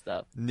doing that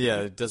stuff.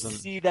 Yeah. It doesn't.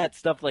 See that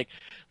stuff like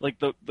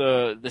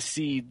the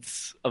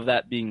seeds of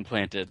that being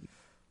planted.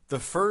 The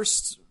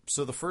first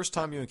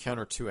time you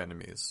encounter two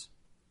enemies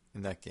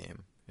in that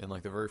game, in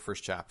like the very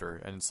first chapter,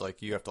 and it's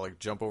like you have to like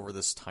jump over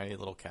this tiny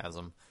little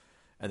chasm,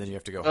 and then you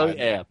have to go Oh hide.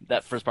 yeah,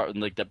 that first part with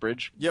like that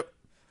bridge. Yep.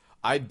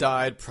 I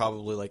died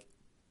probably like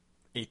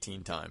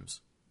 18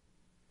 times.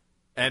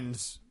 And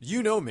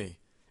you know me.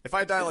 If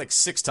I die like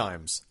 6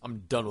 times,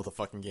 I'm done with the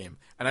fucking game.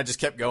 And I just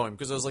kept going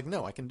because I was like,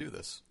 no, I can do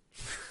this.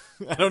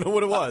 I don't know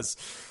what it was.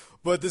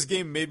 But this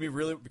game made me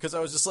really, because I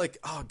was just like,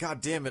 oh, god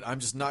damn it, I'm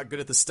just not good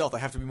at the stealth. I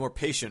have to be more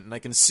patient, and I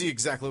can see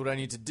exactly what I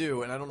need to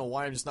do, and I don't know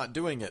why I'm just not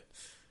doing it.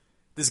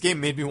 This game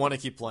made me want to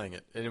keep playing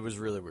it, and it was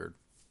really weird.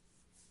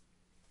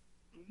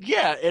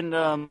 Yeah, and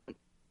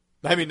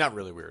I mean, not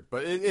really weird,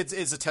 but it's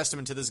a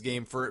testament to this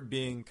game for it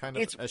being kind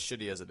of It's- as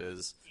shitty as it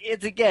is.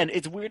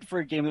 it's weird for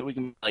a game that we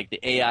can like the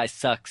AI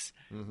sucks,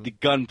 Mm-hmm. the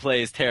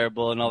gunplay is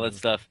terrible, and all that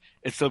stuff.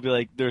 And still be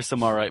like, there's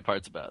some alright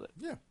parts about it.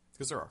 Yeah,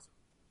 because there are.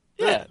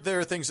 Yeah, There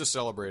are things to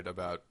celebrate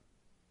about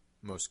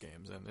most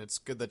games, and it's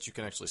good that you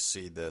can actually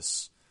see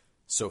this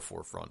so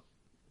forefront.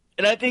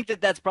 and I think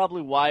that that's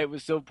probably why it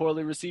was so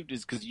poorly received,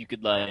 is because you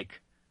could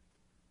like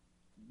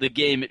the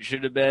game it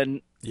should have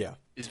been Yeah,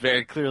 is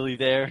very clearly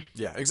there.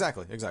 yeah,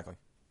 exactly.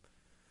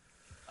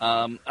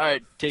 All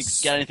right,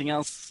 got anything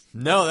else?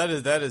 No,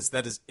 that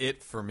is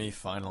it for me.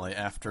 Finally,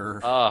 after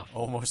Oh,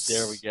 almost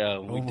there we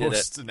go. We did it.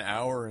 almost an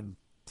hour and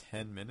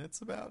 10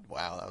 minutes. About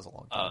wow, that was a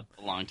long time.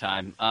 A long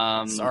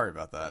time. Sorry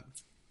about that.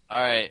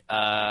 All right.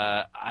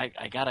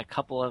 I got a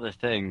couple other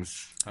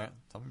things. All right,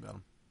 tell me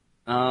about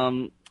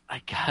them.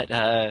 I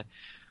got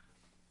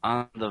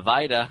on the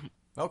Vita.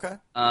 Okay,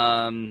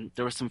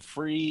 There were some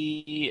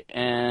free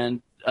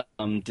and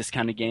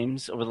discounted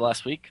games over the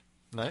last week.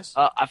 nice.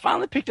 I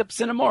finally picked up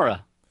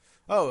Cinemora.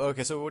 Oh,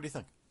 okay. So, what do you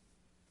think?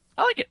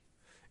 I like it.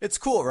 It's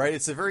cool, right?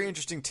 It's a very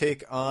interesting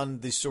take on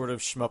the sort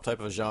of shmup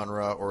type of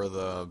genre, or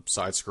the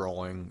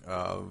side-scrolling,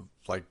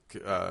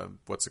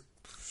 what's it,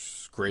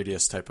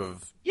 Gradius type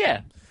of.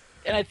 Yeah,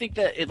 and I think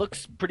that it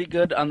looks pretty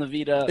good on the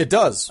Vita. It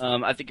does.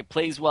 I think it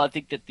plays well. I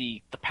think that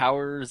the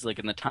powers, like,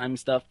 and the time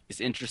stuff is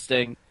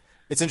interesting.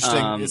 It's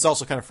interesting. Um, It's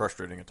also kind of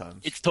frustrating at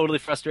times. It's totally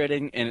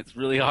frustrating and it's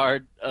really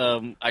hard.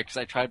 I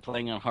tried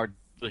playing on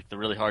the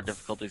really hard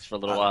difficulties for a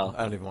little while,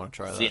 I don't even want to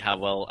try see that. how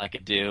well I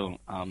could do.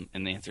 And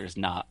the answer is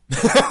not.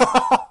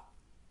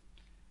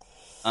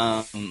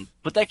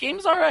 But that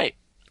game's all right.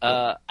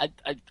 I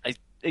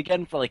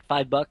again for like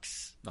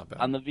 $5 Not bad.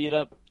 on the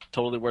Vita,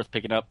 totally worth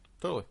picking up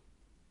Totally.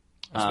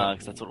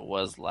 because that's what it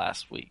was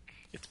last week.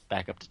 It's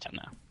back up to 10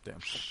 now.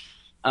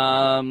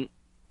 Damn.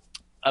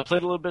 I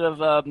played a little bit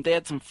of. They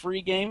had some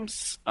free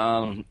games.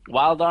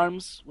 Wild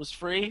Arms was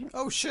free.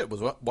 Oh shit!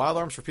 Was Wild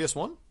Arms for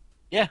PS1?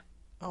 Yeah.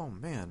 Oh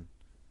man,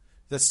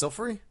 that's still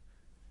free.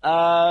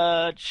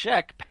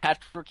 Check.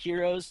 Patrick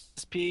Heroes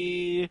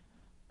SP.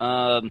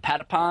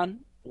 Patapon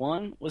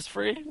 1 was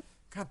free.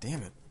 God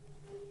damn it!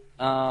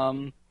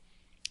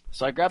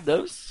 So I grabbed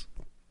those.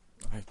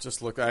 I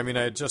just look. I mean,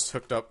 I just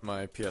hooked up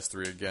my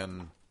PS3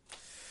 again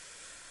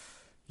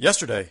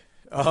yesterday,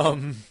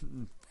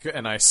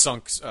 and I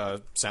sunk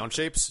Sound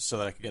Shapes so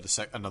that I could get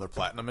another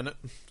platinum in it.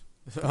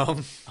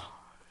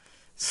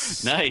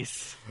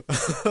 Nice.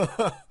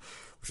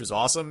 Which was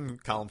awesome.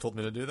 Colin told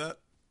me to do that.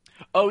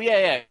 Oh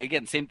yeah.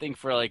 Again, same thing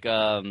for like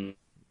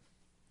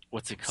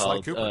what's it Sly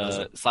called? Cooper does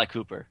it. Sly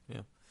Cooper.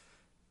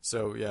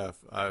 So yeah,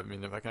 I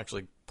mean, if I can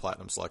actually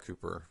platinum Sly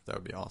Cooper, that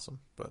would be awesome.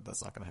 But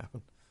that's not going to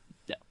happen.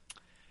 Yeah.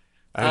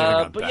 I haven't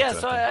gotten But back yeah, to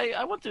that so thing.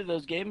 I went through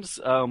those games,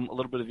 a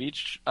little bit of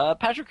each.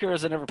 Patrick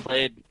Heroes I never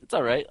played. It's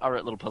all right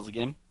little puzzle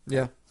game.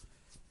 Yeah.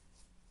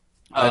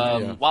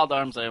 Yeah. Wild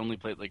Arms I only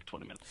played like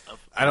 20 minutes of.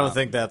 I don't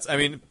think that's. I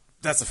mean,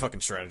 that's a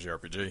fucking strategy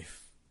RPG.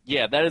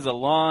 Yeah, that is a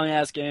long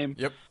ass game.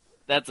 Yep.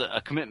 That's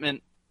a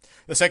commitment.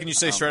 The second you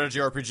say strategy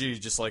RPG,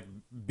 just like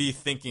be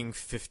thinking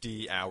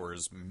 50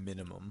 hours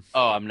minimum.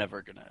 Oh, I'm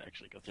never gonna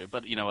actually go through it,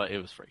 but you know what?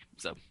 It was free,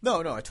 so No,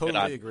 I Good totally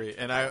on. agree,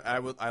 and I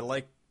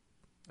like.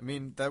 I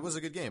mean, that was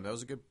a good game. That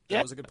was a good. Yeah.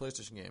 That was a good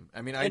PlayStation game.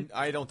 I mean,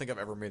 I don't think I've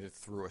ever made it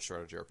through a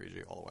strategy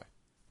RPG all the way.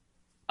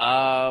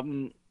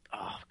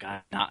 Oh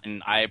god, not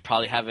and I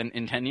probably haven't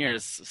in 10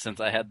 years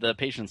since I had the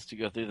patience to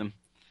go through them.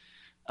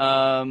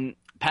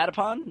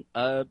 Patapon,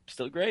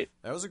 still great.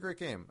 That was a great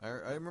game. I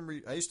remember.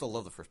 I used to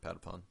love the first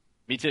Patapon.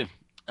 Me too.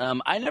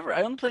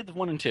 I only played the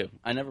 1 and 2.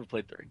 I never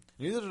played 3.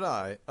 Neither did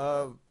I.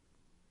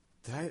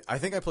 I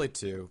think I played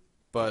 2,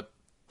 but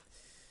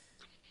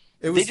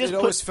They just it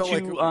always put felt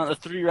like 2 on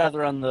 3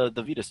 rather on the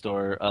Vita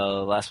store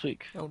last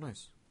week. oh,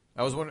 nice.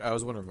 I was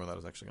wondering when that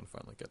was actually going to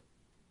finally get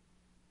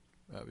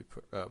be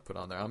put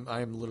on there.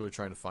 I'm literally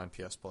trying to find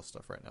PS Plus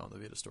stuff right now on the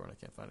Vita store, and I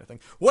can't find anything.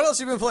 What else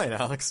have you been playing,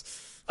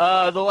 Alex?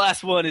 The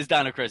last one is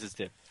Dino Crisis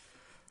 2.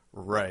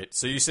 Right.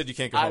 So you said you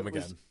can't go I home was-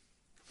 again.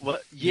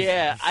 What?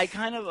 Yeah, I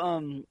kind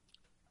of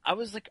I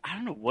was like, I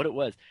don't know what it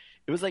was.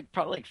 It was like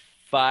probably like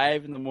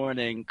 5 in the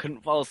morning.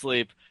 Couldn't fall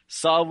asleep.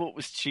 Saw what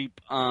was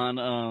cheap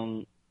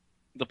on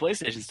the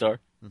PlayStation Store,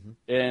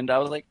 and I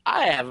was like,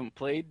 I haven't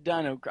played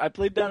Dino. I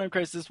played Dino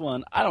Crisis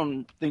 1. I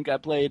don't think I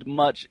played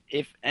much,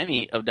 if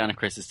any, of Dino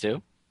Crisis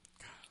 2.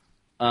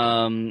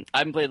 I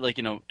haven't played like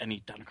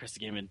any Dino Crisis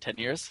game in 10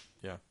 years.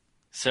 Yeah.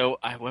 So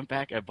I went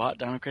back. I bought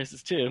Dino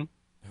Crisis 2,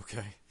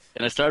 Okay.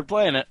 and I started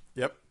playing it.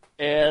 Yep.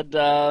 And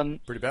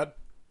Pretty bad.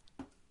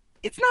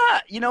 it's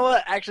not. You know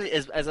what? Actually,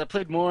 as I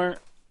played more,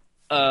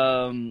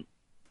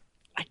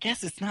 I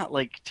guess it's not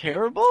like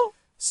terrible,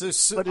 So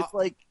but it's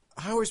like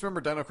I always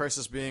remember Dino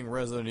Crisis being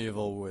Resident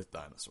Evil with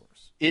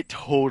dinosaurs. it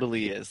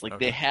totally is. Like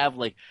Okay. they have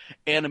like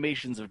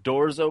animations of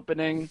doors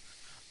opening.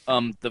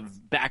 The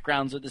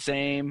backgrounds are the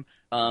same.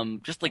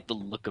 Just like the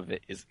look of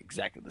it is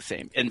exactly the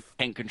same, and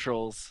tank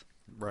controls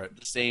Right.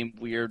 the same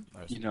weird,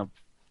 Nice.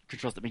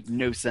 controls that make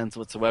no sense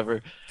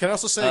whatsoever. Can I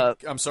also say, Uh,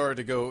 I'm sorry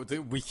to go.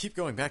 We keep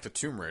going back to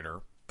Tomb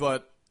Raider,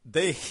 but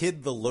they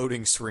hid the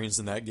loading screens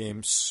in that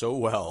game so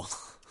well.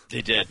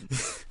 They did.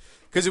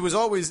 Because it was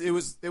always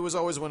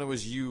when it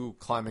was you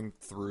climbing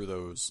through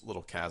those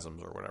little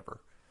chasms or whatever,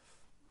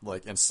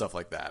 like and stuff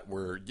like that,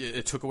 where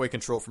it took away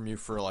control from you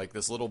for like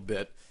this little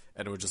bit,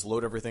 and it would just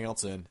load everything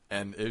else in,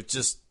 and it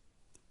just.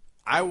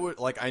 I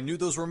knew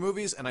those were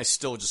movies, and I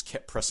still just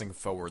kept pressing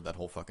forward that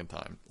whole fucking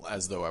time,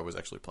 as though I was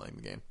actually playing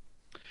the game.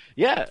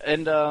 Yeah,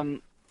 and I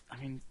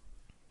mean,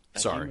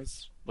 that Sorry. game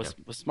was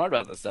smart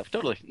about that stuff.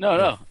 Totally.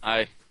 No.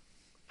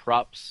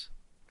 Props.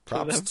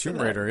 Props them to for Tomb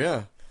that. Raider,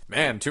 yeah.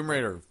 Man, Tomb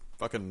Raider,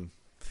 fucking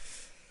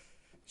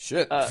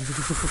shit.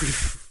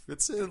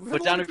 It's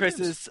But Dino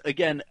Crisis,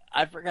 again,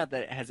 I forgot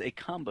that it has a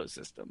combo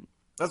system.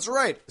 That's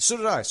right. So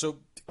did I. So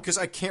because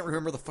I can't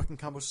remember the fucking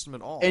combo system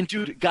at all. And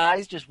dude,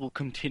 guys just will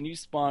continue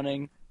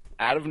spawning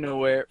out of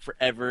nowhere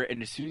forever.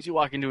 And as soon as you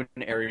walk into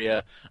an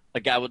area, a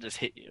guy will just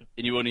hit you,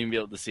 and you won't even be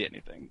able to see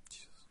anything.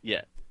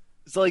 Yeah.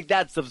 So like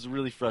that stuff's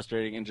really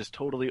frustrating and just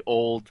totally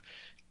old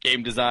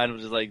game design,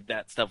 which is like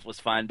that stuff was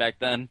fine back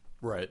then.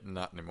 Right,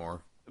 not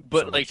anymore.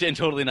 But So like, and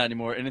totally not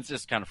anymore, and it's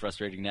just kind of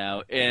frustrating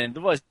now. And the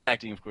voice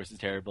acting, of course, is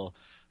terrible.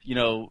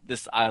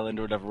 This island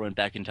or whatever went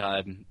back in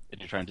time, and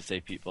you're trying to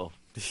save people.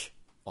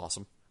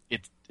 awesome.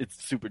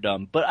 It's super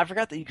dumb. But I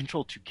forgot that you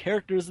control 2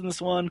 characters in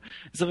this one,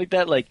 and stuff like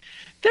that. Like,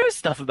 there's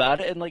stuff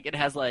about it, and like, it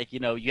has like, you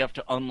have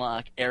to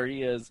unlock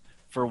areas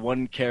for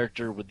one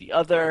character with the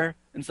other,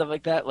 and stuff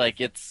like that. Like,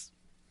 there's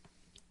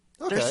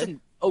Okay,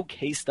 some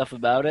okay stuff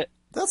about it.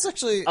 that's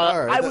actually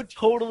all right. I would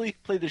totally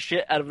play the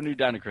shit out of a new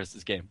Dino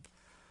Crisis game.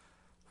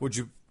 Would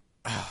you?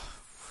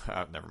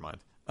 Never mind.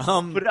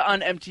 Put it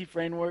on MT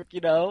Framework,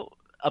 update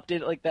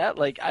it like that.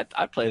 Like,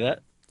 I'd play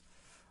that.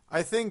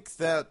 I think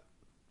that.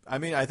 I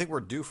mean, I think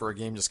we're due for a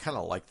game just kind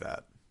of like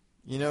that.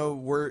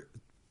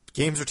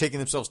 Games are taking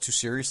themselves too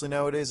seriously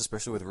nowadays,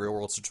 especially with real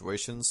world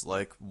situations.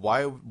 Like,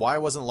 why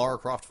wasn't Lara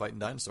Croft fighting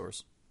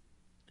dinosaurs?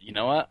 You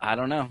know what? I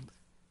don't know.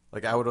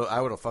 Like, I would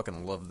have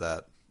fucking loved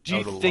that. Do I you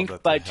would've loved think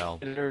that by to hell.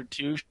 Terminator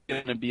 2 she's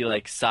gonna be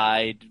like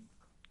side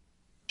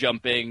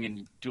jumping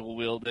and dual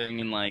wielding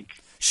and like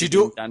She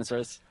shooting do-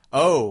 dinosaurs?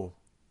 Oh,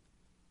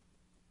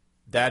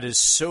 that is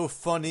so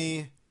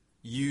funny.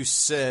 You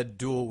said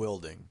dual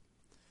wielding.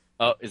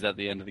 Oh, is that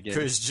the end of the game?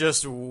 Because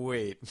just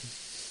wait.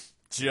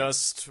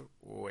 Just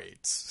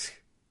wait.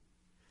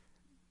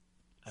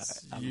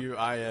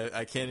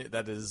 I can't.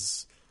 That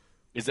is.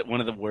 Is it one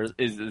of the worst?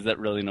 Is that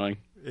really annoying?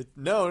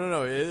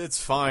 No.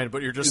 It's fine.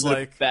 But you're just Is it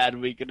like a bad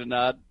week and a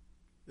nod?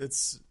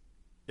 it's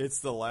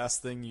the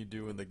last thing you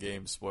do in the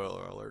game.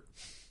 Spoiler alert.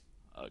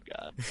 Oh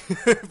god.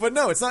 But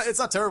no, it's not. It's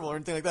not terrible or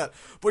anything like that.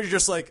 But you're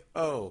just like,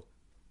 oh,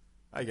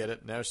 I get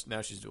it. Now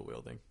she's dual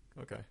wielding.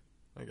 Okay,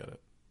 I get it.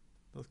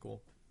 That's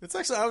cool. It's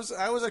actually I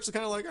was actually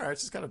kind of like, all right,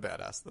 she's kind of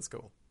badass. That's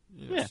cool.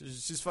 You know, Yeah.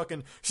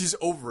 she's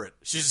over it.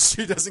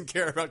 She doesn't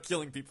care about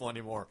killing people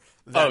anymore.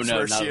 Oh, That's no,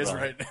 where not she at is all.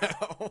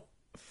 right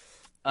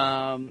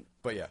now.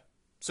 But yeah.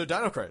 So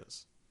Dino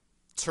Crisis.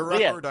 Turok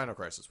Yeah. or Dino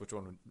Crisis?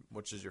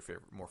 Which is your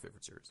favorite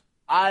series?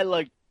 I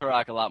liked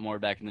Turok a lot more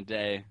back in the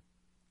day.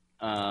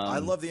 I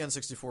love the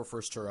N64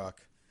 first Turok.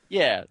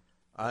 Yeah,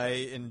 I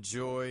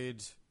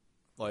enjoyed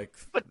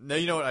But- no,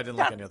 you know what? I didn't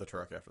like any other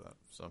Turok after that.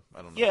 So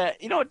I don't know. yeah.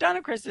 You know what?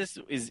 Dino Crisis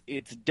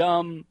it's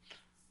dumb.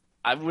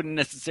 I wouldn't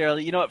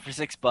necessarily. You know what? For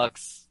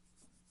 $6,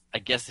 I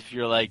guess if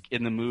you're like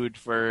in the mood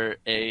for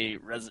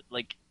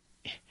like,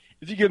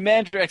 if you can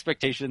manage your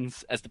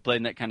expectations as to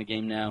playing that kind of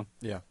game now,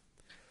 Yeah.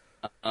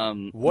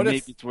 What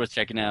maybe it's worth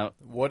checking out.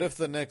 What if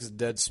the next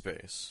Dead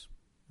Space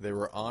they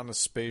were on a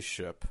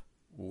spaceship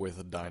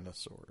with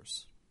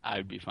dinosaurs?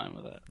 I'd be fine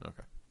with that.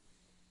 Okay.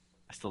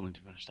 I still need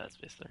to finish that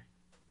Space 3.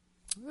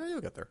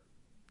 You'll get there.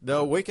 The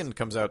Awakened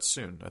comes out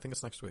soon. I think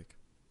it's next week.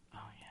 Oh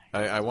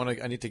yeah.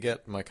 I need to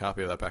get my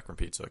copy of that back from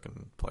Pete so I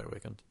can play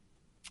Awakened.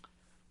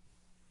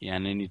 Yeah,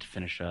 and I need to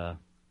finish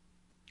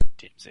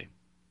DMC.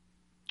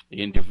 You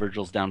gonna do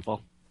Virgil's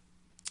Downfall?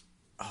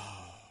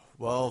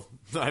 Well,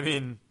 I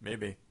mean,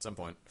 maybe at some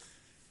point.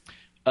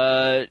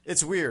 Did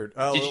It's weird.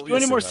 you do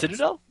any more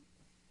Citadel?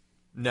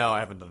 No, I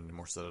haven't done any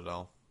more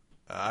Citadel.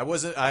 I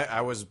wasn't.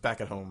 I was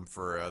back at home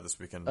for this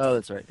weekend, Oh,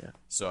 that's right. Yeah.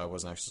 so I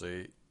wasn't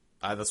actually.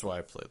 That's why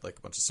I played like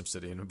a bunch of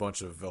SimCity and a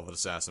bunch of Velvet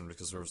Assassin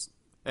because there was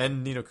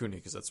and Ni no Kuni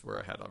because that's where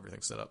I had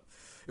everything set up.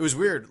 It was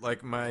weird.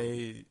 Like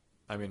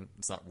I mean,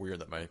 it's not weird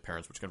that my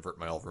parents would convert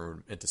my old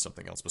room into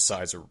something else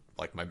besides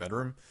like my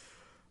bedroom.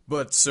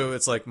 But so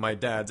it's like my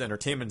dad's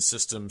entertainment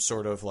system,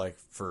 sort of like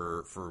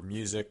for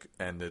music,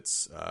 and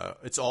it's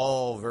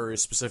all very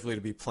specifically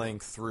to be playing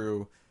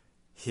through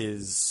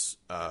his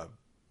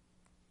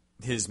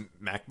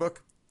MacBook.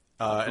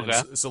 And Okay.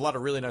 it's a lot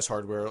of really nice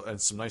hardware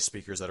and some nice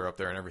speakers that are up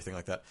there and everything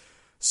like that.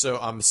 So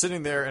I'm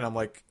sitting there and I'm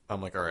like, all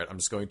right, I'm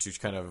just going to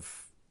kind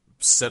of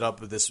set up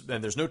this,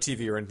 and there's no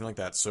TV or anything like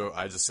that. So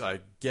I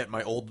get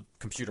my old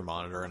computer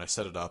monitor and I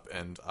set it up,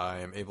 and I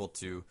am able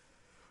to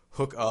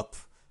hook up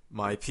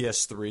my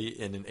PS3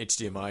 in an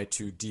HDMI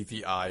to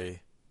DVI,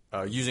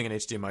 using an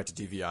HDMI to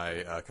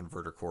DVI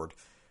converter cord.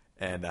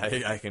 And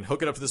I can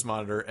hook it up to this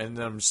monitor, and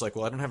then I'm just like,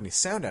 well, I don't have any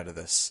sound out of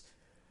this.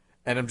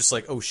 And I'm just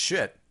like, oh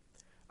shit,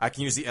 I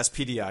can use the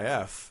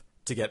SPDIF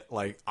to get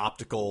like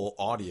optical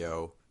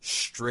audio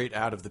straight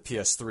out of the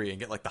PS3 and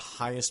get like the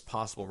highest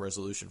possible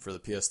resolution for the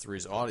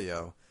PS3's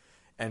audio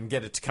and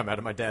get it to come out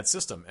of my dad's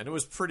system. And it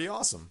was pretty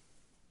awesome.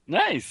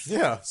 Nice.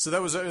 Yeah, so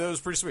that was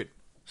pretty sweet.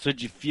 So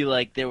did you feel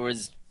like there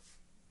was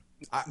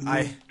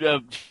I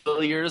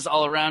failures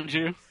all around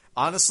you?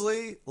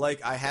 honestly,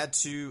 like I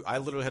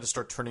literally had to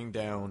start turning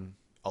down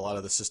a lot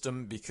of the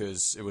system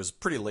because it was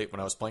pretty late when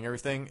I was playing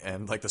everything,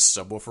 and like the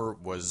subwoofer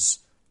was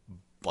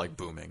like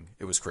booming.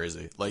 It was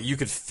crazy. Like you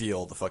could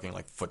feel the fucking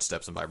like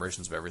footsteps and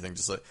vibrations of everything.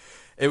 Just like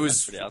it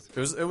was, pretty awesome.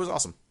 it was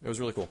awesome. It was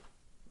really cool.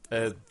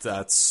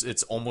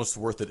 It's almost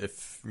worth it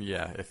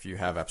if you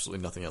have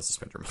absolutely nothing else to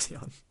spend your money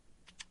on.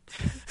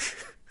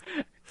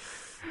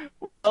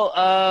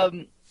 Well,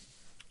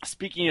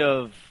 speaking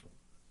of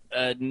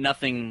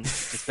nothing to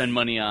spend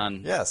money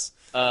on, Yes,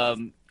 a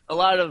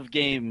lot of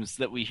games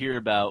that we hear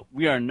about,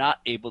 we are not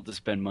able to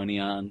spend money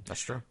on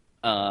that's true.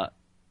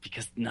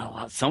 because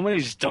so many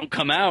just don't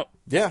come out.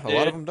 Yeah, a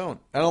lot of them don't,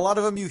 and a lot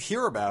of them you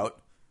hear about,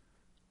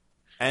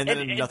 and then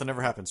And- nothing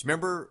ever happens.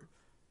 Remember,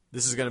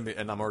 this is gonna be,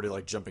 and I'm already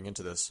like jumping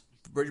into this.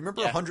 But you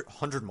remember Yeah.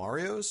 100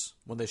 Marios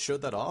when they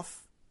showed that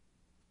off?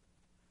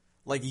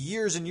 Like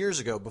years and years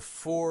ago,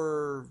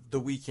 before the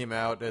Wii came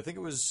out, I think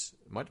it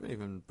might have been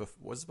even,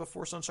 was it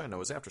before Sunshine? No, it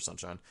was after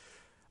Sunshine.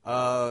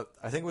 I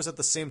think it was at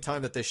the same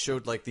time that they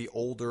showed like the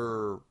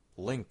older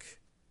Link,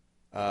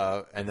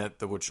 and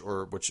which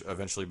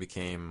eventually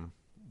became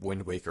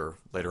Wind Waker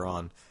later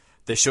on.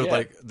 They showed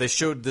Yeah. they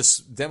showed this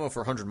demo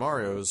for 100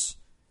 Marios,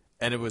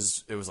 and it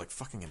was like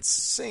fucking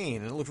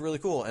insane, and it looked really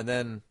cool. And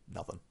then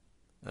nothing.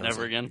 And I was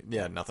Never like, again?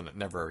 Yeah, nothing.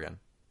 Never again.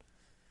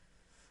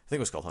 I think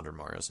it was called 100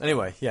 Marios.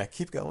 Anyway, yeah,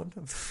 keep going.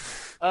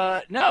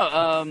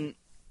 No.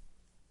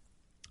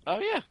 Oh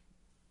yeah,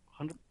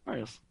 100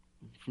 Marios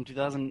from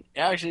 2000.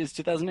 Actually, it's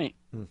 2008.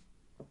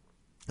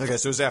 Okay,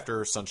 so it was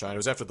after Sunshine. It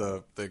was after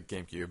the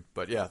GameCube.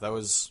 But yeah,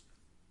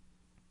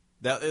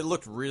 it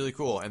looked really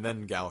cool. And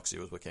then Galaxy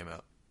was what came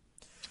out.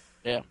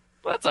 Yeah,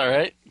 but that's all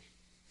right.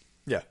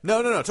 Yeah.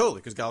 No, totally,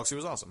 because Galaxy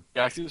was awesome.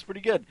 Galaxy was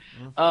pretty good.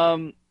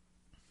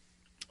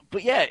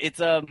 But yeah,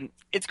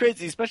 it's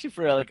crazy, especially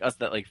for like us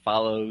that like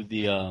follow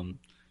the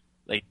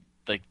like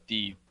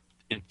the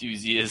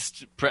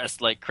enthusiast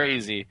press like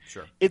crazy.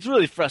 Sure. It's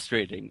really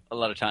frustrating a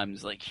lot of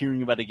times, like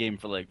hearing about a game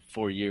for like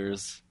 4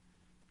 years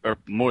or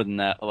more than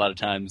that. A lot of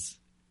times,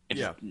 and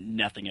Yeah. just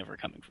nothing ever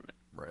coming from it.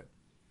 Right.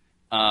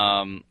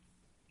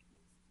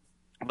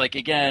 Like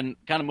again,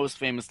 kind of most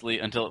famously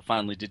until it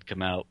finally did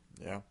come out,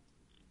 Yeah.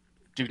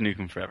 Duke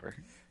Nukem Forever.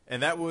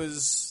 And that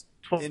was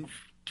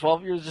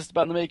 12 years just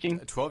about in the making.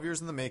 12 years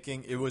in the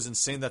making. It was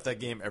insane that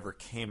game ever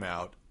came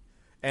out.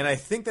 And I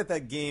think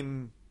that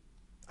game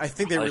I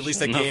think they I released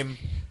that shouldn't have. game,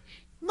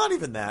 not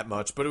even that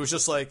much, but it was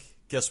just like,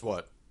 guess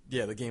what?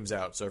 Yeah, the game's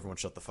out, so everyone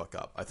shut the fuck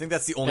up. I think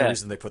that's the only Yeah.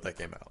 reason they put that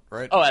game out,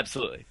 right? Oh,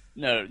 absolutely.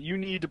 No, you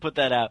need to put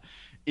that out.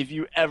 If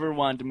you ever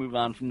want to move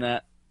on from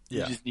that, you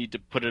Yeah, just need to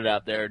put it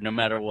out there, no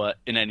matter what,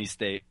 in any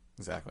state.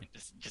 exactly.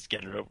 Just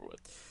get it over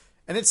with.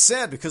 And it's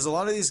sad because a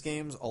lot of these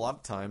games, a lot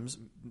of times,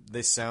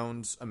 they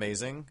sound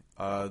amazing.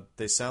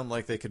 They sound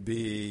like they could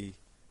be.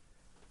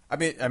 I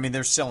mean,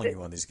 they're selling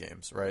you on these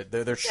games, right?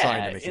 They're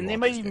trying to make you and they want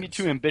might these even games.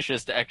 be too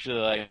ambitious to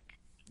actually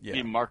Yeah,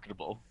 be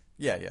marketable.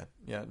 yeah.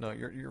 No,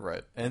 you're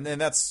right, and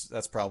that's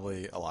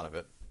probably a lot of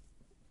it.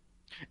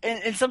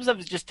 And some stuff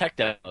is just tech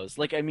demos.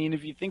 Like, I mean,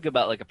 if you think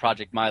about like a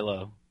Project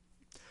Milo,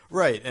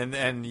 Right,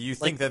 and you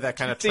think like, that do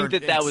kind you of think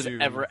turned that was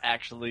into. ever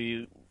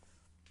actually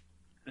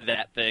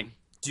that thing?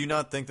 Do you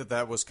not think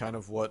that was kind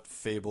of what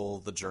Fable: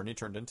 The Journey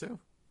turned into?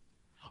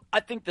 I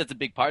think that's a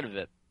big part of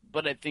it.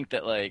 But I think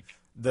that like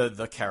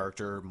The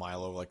character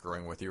Milo like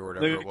growing with you or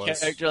whatever the it was.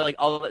 character, like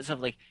all of that stuff,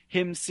 like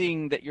him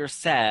seeing that you're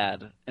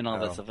sad and all Oh.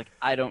 that stuff. Like,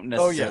 I don't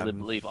Oh, yeah. necessarily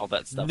believe all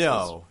that stuff.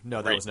 No,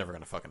 that great. was never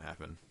going to fucking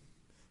happen.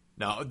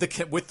 No,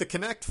 with the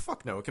Kinect,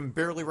 fuck no. It can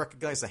barely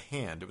recognize a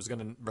hand. It was going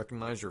to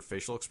recognize your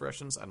facial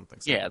expressions. I don't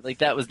think so. Yeah, like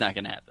that was not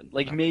going to happen.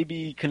 Like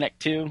maybe Connect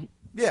 2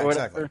 Yeah, or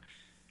whatever. exactly.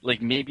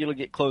 Like maybe it'll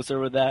get closer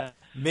with that.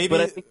 Maybe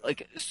But I think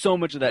like so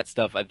much of that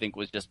stuff I think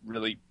was just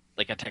really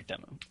like a tech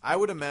demo. I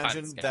would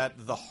imagine Fine,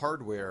 that the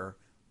hardware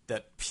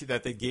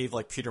that they gave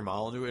like Peter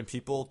Molyneux and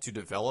people to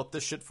develop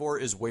this shit for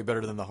is way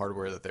better than the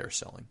hardware that they're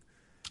selling.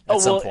 At Oh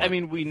some well, point. I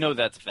mean we know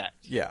that's a fact.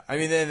 Yeah, I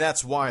mean, and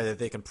that's why that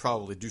they can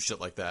probably do shit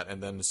like that,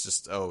 and then it's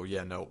just, oh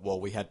yeah, no, well,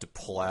 we had to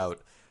pull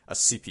out a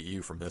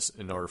CPU from this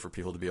in order for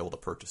people to be able to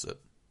purchase it.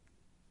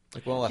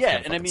 Like, well, that Yeah,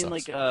 kinda and I fucking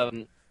mean sucks.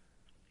 like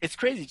it's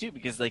crazy too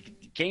because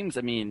like games.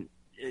 I mean,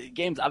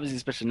 games obviously,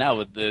 especially now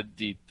with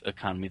the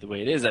economy the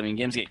way it is. I mean,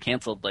 games get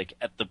canceled like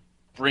at the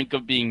brink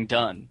of being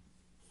done.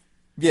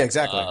 Yeah,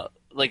 exactly.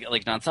 Like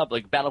nonstop.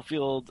 Like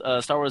Battlefield,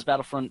 Star Wars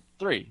Battlefront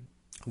 3.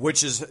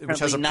 which has a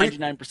Currently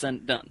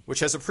 99% done.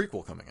 which has a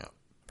prequel coming out,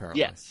 apparently.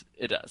 Yes,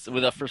 it does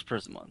with a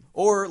first-person one.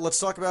 Or let's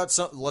talk about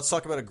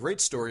a great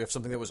story of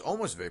something that was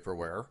almost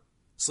vaporware: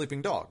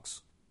 Sleeping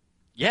Dogs.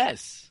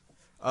 Yes.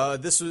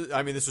 This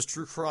was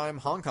True Crime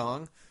Hong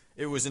Kong.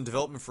 It was in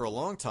development for a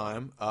long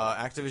time.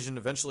 Activision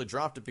eventually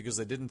dropped it because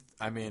they didn't.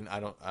 I mean, I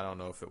don't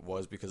know if it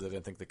was because they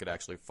didn't think they could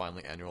actually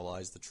finally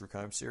annualize the True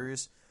Crime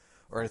series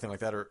or anything like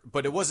that.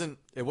 But it wasn't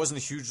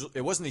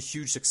a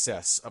huge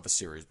success of a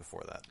series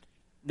before that,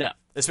 No.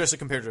 especially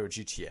compared to a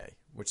GTA,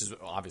 which is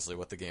obviously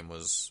what the game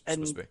was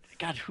And supposed to be.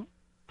 God, who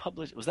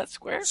published? Was that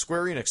Square?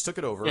 Square Enix took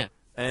it over. Yeah.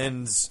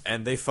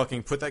 And they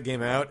fucking put that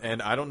game out,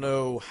 and I don't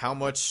know how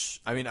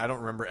much. I mean, I don't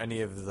remember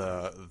any of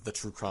the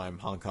True Crime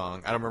Hong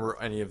Kong. I don't remember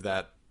any of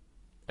that,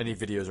 any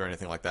videos or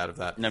anything like that of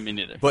that. No, me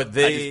neither. But I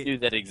they, just knew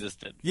that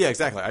existed. yeah,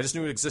 exactly. I just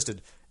knew it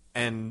existed,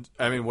 and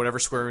I mean, whatever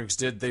Square Enix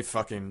did, they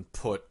fucking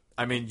put.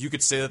 I mean, you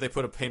could say that they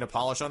put a paint of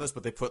polish on this,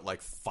 but they put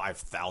like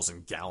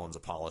 5,000 gallons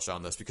of polish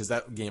on this because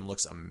that game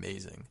looks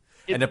amazing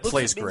and it looks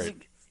plays amazing.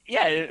 great.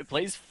 Yeah, it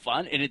plays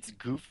fun and it's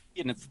goofy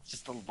and it's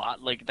just a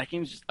lot. Like that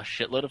game's just a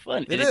shitload of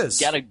fun. It and is.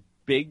 It's got a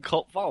big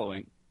cult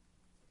following.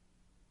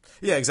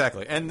 Yeah,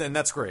 exactly, and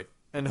that's great.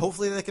 And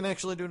hopefully they can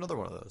actually do another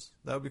one of those.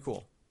 That would be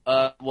cool.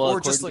 Well, Or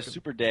according just like to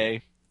Super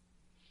Day,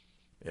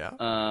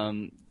 Yeah.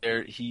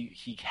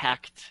 he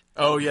hacked.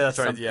 Oh yeah, that's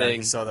right. Something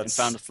Yeah, so and that's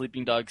found a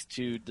Sleeping Dogs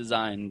 2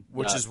 design,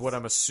 which is what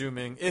I'm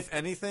assuming. If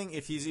anything,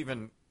 if he's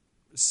even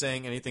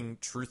saying anything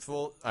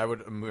truthful, I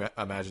would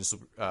imagine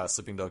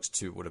Sleeping Dogs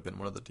 2 would have been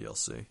one of the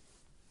DLC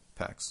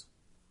packs.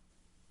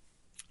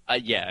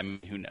 Yeah, I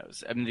mean, who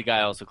knows? I mean, the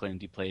guy also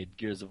claimed he played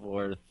Gears of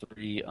War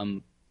 3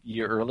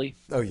 year early.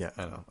 Oh yeah,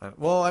 I know.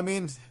 Well, I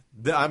mean,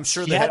 I'm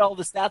sure He they had all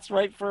the stats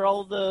right for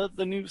all the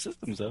new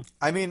systems, though.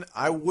 I mean,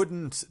 I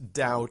wouldn't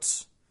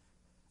doubt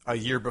a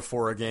year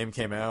before a game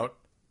came out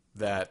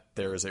that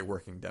there is a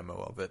working demo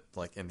of it,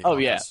 like in the Oh,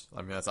 office. yeah.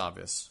 I mean, that's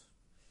obvious.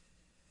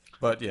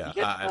 But yeah,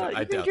 You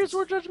I get doubt Gears this. of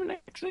War Judgment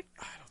next week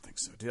I don't think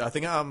so, dude. I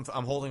think I'm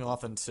holding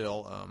off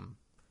until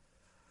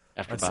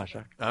after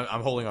Bioshock.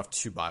 I'm holding off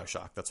to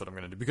BioShock. That's what I'm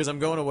going to do because I'm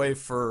going away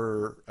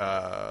for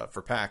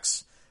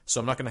PAX, so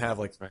I'm not going to have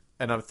like, Right.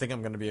 and I think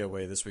I'm going to be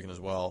away this weekend as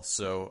well.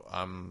 So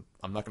I'm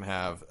not going to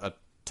have a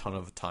ton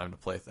of time to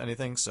play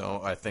anything.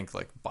 So I think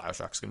like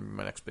BioShock's going to be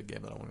my next big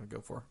game that I want to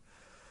go for.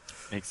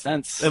 Makes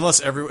sense.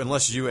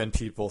 Unless you and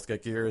Pete both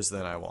get Gears,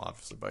 then I will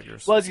obviously buy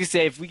Gears. Well, I was gonna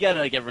say if we got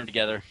like everyone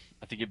together,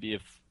 I think it'd be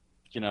if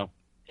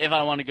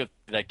I want to go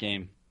through that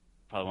game,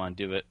 probably want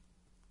to do it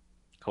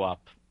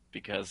co-op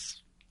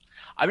because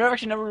I've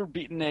never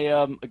beaten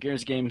a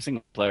Gears game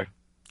single player.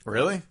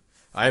 Really?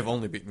 I have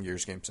only beaten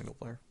Gears game single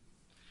player.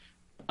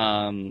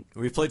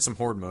 We've played some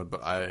Horde mode,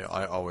 but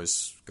I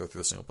always go through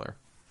the single player.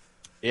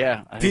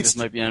 Yeah, I think Pete's- this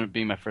might end up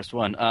being my first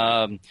one.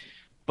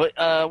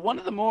 But one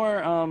of the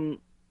more I'm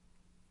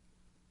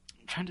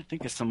trying to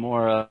think of some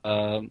more.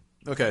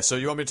 Okay, so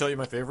you want me to tell you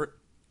my favorite?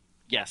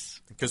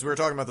 Yes. Because we were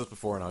talking about this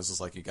before, and I was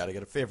just like, you got to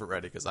get a favorite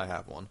ready, because I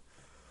have one.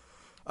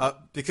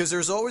 Because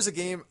there's always a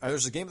game,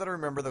 there's a game that I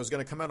remember that was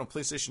going to come out on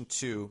PlayStation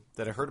 2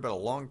 that I heard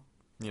about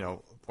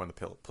when the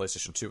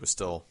PlayStation 2 was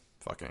still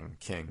fucking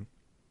king,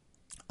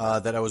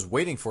 that I was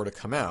waiting for to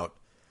come out.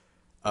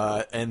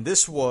 And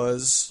this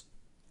was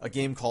a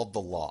game called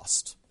The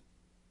Lost.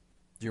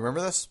 Do you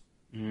remember this?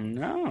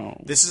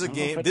 No. This is a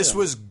game. This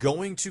was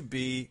going to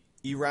be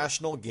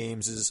Irrational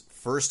Games'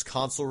 first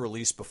console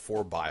release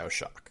before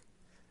BioShock.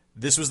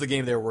 This was the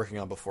game they were working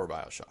on before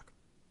BioShock.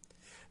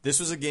 This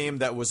was a game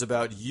that was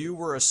about you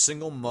were a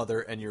single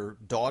mother and your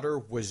daughter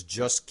was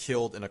just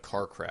killed in a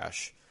car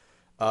crash.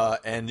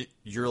 And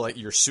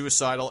you're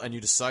suicidal and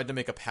you decide to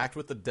make a pact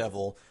with the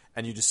devil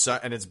and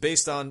it's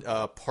based on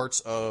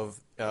parts of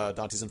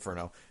Dante's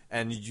Inferno,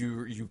 and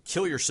you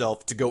kill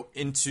yourself to go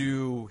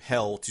into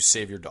hell to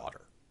save your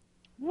daughter.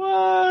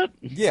 What?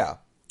 Yeah.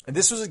 And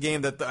this was a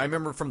game that I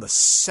remember from the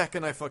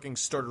second I fucking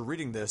started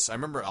reading this. I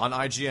remember on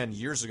IGN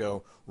years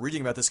ago reading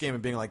about this game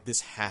and being like,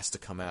 this has to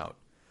come out.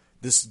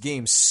 This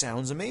game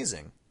sounds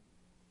amazing.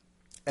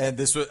 And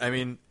this was,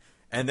 and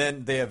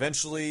then they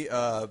eventually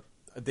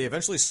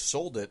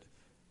sold it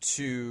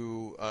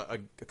to a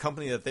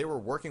company that they were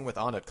working with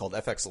on it called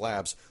FX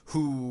Labs,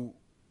 who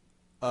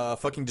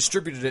fucking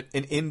distributed it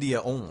in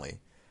India only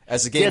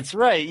as a game. That's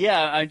right.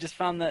 Yeah, I just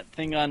found that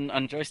thing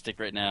on Joystick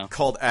right now.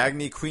 Called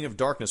Agni, Queen of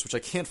Darkness, which I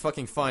can't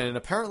fucking find. And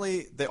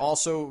apparently they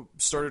also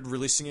started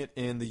releasing it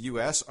in the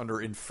US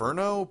under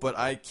Inferno, but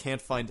I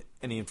can't find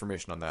any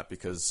information on that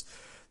because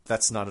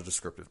that's not a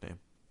descriptive name.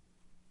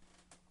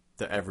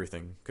 That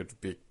everything could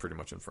be pretty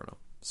much Inferno.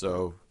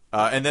 So,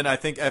 and then I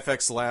think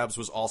FX Labs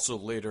was also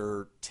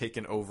later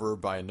taken over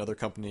by another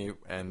company,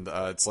 and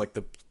it's like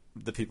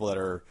the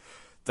people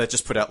that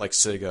just put out like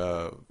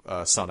Sega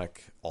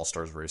Sonic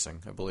All-Stars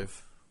Racing, I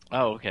believe.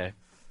 Oh, okay.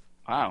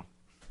 Wow.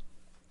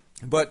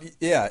 But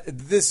yeah,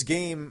 this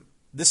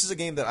is a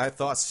game that I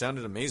thought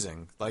sounded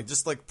amazing, like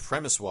just like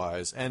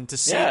premise-wise, and to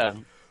see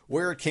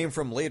where it came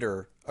from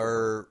later.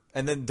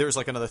 And then there's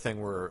like another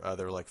thing where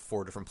there were like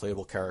 4 different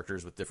playable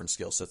characters with different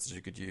skill sets that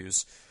you could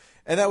use.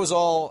 And that was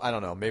all, I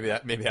don't know, maybe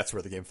that's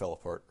where the game fell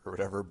apart or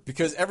whatever,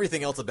 because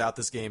everything else about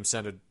this game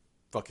sounded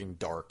fucking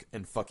dark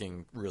and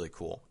fucking really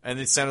cool. And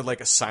it sounded like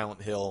a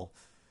Silent Hill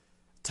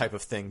type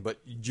of thing, but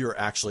you're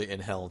actually in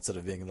hell instead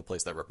of being in the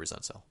place that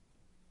represents hell.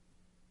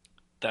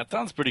 That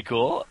sounds pretty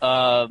cool.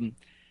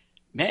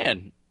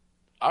 Man,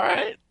 all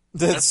right.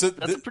 That's a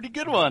pretty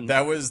good one.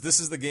 This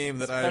is the game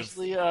that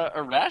Especially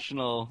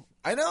Irrational.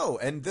 I know,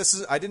 and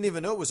I didn't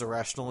even know it was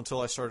Irrational until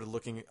I started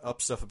looking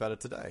up stuff about it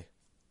today.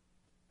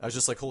 I was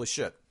just like, holy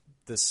shit,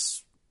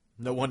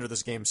 no wonder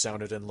this game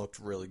sounded and looked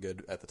really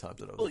good at the time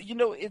that I was.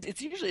 Well,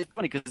 it's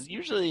funny because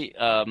usually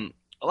a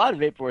lot of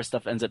Vaporware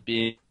stuff ends up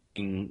being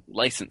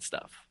licensed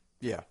stuff.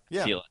 Yeah.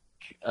 I feel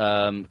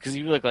like. Because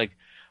you look like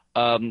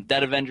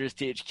that Avengers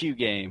THQ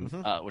game,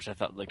 which I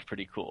thought looked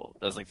pretty cool.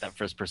 That was like that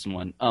first person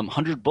one.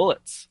 100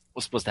 Bullets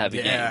was supposed to have a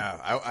game. Yeah,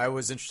 I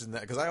was interested in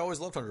that because I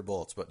always loved 100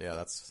 Bullets, but yeah,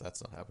 that's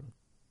not happening.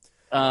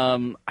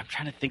 I'm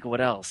trying to think of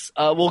what else.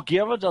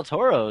 Guillermo del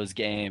Toro's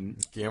game.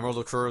 I can't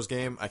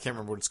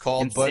remember what it's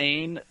called.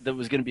 Insane. That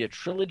was going to be a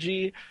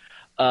trilogy.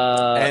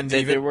 And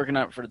they're working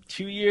on it for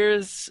 2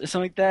 years or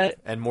something like that.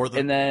 And more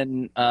than. And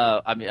then,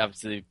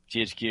 obviously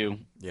THQ.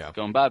 Yeah.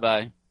 Going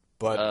bye.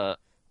 But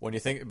when you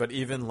think,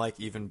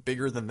 even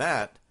bigger than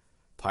that,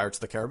 Pirates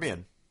of the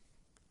Caribbean.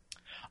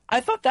 I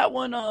thought that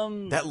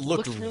one that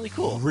looked really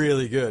cool,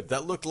 really good.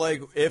 That looked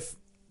like it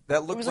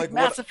was like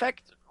Mass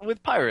Effect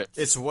with pirates.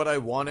 It's what I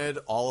wanted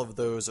all of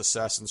those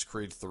Assassin's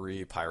Creed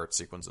 3 pirate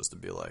sequences to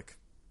be like.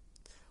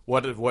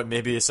 What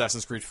maybe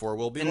Assassin's Creed 4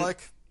 will be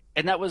like.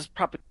 And that was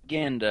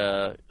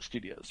Propaganda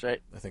Studios,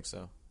 right? I think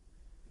so.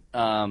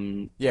 Yeah,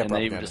 and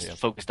they were just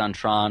focused on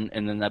Tron,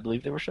 and then I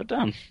believe they were shut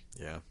down.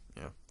 Yeah.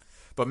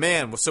 But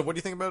man, so what do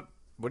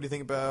you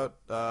think about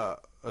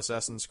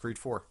Assassin's Creed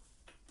 4?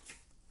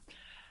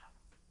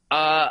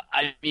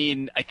 I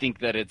think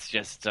that it's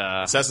just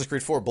Assassin's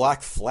Creed 4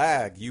 Black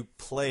Flag. You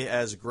play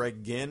as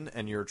Greg Ginn,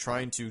 and you're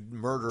trying to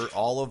murder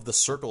all of the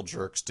circle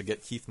jerks to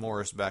get Keith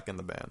Morris back in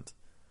the band.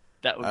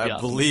 That would be I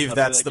believe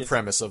that's the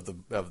premise of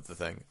the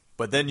thing.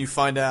 But then you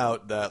find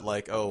out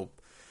that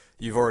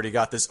you've already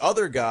got this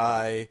other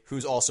guy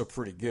who's also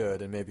pretty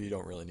good, and maybe you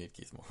don't really need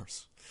Keith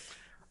Morris.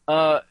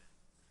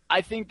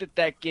 I think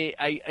that game.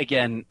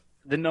 Again,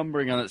 the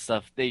numbering on that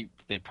stuff, they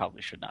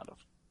probably should not have.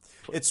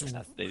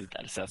 They did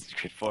that Assassin's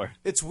Creed 4.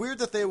 It's weird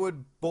that they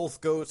would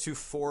both go to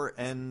 4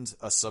 and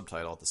a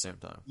subtitle at the same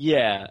time.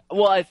 Yeah.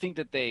 Well, I think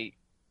that they...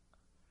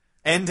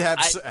 And have...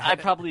 I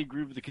probably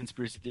agree with the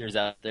conspiracy theories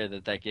out there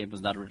that game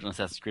was not original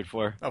Assassin's Creed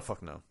 4. Oh,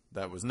 fuck no.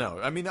 That was... No.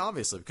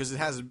 Obviously, because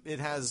it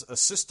has a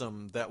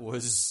system that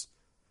was...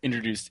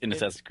 Introduced in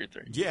Assassin's Creed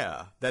 3.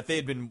 Yeah. That they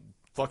had been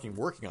fucking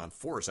working on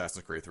for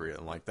Assassin's Creed 3.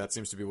 And, that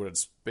seems to be what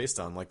it's based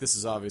on. This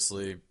is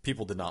obviously...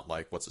 People did not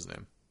like... What's his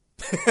name?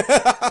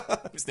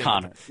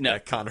 Connor. No,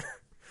 Connor.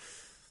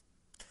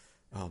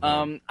 Oh,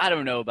 I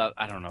don't know about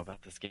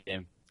this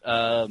game.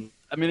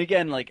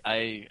 Again,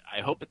 I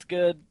hope it's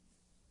good,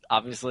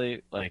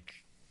 obviously, but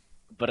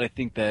I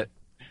think they're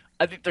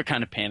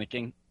kind of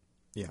panicking.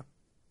 Yeah.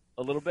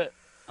 A little bit.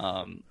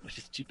 Which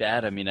is too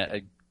bad.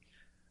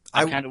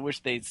 I kind of wish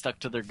they'd stuck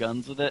to their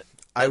guns with it.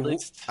 I, at w-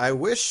 least. I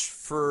wish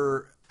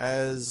for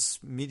as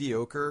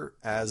mediocre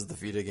as the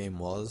Vita game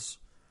was,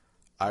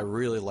 I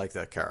really like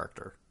that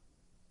character.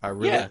 I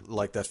really Yeah,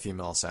 like that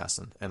female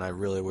assassin, and I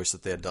really wish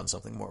that they had done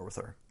something more with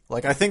her.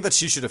 Like, I think that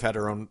she should have had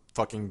her own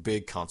fucking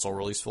big console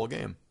release full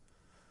game.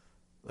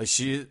 Like,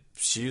 she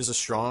is a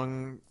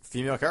strong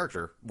female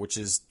character, which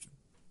is,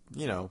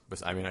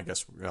 but I mean, I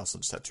guess we also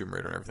just had Tomb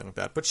Raider and everything like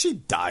that. But she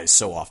dies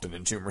so often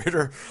in Tomb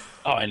Raider.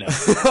 oh, I know.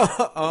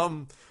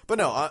 But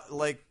no, I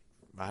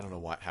don't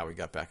know how we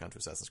got back onto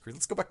Assassin's Creed.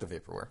 Let's go back to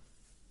Vaporware.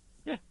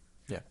 Yeah.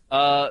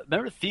 Yeah,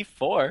 Remember Thief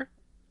 4?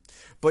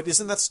 but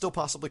isn't that still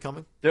possibly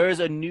coming? There is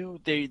a new.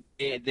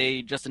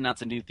 They just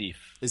announced a new Thief.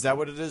 Is that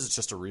what it is? It's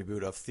just a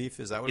reboot of Thief.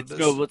 Is that what It's it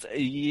is? no,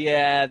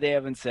 yeah, they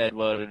haven't said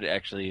what it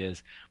actually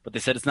is, but they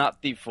said it's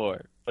not Thief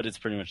 4, but it's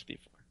pretty much Thief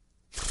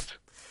 4.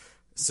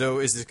 So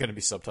is this going to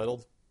be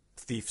subtitled?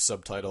 Thief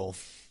subtitle.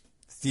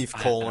 Thief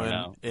I don't colon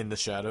know. in the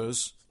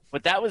shadows.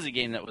 But that was a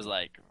game that was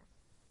like,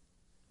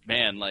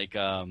 man,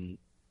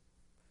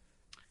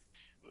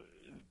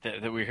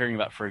 that we were hearing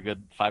about for a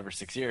good 5 or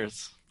 6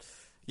 years.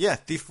 Yeah,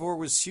 Thief 4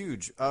 was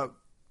huge. I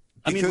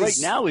mean, right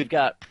Because now we've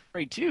got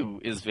Prey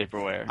 2 is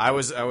Vaporware. I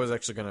was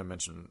actually going to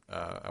mention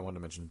I wanted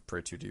to mention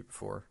Prey 2D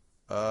before.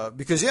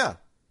 Because yeah,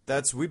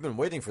 we've been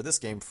waiting for this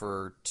game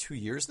for 2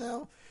 years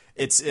now.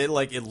 It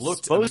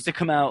looked Supposed to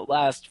come out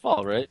last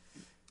fall, right?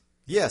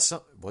 yeah,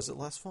 was it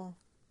last fall?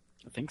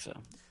 I think so.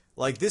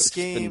 Like this It's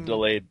been game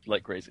delayed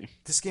like crazy.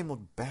 this game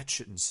looked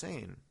batshit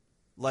insane.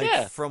 Like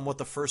Yeah. from what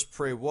the first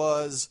Prey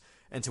was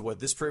and to what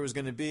this Prey was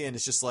going to be, and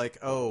it's just like,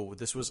 oh,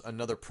 this was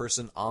another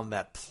person on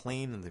that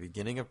plane in the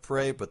beginning of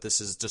Prey, but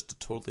this is just a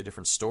totally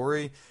different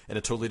story and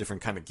a totally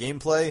different kind of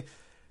gameplay.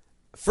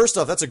 First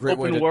off, that's a great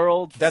way Open to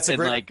world. That's a and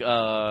great.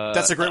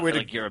 that's a great way to-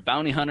 like you're a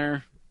bounty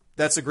hunter.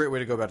 That's a great way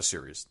to go about a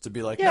series. To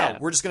be like, Yeah. no,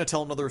 we're just going to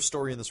tell another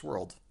story in this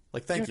world.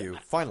 Like, thank Dude, you.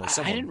 Finally, I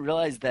someone. didn't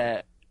realize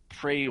that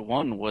Prey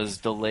 1 was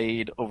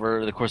delayed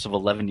over the course of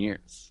 11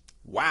 years.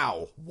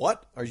 Wow.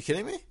 What? Are you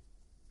kidding me?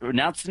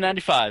 Announced in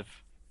 95.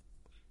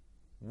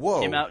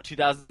 Whoa. Came out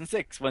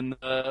 2006 when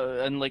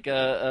and like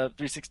a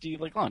 360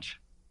 like launch.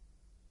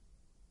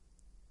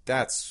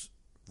 That's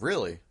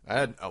really.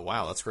 Oh,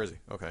 wow. That's crazy.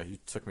 Okay. You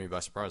took me by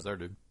surprise there,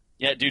 dude.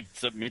 Yeah, dude,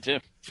 so me too.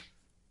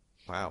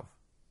 Wow.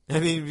 I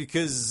mean,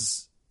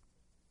 because.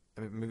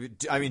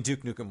 I mean,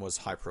 Duke Nukem was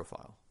high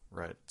profile,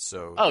 right?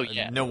 So. Oh,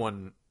 yeah. No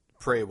one.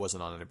 Prey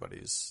wasn't on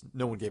anybody's.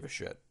 No one gave a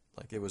shit.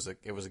 Like, it was a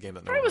game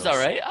that no Prey one was else-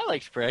 alright. I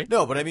liked Prey.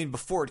 No, but I mean,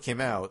 before it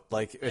came out,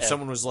 like, if Yeah.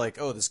 someone was like,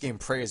 "Oh, this game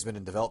Prey has been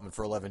in development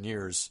for 11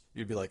 years,"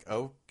 you'd be like,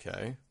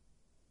 "Okay."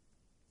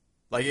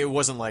 Like, it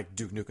wasn't like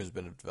Duke Nukem's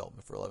been in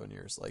development for 11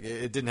 years. Like,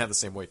 it didn't have the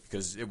same weight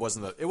because it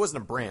wasn't a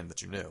brand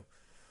that you knew.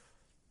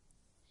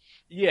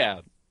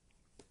 Yeah,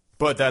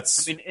 But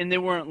that's I mean, and they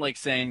weren't like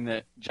saying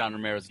that John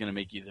Romero's going to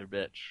make you their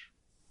bitch.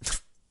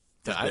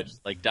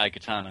 Like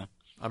Daikatana,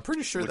 I'm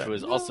pretty sure which that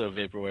was also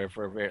Vaporware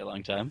for a very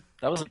long time.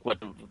 That was like what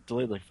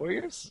delayed like 4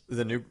 years.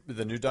 the new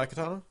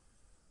Daikatana.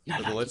 No,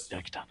 the not latest-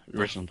 Daikatana,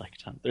 original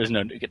Daikatana. There's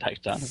no new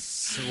Daikatana.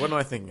 So what am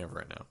I thinking of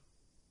right now?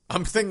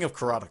 I'm thinking of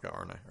Karateka,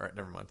 aren't I? All right,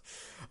 never mind.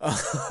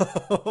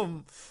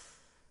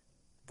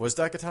 Was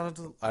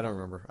Daikatana? I don't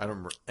remember. I don't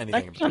remember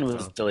anything about Daikatana was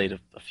Daikatana. delayed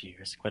a few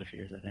years, quite a few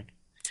years, I think.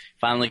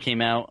 Finally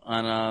came out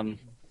on.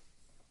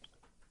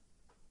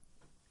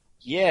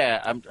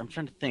 Yeah, I'm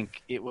trying to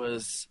think. It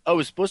was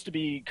supposed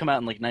to come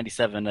out in like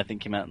 '97. I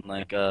think came out in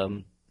like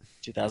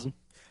 2000.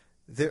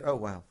 Oh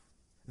wow,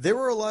 there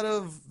were a lot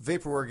of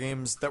Vaporware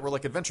games that were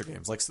like adventure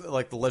games,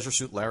 like the Leisure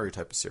Suit Larry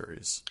type of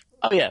series.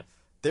 Oh yeah,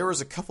 There was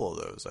a couple of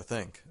those, I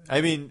think.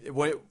 I mean,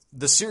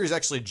 the series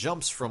actually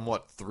jumps from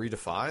what 3 to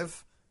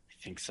 5,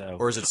 I think so.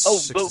 or is it Oh,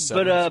 6 to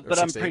 7? or but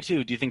I'm 6 to Prey 8?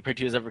 2. Do you think Prey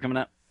 2 is ever coming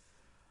out?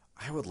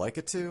 I would like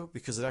it to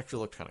because it actually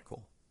looked kind of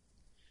cool.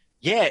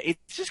 Yeah,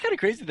 it's just kind of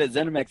crazy that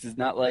ZeniMax is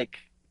not like,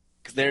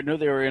 because they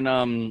were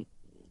in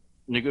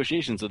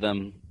negotiations with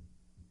them.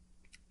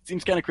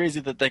 Seems kind of crazy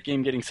that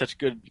game getting such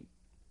good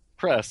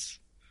press.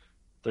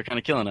 They're kind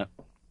of killing it.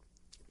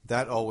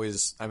 That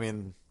always, I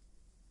mean,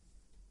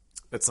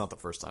 it's not the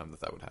first time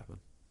that would happen.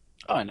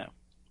 Oh, I know.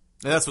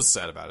 And that's what's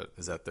sad about it,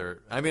 is that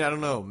I mean, I don't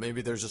know,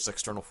 maybe there's just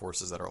external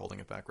forces that are holding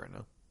it back right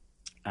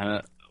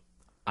now.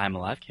 I'm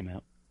Alive came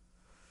out.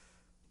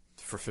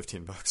 For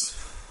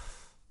 $15.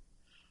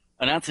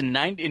 Announced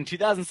in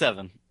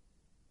 2007.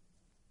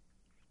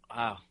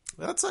 Wow.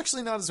 That's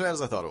actually not as bad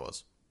as I thought it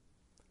was.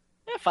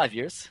 Yeah, 5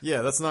 years.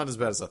 Yeah, that's not as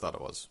bad as I thought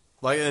it was.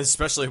 Like,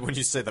 especially when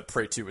you say that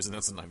Prey 2 was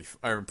announced in 95,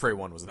 or Prey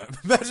 1 was announced.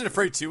 Imagine if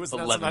Prey 2 was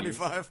announced in 11 years.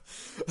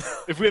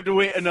 95. If we have to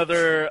wait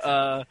another,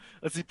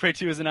 let's see, Prey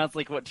 2 was announced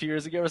like, what, 2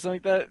 years ago or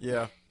something like that?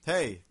 Yeah.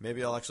 Hey,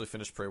 maybe I'll actually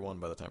finish Prey 1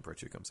 by the time Prey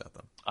 2 comes out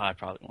then. I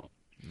probably won't.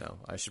 No,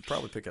 I should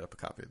probably pick up a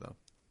copy though.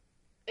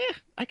 Yeah,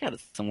 I got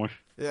it somewhere.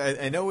 Yeah,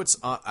 I know it's.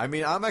 I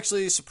mean, I'm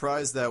actually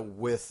surprised that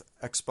with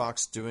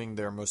Xbox doing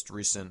their most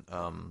recent,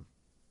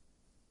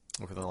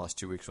 within the last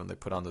 2 weeks when they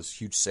put on those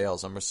huge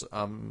sales,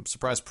 I'm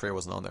surprised Prey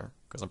wasn't on there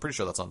because I'm pretty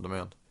sure that's on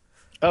demand.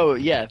 Oh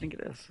yeah, I think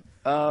it is.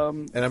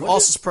 And I'm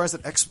also surprised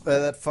that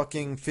that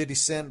fucking 50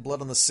 Cent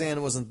Blood on the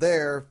Sand wasn't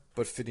there,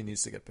 but 50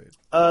 needs to get paid.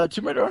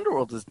 Tomb Raider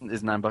Underworld is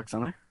 $9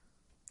 on there.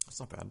 That's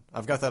not bad.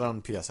 I've got that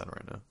on PSN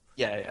right now.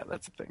 Yeah,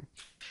 that's the thing.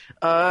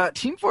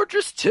 Team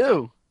Fortress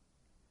 2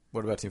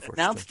 What about Team Fortress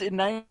 2? announced in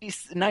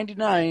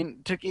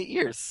 99, took 8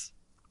 years.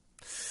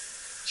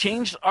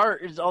 Changed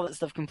art and all that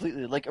stuff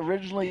completely. Like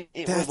originally,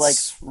 it was like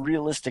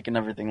realistic and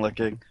everything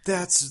looking.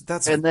 That's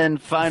And then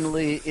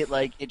finally,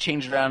 it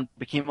changed around,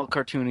 became all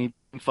cartoony,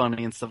 and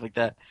funny, and stuff like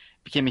that.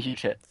 Became a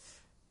huge hit.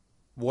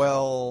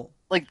 well,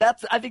 Like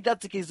I think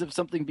that's the case of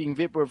something being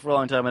vaporware for a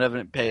long time and having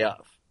it pay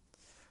off.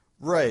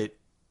 right.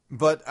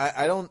 But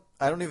I don't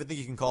even think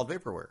you can call it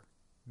vaporware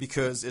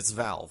because it's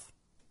Valve.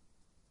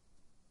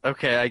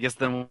 Okay, I guess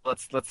then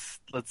let's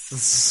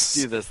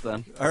do this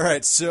then. All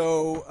right.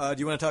 So, do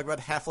you want to talk about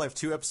Half-Life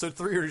 2 Episode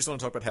 3, or do you just want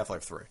to talk about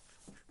Half-Life 3?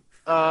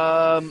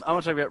 I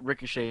want to talk about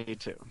Ricochet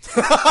too.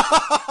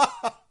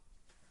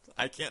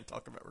 I can't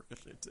talk about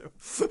Ricochet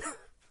 2.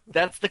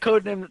 That's the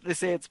code name that they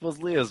say it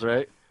supposedly is,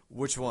 right?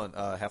 Which one?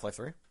 Half-Life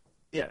 3?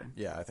 Yeah.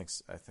 Yeah, I think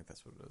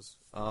that's what it is.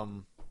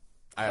 I'm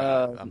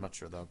not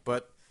sure though,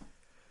 but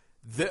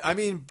I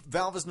mean,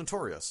 Valve is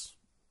notorious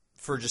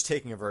for just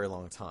taking a very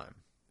long time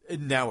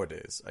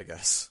nowadays, I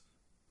guess.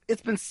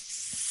 It's been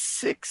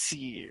 6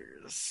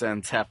 years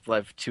since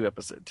Half-Life 2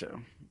 Episode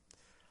 2.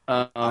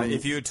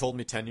 If you had told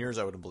me 10 years,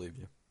 I wouldn't believe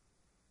you.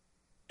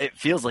 It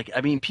feels like,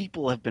 I mean,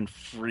 people have been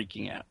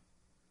freaking out.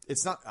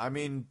 It's not. I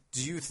mean,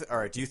 all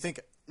right? Do you think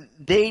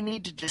they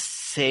need to just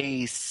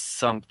say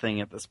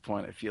something at this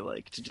point? I feel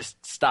like to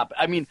just stop.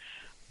 I mean,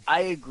 I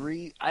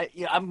agree.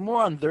 I'm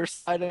more on their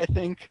side. I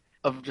think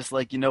of just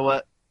like, you know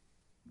what?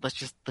 Let's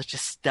just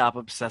stop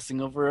obsessing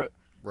over it.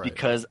 Right.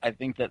 Because I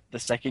think that the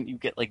second you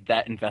get like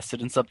that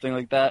invested in something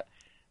like that,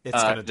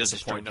 it's going to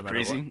disappoint no matter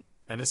crazy. what.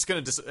 And it's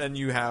going to and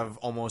you have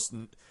almost,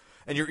 and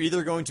you're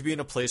either going to be in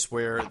a place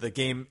where the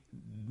game,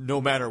 no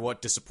matter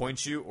what,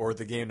 disappoints you, or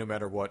the game, no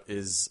matter what,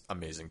 is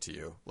amazing to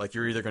you. Like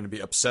you're either going to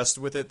be obsessed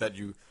with it that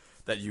you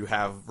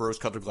have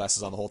rose-colored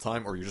glasses on the whole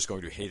time, or you're just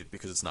going to hate it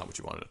because it's not what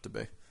you wanted it to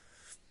be.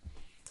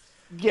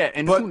 Yeah,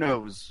 and who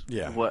knows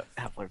what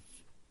Half-Life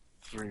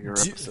 3 or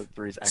Episode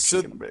 3 is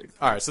actually going to be.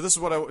 All right, so this is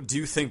what do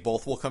you think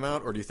both will come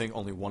out, or do you think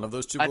only one of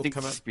those two will come out? I think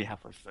this will be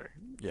Half-Life 3.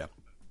 Yeah.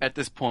 At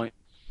this point,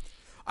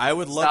 I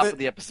would love stop with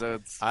the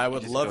episodes. I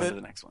would love it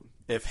the next one.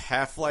 if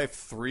Half-Life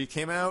 3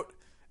 came out,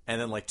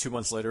 and then like 2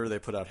 months later they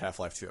put out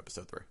Half-Life 2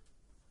 Episode 3.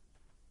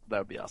 That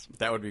would be awesome.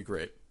 That would be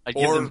great. I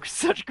give them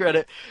such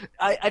credit.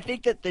 I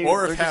think that they're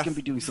just going to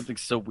be doing something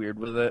so weird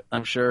with it,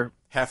 I'm sure.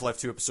 Half-Life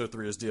 2 Episode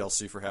 3 is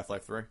DLC for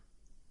Half-Life 3?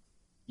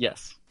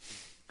 Yes.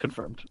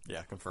 Confirmed.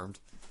 Yeah, confirmed.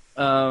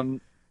 I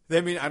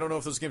mean, I don't know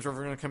if those games are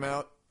ever going to come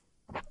out.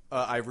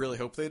 I really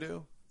hope they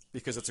do,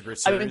 because it's a great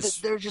series. I mean,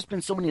 there's just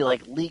been so many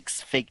like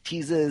leaks, fake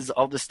teases,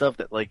 all this stuff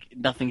that like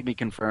nothing can be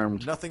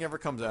confirmed. Nothing ever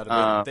comes out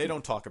of it. They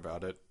don't talk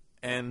about it.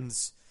 And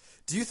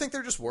do you think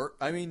they're just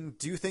I mean,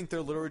 do you think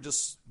they're literally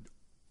just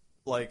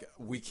like,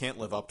 we can't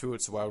live up to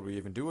it, so why would we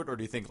even do it? Or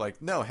do you think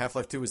like, no,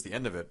 Half-Life 2 is the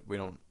end of it.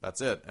 That's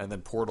it. And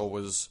then Portal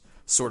was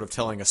sort of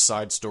telling a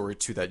side story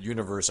to that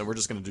universe, and we're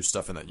just going to do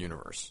stuff in that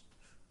universe.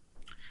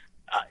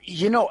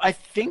 I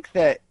think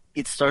that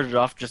it started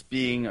off just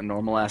being a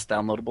normal-ass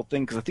downloadable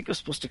thing, because I think it was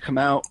supposed to come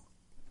out...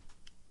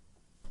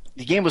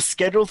 The game was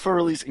scheduled for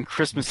release in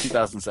Christmas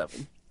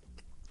 2007.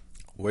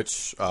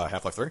 Which,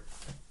 Half-Life 3?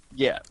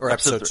 Yeah. Or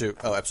Episode 2.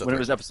 Oh, Episode 3. When it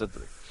was Episode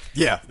 3.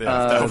 Yeah,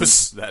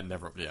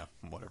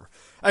 whatever.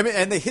 I mean,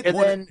 and they hit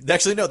one...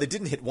 Actually, no, they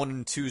didn't hit 1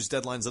 and 2's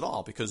deadlines at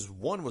all, because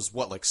 1 was,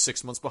 like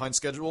 6 months behind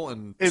schedule,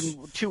 and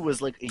 2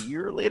 was like a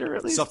year later,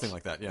 at least? Something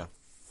like that, yeah.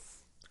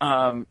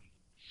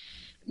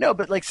 No,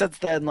 but like since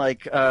then,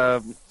 like, I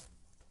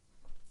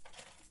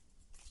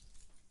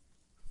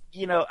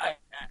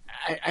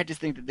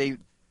just think that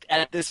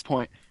at this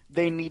point,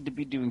 they need to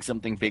be doing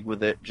something big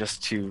with it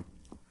just to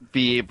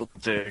be able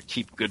to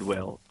keep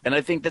goodwill. And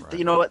I think that, right.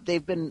 You know what,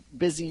 they've been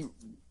busy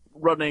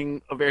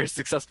running a very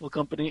successful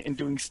company and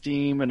doing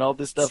Steam and all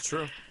this stuff. That's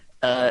true.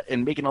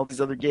 And making all these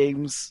other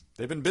games.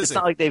 They've been busy. It's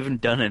not like they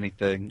haven't done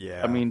anything.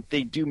 Yeah. I mean,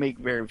 they do make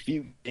very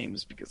few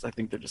games because I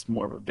think they're just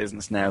more of a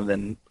business now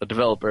than a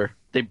developer.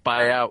 They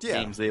buy out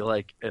games they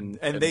like and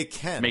they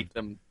can make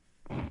them.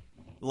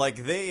 Like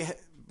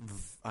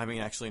I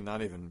mean, actually,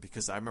 not even,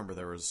 because I remember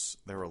there were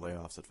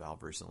layoffs at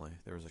Valve recently.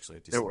 There was actually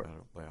a decent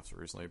amount of layoffs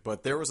recently,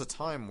 but there was a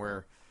time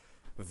where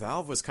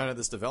Valve was kind of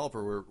this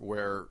developer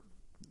where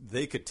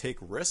they could take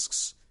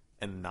risks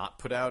and not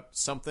put out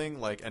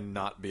something and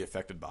not be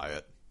affected by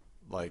it.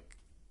 Like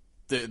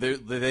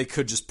they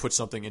could just put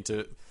something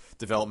into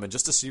development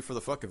just to see for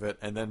the fuck of it,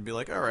 and then be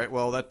like, all right,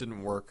 well, that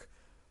didn't work.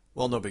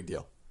 Well, no big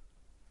deal.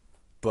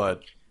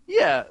 But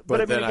yeah,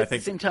 but I mean, at the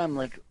same time,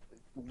 like,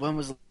 when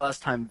was the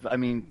last time? I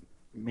mean,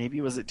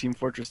 maybe was it Team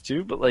Fortress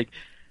 2? But like,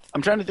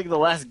 I'm trying to think of the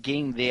last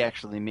game they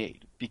actually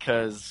made,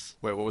 because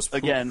wait, what was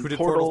who did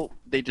Portal?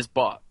 They just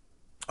bought.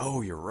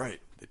 Oh, you're right.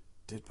 They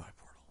did buy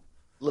Portal.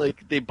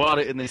 Like, they bought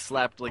it and they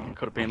slapped like a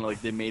coat of paint,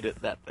 like they made it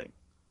that thing.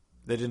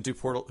 They didn't do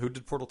Portal. Who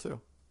did Portal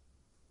 2?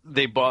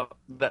 they bought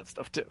that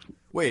stuff too.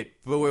 Wait.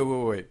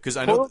 Because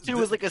I know Portal 2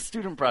 was like a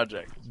student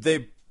project.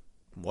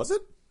 Was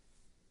it?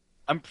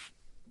 I'm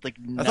like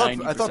I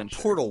 90% thought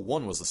sure. Portal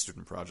 1 was a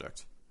student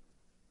project.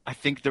 I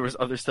think there was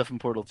other stuff in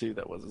Portal 2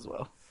 that was as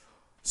well.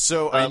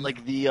 So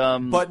Like the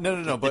but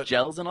no, the but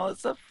gels and all that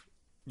stuff.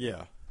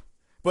 yeah.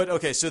 But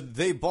okay, so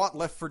they bought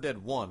Left 4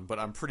 Dead 1, but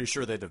I'm pretty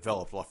sure they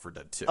developed Left 4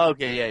 Dead 2.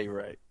 Okay, yeah, you're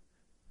right.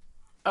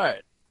 All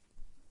right.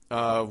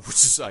 Which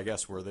is, I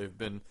guess, where they've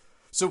been.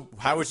 So,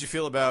 how would you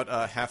feel about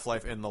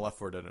Half-Life in the Left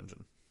 4 Dead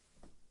engine?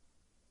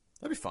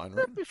 That'd be fine, right?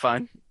 That'd be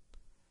fine.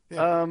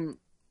 Yeah.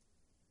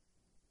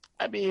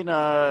 I mean,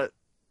 I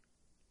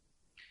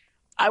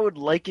would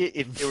like it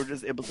if they were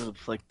just able to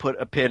like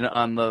put a pin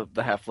on the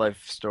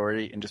Half-Life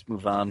story and just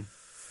move on,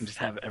 and just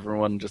have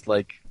everyone just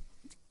like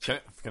Can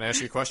I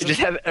ask you a question? just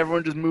have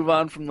everyone just move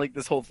on from like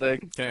this whole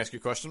thing. Can I ask you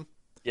a question?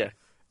 Yeah.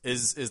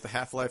 Is the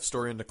Half-Life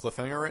story in the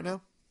cliffhanger right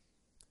now?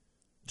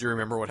 Do you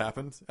remember what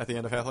happened at the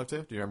end of Half-Life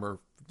 2? Do you remember?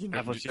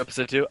 Half-Life 2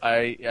 Episode 2.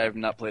 I have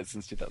not played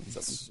since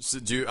 2007.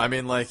 So I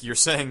mean, like, you're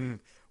saying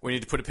we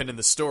need to put a pin in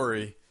the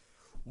story.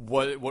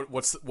 What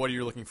are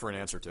you looking for an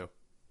answer to?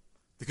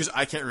 Because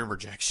I can't remember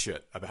jack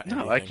shit about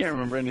anything. No, I can't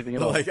remember anything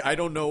at all. Like, I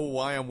don't know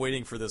why I'm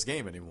waiting for this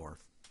game anymore.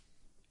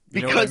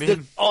 You know because what I mean?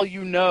 that's all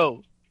you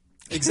know.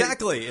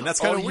 Exactly, and that's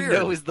kind of weird. All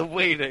you know is the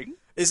waiting.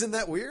 Isn't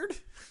that weird?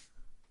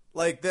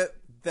 Like,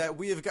 that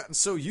we have gotten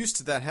so used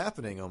to that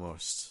happening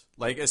almost.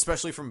 Like,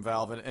 especially from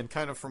Valve and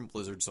kind of from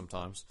Blizzard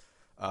sometimes,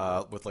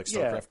 with, like,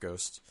 StarCraft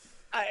Ghost.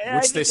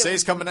 Which they say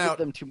is coming out.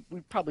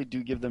 We probably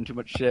do give them too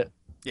much shit.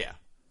 Yeah.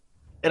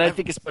 And I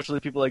think especially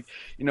people like,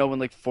 you know, when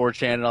like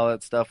 4chan and all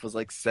that stuff was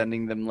like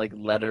sending them like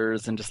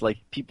letters and just like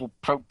people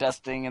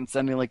protesting and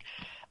sending like,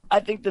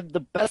 I think that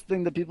the best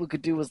thing that people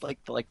could do was like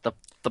the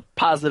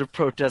positive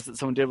protest that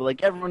someone did,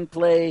 like everyone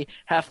play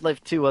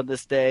Half-Life 2 on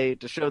this day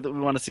to show that we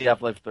want to see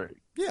Half-Life 3.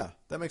 Yeah,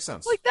 that makes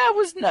sense. Like that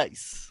was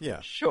nice.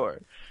 Yeah, sure.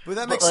 But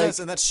that makes sense,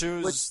 and that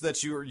shows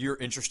that you're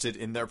interested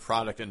in their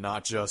product and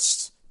not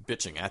just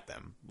bitching at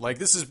them. Like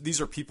these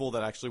are people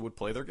that actually would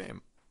play their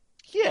game.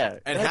 Yeah,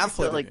 and have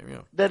played the game.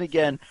 Yeah. Then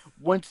again,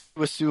 once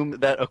you assume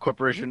that a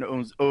corporation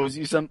owes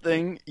you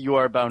something, you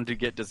are bound to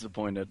get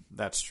disappointed.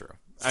 That's true.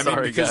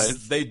 Sorry, because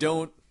guys. They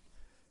don't.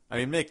 I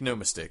mean, make no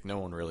mistake, no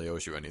one really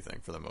owes you anything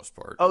for the most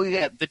part. Oh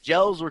yeah, the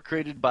gels were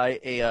created by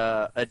a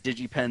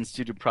DigiPen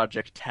student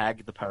project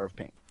tagged The Power of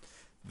Paint.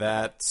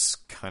 That's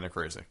kind of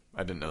crazy.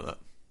 I didn't know that.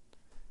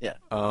 Yeah.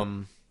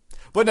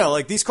 But no,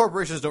 like these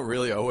corporations don't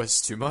really owe us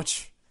too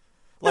much.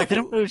 Like they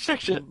don't owe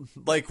shit.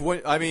 Like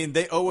what? I mean,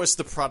 they owe us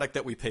the product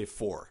that we pay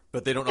for,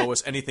 but they don't owe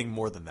us anything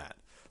more than that.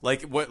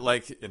 Like what?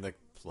 Like in the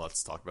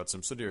let's talk about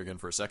SimCity again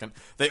for a second.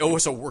 They owe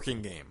us a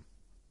working game.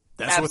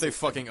 That's Absolutely. what they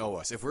fucking owe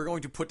us. If we're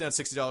going to put down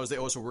 $60, they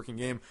owe us a working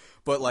game.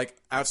 But like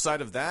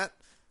outside of that,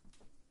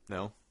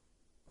 no.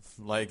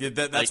 Like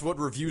that's what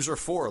reviews are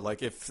for.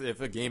 Like if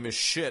a game is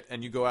shit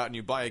and you go out and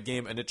you buy a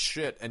game and it's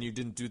shit and you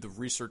didn't do the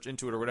research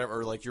into it or whatever,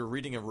 or like you're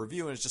reading a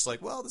review and it's just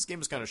like, well, this game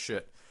is kind of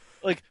shit.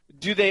 Like,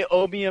 do they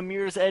owe me a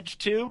Mirror's Edge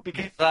too?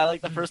 Because I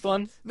like the first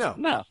one. No.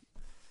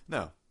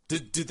 No.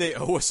 Did they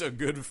owe us a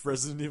good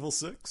Resident Evil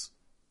 6?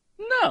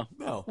 No.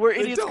 they We're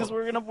idiots don't. because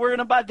we're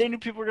gonna buy. They knew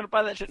people were gonna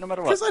buy that shit no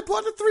matter what. Because I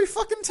bought it 3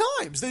 fucking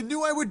times. They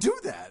knew I would do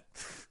that.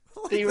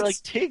 They were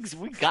like, Tiggs,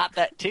 we got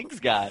that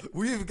Tiggs guy.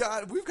 We've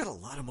got a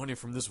lot of money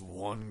from this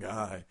one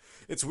guy.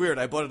 It's weird.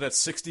 I bought it at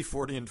 $60,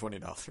 $40, and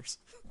 $20.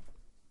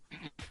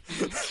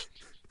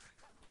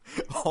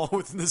 All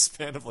within the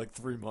span of like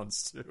 3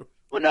 months too.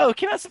 Well, no, it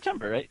came out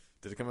September, right?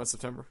 Did it come out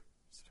September?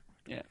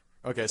 Yeah.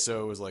 Okay,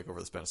 so it was like over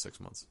the span of 6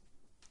 months.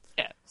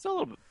 Yeah, so a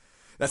little bit.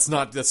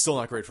 That's still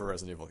not great for a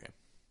Resident Evil game.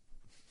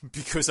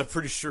 Because I'm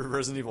pretty sure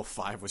Resident Evil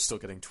 5 was still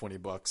getting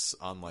 $20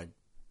 on like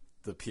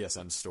the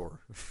PSN store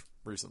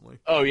recently.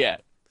 Oh yeah,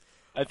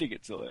 I think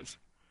it still is.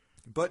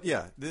 But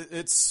yeah,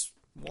 it's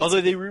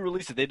although they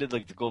re-released it, they did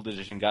like the gold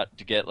edition, got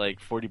to get like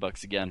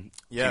 $40 again.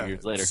 Yeah, 2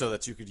 years later, so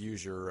that you could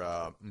use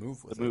your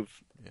move with the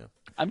move. Yeah,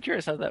 I'm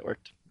curious how that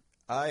worked.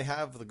 I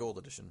have the gold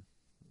edition.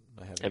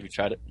 Have you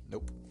tried it?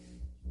 Nope.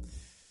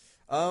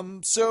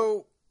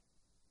 So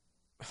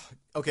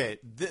okay,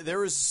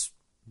 there's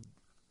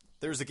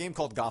a game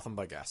called Gotham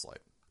by Gaslight.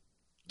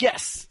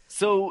 Yes.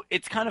 So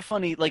it's kind of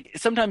funny. Like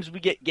sometimes we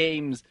get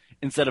games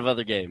instead of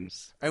other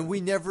games, And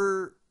we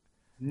never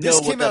know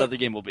what that other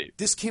game will be.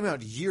 This came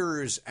out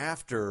years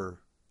after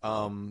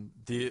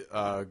the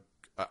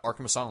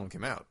Arkham Asylum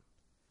came out.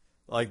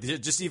 Like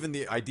just even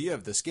the idea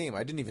of this game,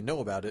 I didn't even know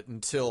about it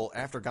until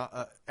after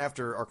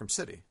Arkham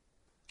City.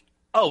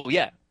 Oh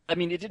yeah. I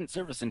mean, it didn't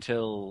service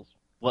until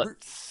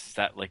what's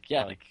that? Like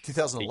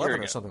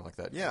 2011 or something like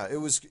that. Yeah, it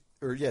was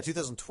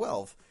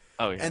 2012.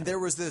 Oh yeah. And there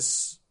was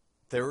this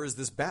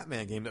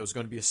Batman game that was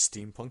going to be a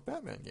steampunk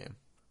Batman game.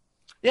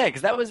 Yeah,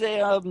 because that was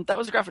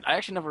a graphic. I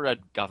actually never read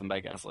Gotham by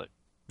Gaslight.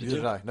 Neither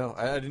did I. No,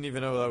 I didn't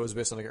even know that was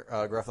based on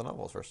a graphic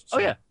novel at first. So Oh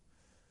yeah.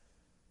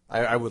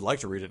 I would like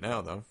to read it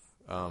now though.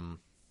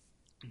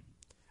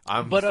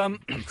 I'm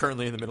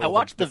currently in the middle. I of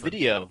watched a the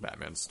video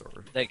Batman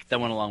story that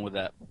went along with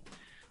that,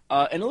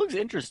 and it looks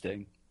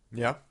interesting.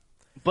 Yeah.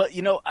 But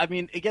I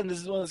mean, again, this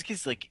is one of those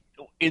cases. Like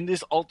in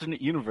this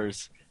alternate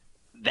universe,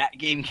 that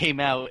game came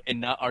out and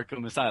not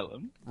Arkham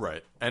Asylum.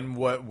 Right. And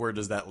where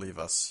does that leave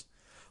us?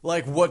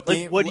 Like what Like,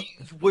 game?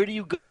 where do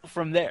you go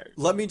from there?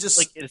 Let me just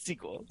Like in a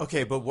sequel,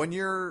 okay, but when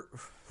you're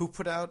who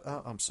put out?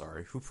 I'm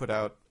sorry, who put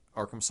out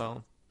Arkham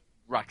Asylum?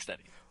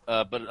 Rocksteady.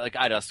 But like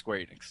Eidos Square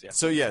Enix,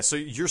 yeah. So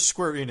you're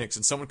Square Enix,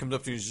 and someone comes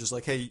up to you and is just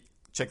like, "Hey,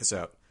 check this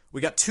out. We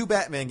got 2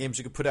 Batman games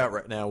you can put out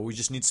right now. We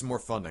just need some more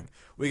funding.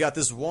 We got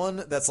this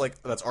one that's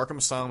Arkham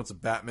Asylum. It's a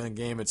Batman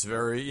game. It's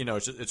very,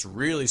 it's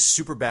really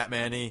super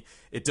Batman-y.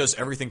 It does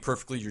everything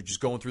perfectly. You're just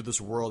going through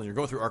this world, and you're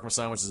going through Arkham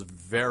Asylum, which is a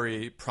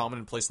very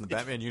prominent place in the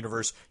Batman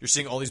universe. You're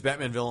seeing all these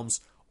Batman villains.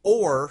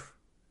 Or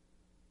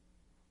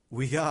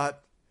we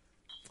got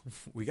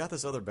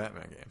this other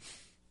Batman game.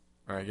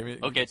 All right, give me.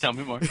 Okay, tell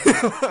me more.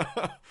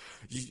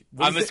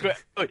 I'm a Square.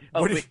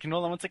 Wait, can you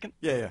hold on 1 second?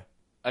 Yeah.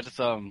 I just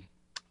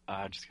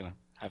just gonna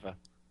have a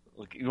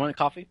look. You want a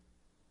coffee?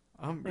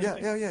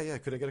 Yeah.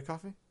 Could I get a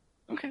coffee?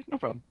 Okay, no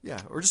problem. Yeah,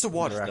 or just a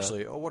water,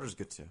 actually. Oh, water's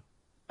good too.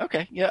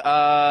 Okay,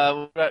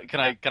 yeah. Can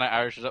I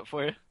Irish it up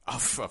for you?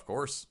 Oh, of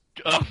course.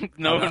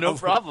 No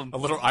problem. A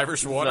little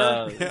Irish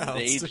water. Yeah,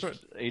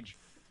 aged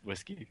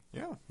whiskey.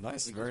 Yeah,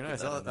 nice, very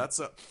nice.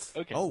 That's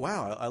okay. Oh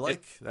wow, I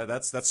like that.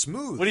 That's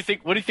smooth. What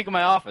do you think of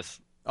my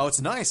office? Oh,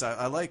 it's nice.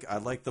 I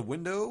like the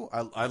window.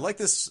 I like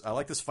this. I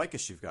like this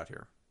ficus you've got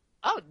here.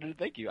 Oh,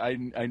 thank you. I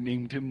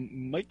named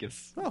him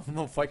Micus. Oh,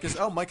 no, ficus.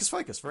 Oh, Micus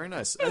ficus. Very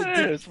nice.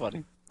 It's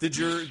funny. Did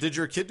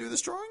your kid do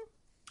this drawing?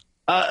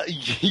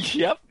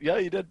 Yep. Yeah,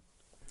 he did.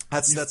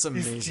 That's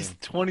amazing. He's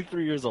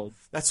 23 years old.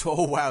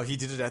 Oh wow, he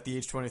did it at the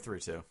age 23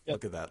 too.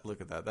 Yep.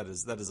 Look at that. That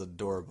is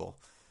adorable.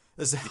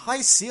 There's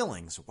high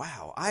ceilings.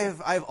 Wow.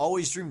 I've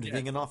always dreamed of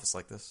being in an office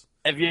like this.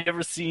 Have you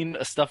ever seen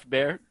a stuffed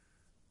bear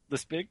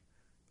this big?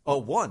 Oh,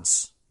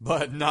 once,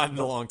 but not in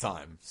a long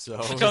time. So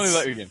tell me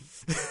about your game.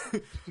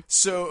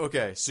 So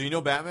you know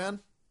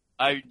Batman?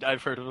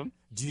 I've heard of him.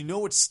 Do you know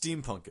what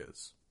steampunk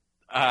is?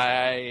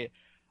 I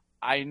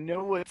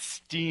know what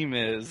Steam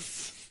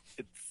is.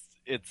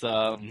 It's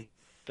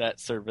that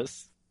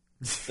service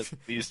that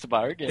we used to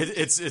buy our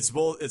games. It's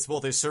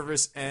both a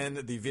service and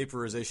the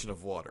vaporization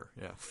of water.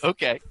 Yeah.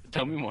 Okay,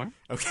 tell me more.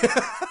 Okay.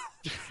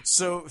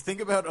 So think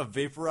about a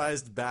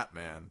vaporized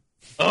Batman.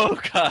 Oh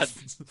God.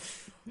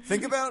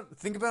 Think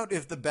about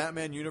if the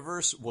Batman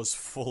universe was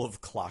full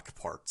of clock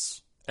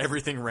parts.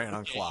 Everything ran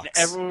on clocks.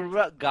 Everyone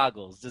wear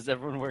goggles. Does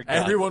everyone wear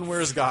goggles? Everyone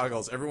wears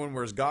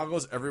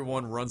goggles.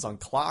 Everyone runs on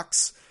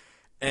clocks.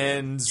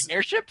 And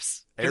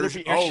airships?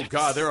 Oh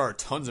God, there are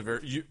tons of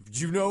air.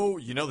 You know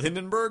the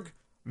Hindenburg?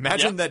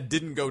 Imagine that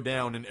didn't go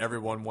down and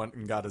everyone went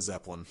and got a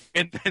Zeppelin.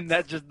 And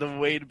that's just the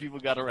way people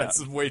got around. That's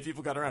the way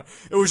people got around.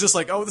 It was just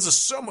like, oh, this is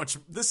so much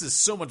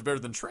better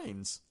than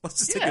trains. Let's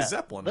just take a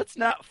Zeppelin. Let's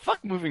not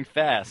fuck moving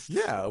fast.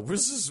 Yeah,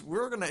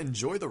 we're gonna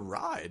enjoy the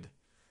ride.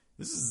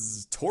 This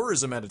is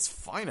tourism at its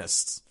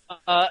finest.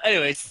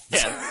 Anyways,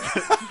 yeah.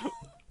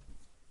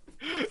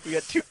 We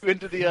got two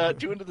into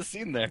the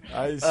scene there.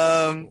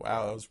 Wow,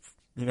 that was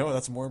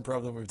that's more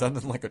improv than we've done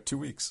in like 2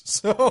 weeks.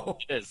 So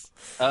it is.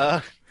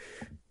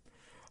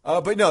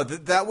 But no,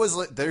 that was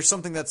like, there's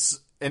something that's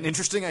an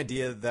interesting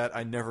idea that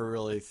I never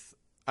really.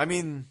 I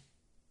mean,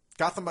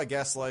 Gotham by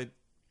Gaslight.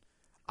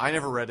 I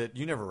never read it.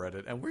 You never read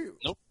it, and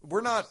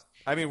we're not.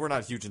 I mean, we're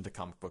not huge into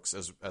comic books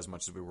as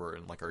much as we were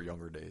in like our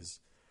younger days.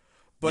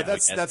 But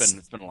it's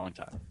been a long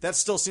time. That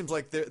still seems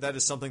like that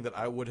is something that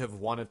I would have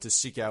wanted to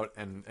seek out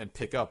and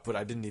pick up, but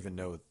I didn't even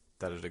know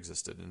that it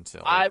existed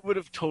until. I would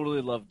have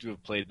totally loved to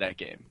have played that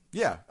game.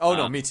 Yeah. Oh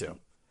no, me too.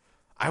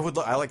 I like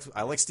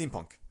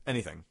steampunk.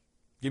 Anything.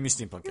 Give me a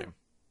steampunk game.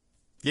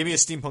 Give me a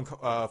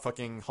steampunk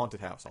fucking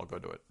haunted house. I'll go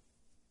do it.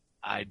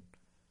 I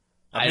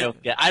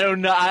don't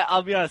know.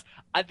 I'll be honest.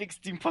 I think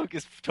steampunk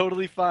is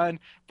totally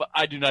fine, but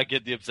I do not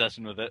get the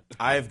obsession with it.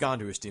 I have gone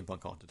to a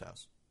steampunk haunted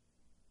house.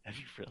 Have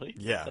you really?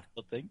 Yeah.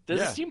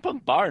 There's a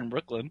steampunk bar in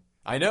Brooklyn.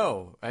 I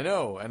know, and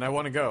I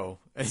want to go.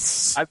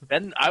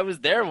 I was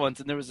there once,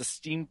 and there was a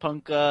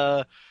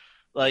steampunk,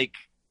 like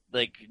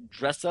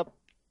dress up,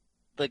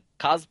 like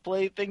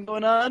cosplay thing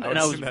going on, and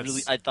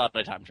I thought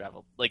I time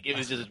traveled. Like it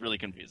was just really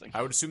confusing.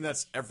 I would assume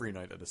that's every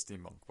night at a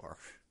steampunk bar.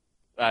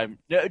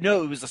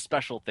 No, it was a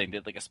special thing. They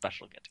had like a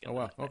special get together. Oh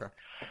wow, okay.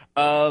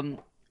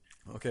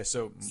 Okay,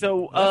 so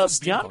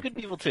Beyond Good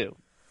and Evil 2.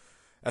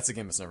 That's a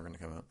game that's never going to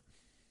come out.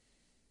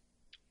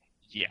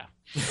 Yeah,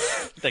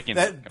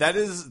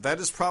 that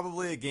is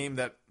probably a game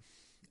that,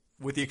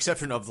 with the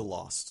exception of The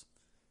Lost,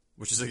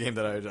 which is a game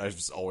that I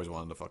just always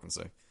wanted to fucking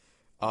say.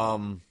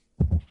 And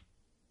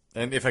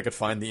if I could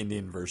find the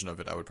Indian version of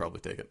it, I would probably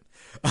take it.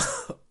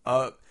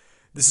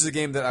 This is a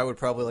game that I would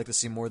probably like to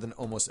see more than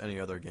almost any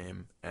other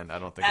game, and I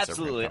don't think it's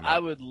ever going to come out. I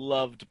would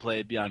love to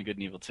play Beyond Good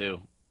and Evil 2.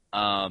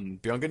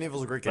 Beyond Good and Evil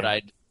is a great game,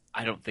 but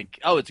I don't think.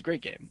 Oh, it's a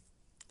great game.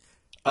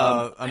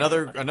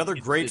 Another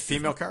great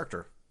female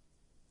character.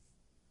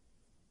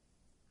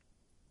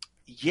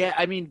 Yeah,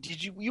 I mean,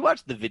 you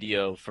watched the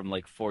video from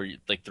 3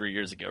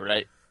 years ago,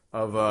 right?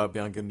 Of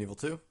Beyond Good and Evil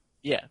 2?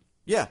 Yeah.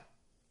 Yeah.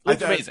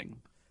 It's amazing.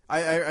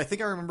 I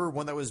think I remember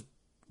one that was...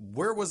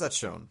 Where was that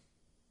shown?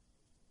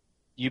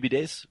 UB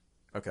Days.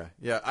 Okay,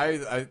 yeah.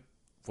 I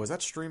was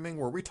that streaming?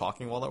 Were we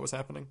talking while that was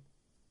happening?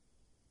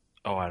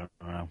 Oh, I don't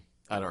know.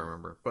 I don't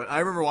remember, but I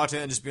remember watching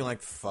it and just being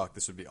like, "Fuck,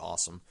 this would be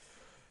awesome."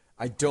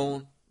 I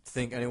don't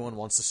think anyone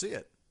wants to see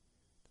it,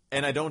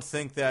 and I don't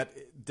think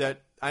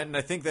and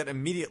I think that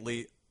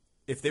immediately,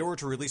 if they were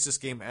to release this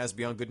game as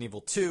Beyond Good and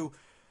Evil 2,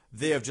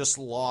 they have just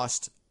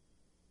lost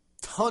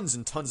tons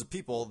and tons of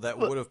people that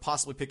would have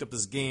possibly picked up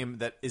this game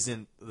that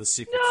isn't the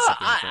sequel to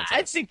something in the franchise.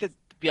 I think that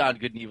Beyond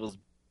Good and Evil's.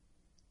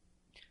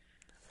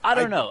 I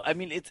don't know. I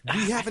mean,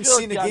 we haven't I feel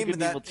seen like a Beyond game Good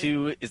in and Evil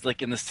 2 is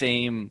like in the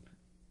same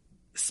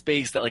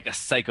space that like a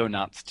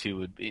Psychonauts 2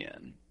 would be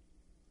in.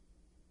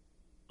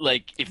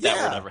 Like if that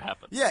were to ever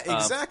happen. Yeah,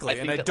 exactly.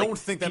 And I don't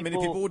think that many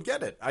people would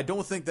get it. I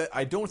don't think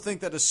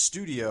that a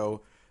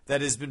studio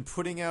that has been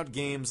putting out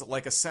games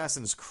like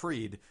Assassin's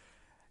Creed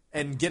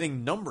and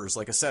getting numbers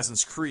like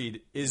Assassin's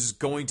Creed is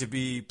going to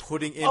be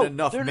putting in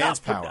enough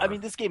manpower. I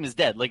mean, this game is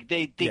dead. Like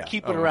they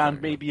keep it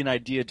around, maybe an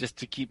idea just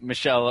to keep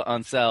Michel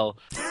Ancel,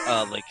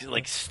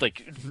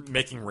 like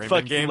making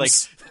Rayman games,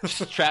 like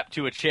strapped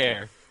to a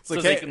chair. So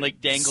they can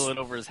like dangle it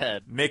over his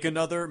head. Make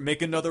another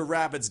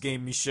Rabbids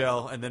game,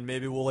 Michel, and then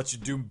maybe we'll let you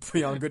do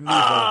Beyond Good and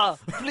Evil.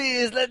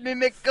 Please let me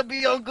make a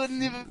Beyond Good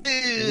and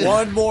Evil.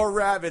 One more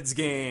Rabbids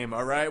game,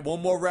 all right?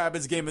 One more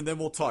Rabbids game, and then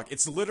we'll talk.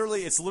 It's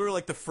literally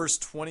like the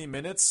first 20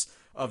 minutes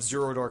of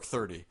Zero Dark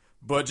 30,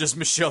 but just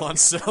Michel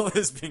Ancel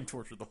is being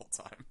tortured the whole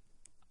time.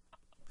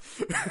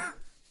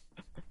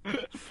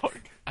 Poor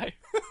guy.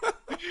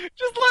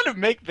 Just let him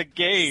make the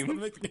game.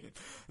 And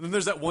then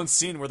there's that one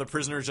scene where the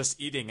prisoner is just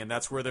eating, and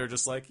that's where they're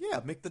just like, "Yeah,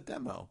 make the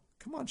demo.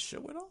 Come on,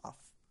 show it off."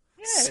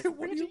 Yeah,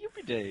 what do you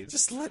days?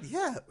 Just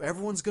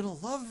everyone's gonna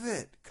love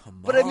it. Come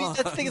on. But I mean,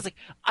 that's the thing is, like,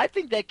 I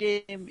think that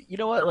game. You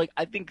know what? Like,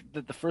 I think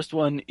that the first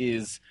one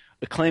is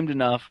acclaimed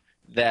enough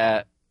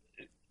that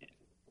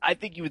I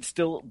think you would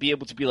still be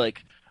able to be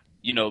like,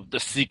 you know, the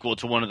sequel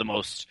to one of the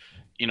most,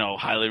 you know,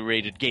 highly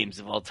rated games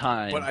of all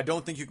time. But I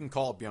don't think you can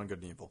call it Beyond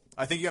Good and Evil.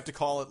 I think you have to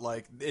call it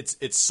like it's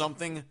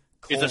something.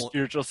 It's a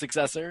spiritual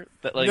successor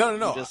that like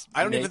no.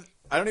 I don't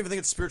even think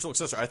it's a spiritual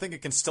successor. I think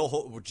it can still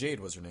hold. Well,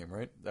 Jade was her name,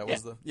 right? That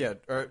was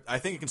I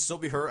think it can still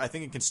be her. I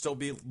think it can still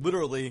be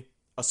literally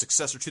a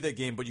successor to that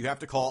game. But you have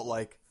to call it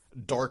like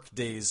Dark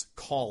Days: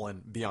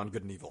 Beyond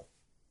Good and Evil.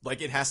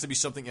 Like it has to be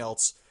something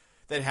else.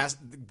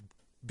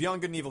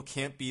 Beyond Good and Evil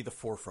can't be the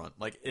forefront.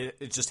 Like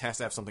it just has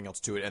to have something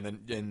else to it,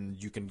 and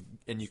you can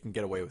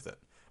get away with it.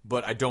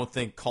 But I don't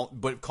think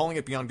calling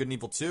it Beyond Good and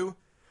Evil 2,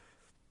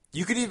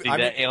 you could even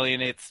that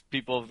alienates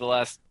people of the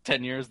last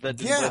 10 years that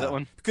didn't play that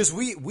one. Because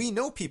we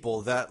know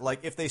people that like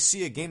if they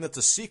see a game that's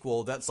a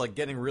sequel that's like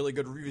getting really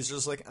good reviews, they're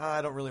just like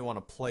I don't really want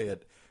to play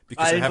it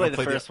because I haven't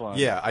played the first one.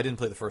 Yeah, I didn't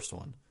play the first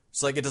one.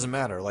 It's like it doesn't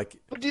matter. Like,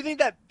 but do you think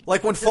that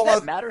does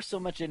that matter so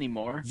much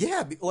anymore?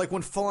 Yeah, like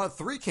when Fallout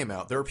 3 came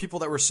out, there were people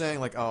that were saying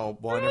like, "Oh,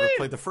 well, I never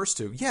played the first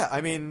two." Yeah,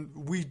 I mean,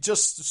 we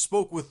just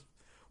spoke with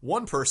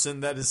one person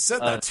that has said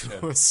that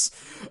to us,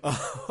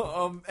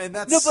 and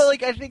that's no. But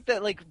like, I think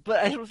that but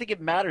I don't think it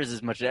matters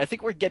as much. I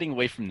think we're getting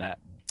away from that.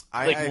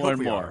 I hope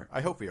we are. I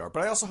hope we are,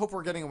 but I also hope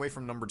we're getting away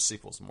from numbered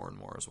sequels more and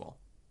more as well.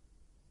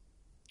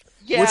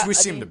 Yeah, which we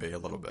seem to be a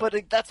little bit. But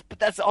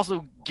that's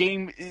also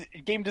game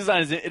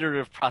design is an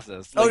iterative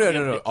process. Like,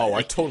 no. Oh,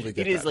 I totally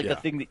get it. It is like a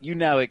thing that you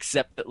now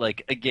accept that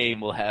like a game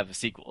will have a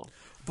sequel.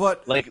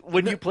 But like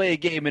when you play a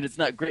game and it's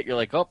not great, you're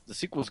like, oh, the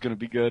sequel's going to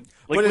be good.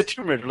 Like with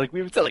Tomb Raider, like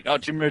we even said, like, oh,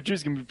 Tomb Raider 2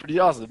 is going to be pretty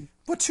awesome.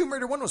 But Tomb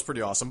Raider 1 was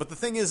pretty awesome. But the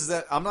thing is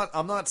that I'm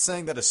not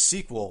saying that a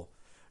sequel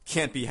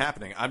can't be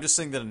happening. I'm just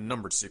saying that a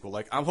numbered sequel.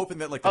 Like I'm hoping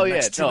that like the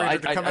next Tomb Raider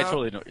to come out. I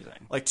totally know what you're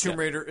saying. Like Tomb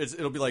Raider,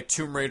 it'll be like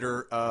Tomb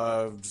Raider.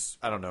 I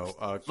don't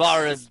know.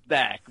 Vara's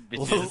back,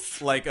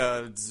 bitches. Like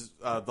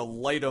the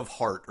Light of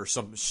Heart or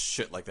some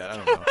shit like that. I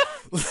don't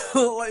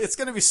know. Like, it's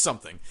gonna be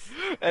something.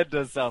 That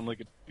does sound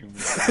like a Tomb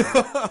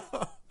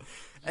Raider.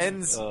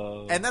 And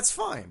that's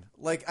fine.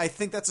 Like I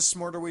think that's a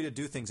smarter way to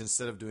do things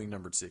instead of doing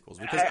numbered sequels.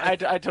 Because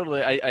I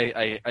totally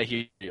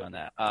hear you on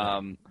that.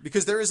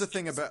 Because there is a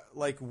thing about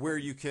like where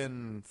you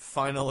can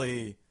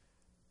finally,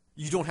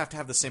 you don't have to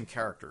have the same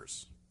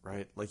characters,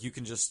 right? Like you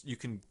can just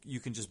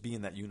be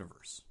in that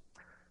universe.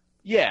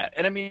 Yeah,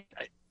 and I mean,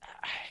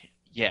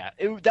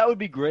 that would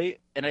be great.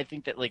 And I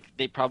think that like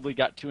they probably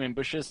got too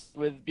ambitious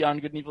with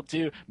Beyond Good and Evil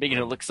 2, making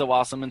it look so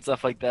awesome and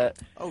stuff like that.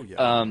 Oh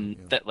yeah.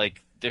 That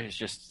like there's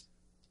just.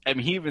 I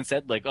mean, he even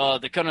said, like, oh,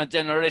 the current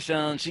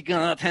generation, she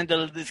cannot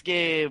handle this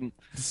game.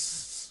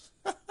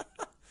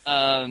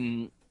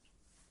 And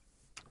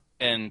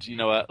you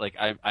know what? Like,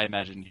 I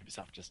imagine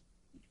Ubisoft just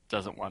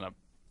doesn't want to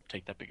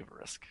take that big of a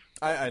risk.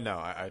 I know.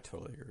 I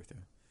totally agree with you.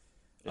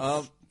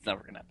 It's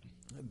never going to happen.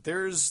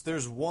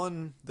 There's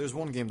one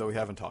game that we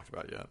haven't talked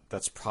about yet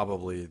that's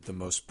probably the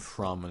most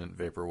prominent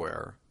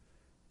vaporware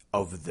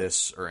of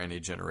this or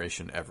any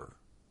generation ever.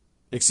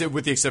 Except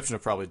with the exception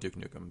of probably Duke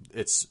Nukem,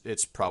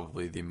 it's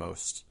probably the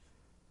most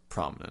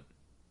prominent.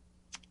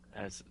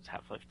 Is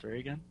Half-Life 3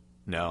 again?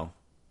 No.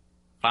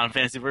 Final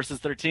Fantasy Versus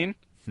 13?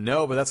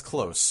 No, but that's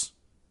close.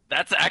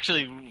 That's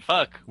actually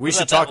fuck. We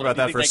should talk about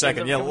that for a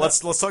second. Yeah, let's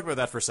talk about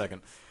that for a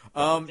second.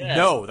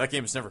 No, that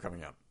game is never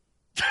coming out.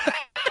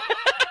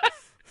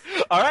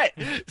 All right,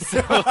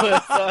 so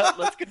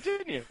let's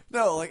continue.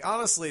 No, like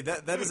honestly,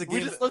 that is a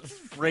game. Let's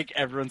just break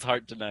everyone's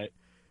heart tonight.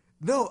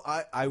 No,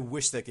 I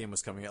wish that game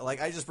was coming out.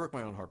 Like, I just broke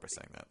my own heart by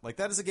saying that. Like,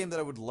 that is a game that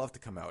I would love to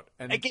come out.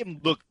 And That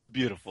game looked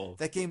beautiful,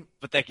 that game,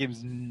 but that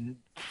game's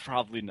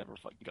probably never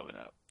fucking coming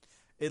out.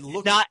 it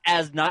looked Not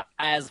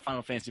as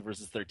Final Fantasy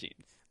versus 13.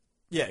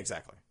 Yeah,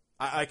 exactly.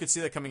 I could see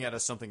that coming out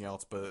as something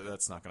else, but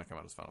that's not going to come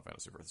out as Final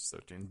Fantasy Versus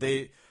 13.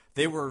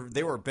 They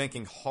were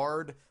banking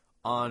hard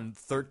on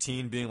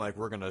 13 being like,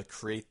 we're going to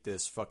create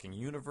this fucking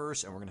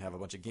universe and we're going to have a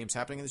bunch of games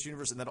happening in this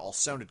universe, and that all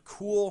sounded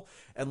cool,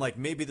 and like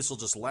maybe this will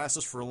just last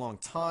us for a long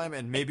time,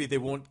 and maybe they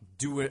won't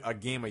do a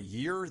game a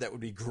year. That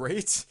would be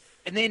great.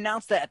 And they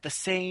announced that at the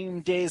same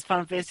day as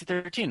Final Fantasy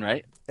 13,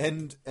 right?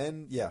 And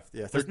yeah.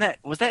 Was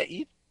that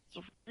E3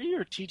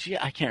 or TGA?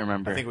 I can't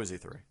remember. I think it was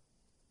E3.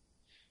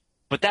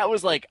 But that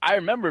was like, I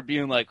remember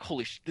being like,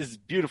 holy shit, this is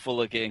beautiful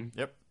looking.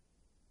 Yep.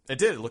 It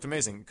did. It looked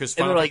amazing. Because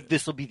And they're like,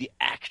 this will be the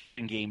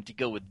action game to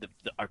go with the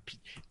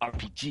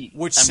RPG.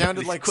 Which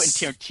sounded like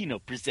Quentin Tarantino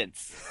presents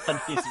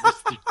Final Fantasy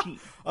vs. 13.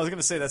 I was going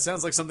to say, that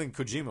sounds like something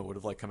Kojima would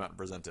have like come out and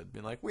presented.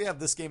 Being like, we have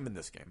this game and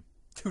this game.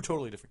 Two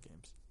totally different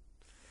games.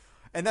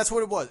 And that's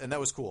what it was. And that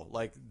was cool.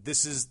 Like,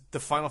 this is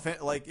the Final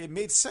Fantasy. Like, it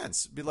made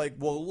sense. Be like,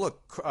 well,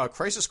 look,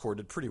 Crisis Core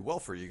did pretty well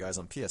for you guys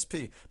on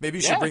PSP. Maybe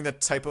you should bring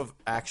that type of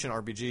action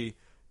RPG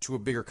to a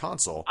bigger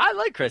console. I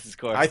like Crisis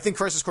Core. I think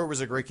Crisis Core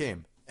was a great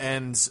game.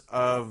 And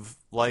I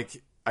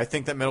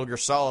think that Metal Gear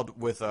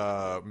Solid with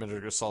Metal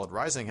Gear Solid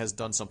Rising has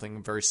done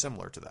something very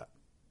similar to that.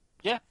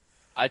 Yeah,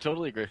 I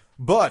totally agree.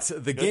 But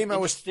the game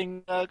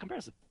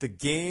comparison. The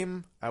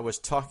game I was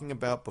talking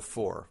about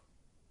before,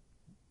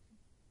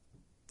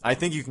 I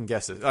think you can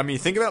guess it. I mean,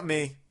 think about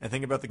me and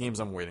think about the games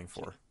I'm waiting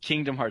for.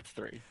 Kingdom Hearts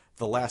 3.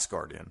 The Last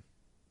Guardian.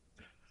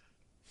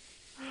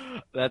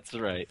 That's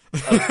right.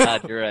 Oh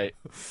God, you're right.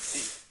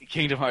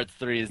 Kingdom Hearts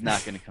 3 is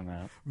not going to come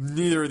out.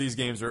 Neither of these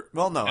games are.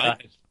 Well, no.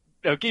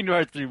 No, Kingdom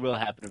Hearts 3 will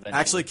happen eventually.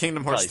 Actually,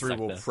 Kingdom Hearts 3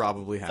 will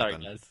probably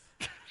happen. Sorry,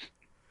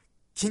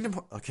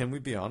 guys. Can we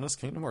be honest?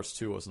 Kingdom Hearts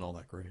 2 wasn't all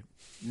that great.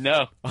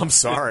 No. I'm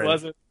sorry. It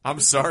wasn't. I'm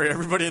sorry,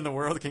 everybody in the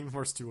world. Kingdom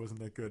Hearts 2 wasn't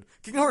that good.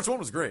 Kingdom Hearts 1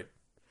 was great.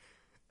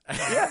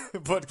 Yeah.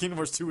 But Kingdom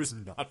Hearts 2 is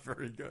not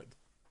very good.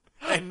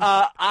 And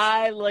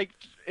I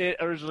liked it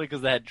originally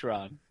because I had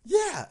Tron.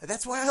 yeah,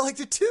 that's why I liked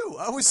it too.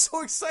 I was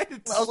so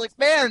excited. I was like,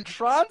 man,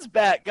 Tron's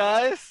back,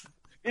 guys.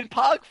 In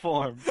Pog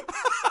form.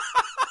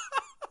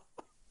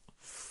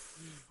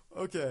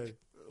 Okay.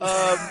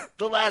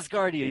 The Last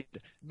Guardian.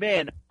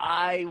 Man,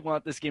 I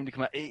want this game to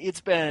come out.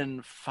 It's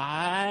been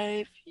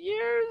 5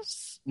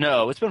 years?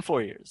 No, it's been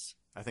 4 years.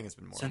 I think it's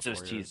been more since than it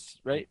was 4 years. teased,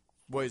 right?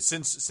 Wait,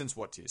 since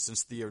what tease?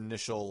 Since the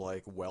initial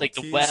like the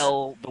tease?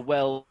 the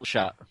well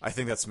shot. I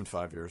think that's been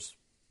 5 years.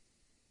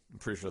 I'm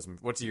pretty sure that's been,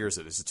 what year is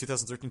it? Is it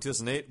 2013,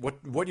 2008?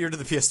 What year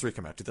did the PS3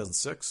 come out?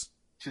 2006?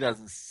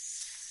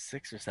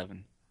 2006 or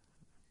 7.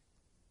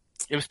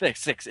 It was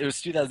 6. It was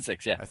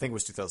 2006, yeah. I think it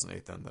was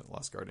 2008 then that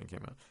Last Guardian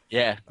came out.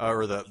 Yeah.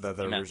 Or that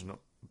original.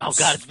 Oh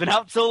god, it's been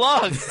out so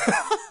long.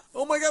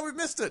 Oh my god, we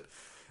missed it.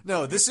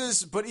 No, this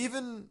is, but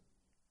even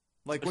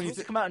like when you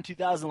come out in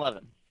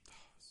 2011.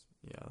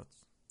 Yeah,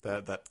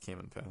 that came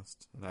and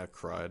passed, and I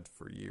cried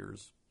for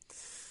years.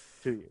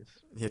 2 years.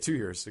 Yeah, 2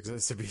 years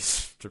to be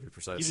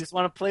precise. You just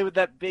want to play with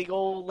that big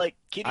old like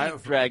kitty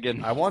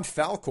dragon. I want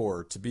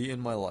Falcor to be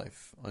in my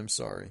life. I'm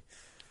sorry.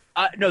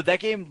 No, that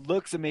game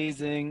looks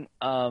amazing.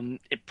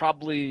 It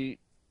probably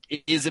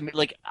is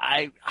like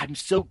I'm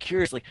so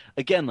curious. Like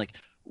again, like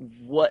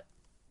what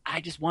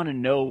I just want to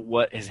know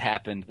what has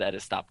happened that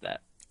has stopped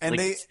that. And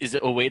like, is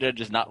it Ueda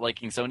just not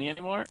liking Sony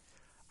anymore?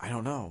 I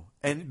don't know.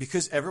 And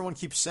because everyone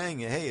keeps saying,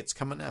 "Hey, it's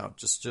coming out.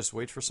 Just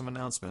wait for some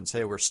announcements."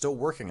 Hey, we're still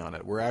working on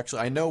it.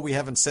 I know we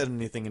haven't said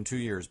anything in 2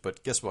 years,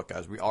 but guess what,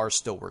 guys? We are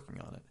still working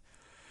on it.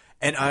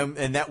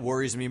 And that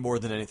worries me more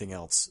than anything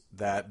else,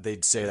 that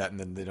they'd say that and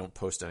then they don't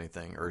post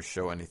anything or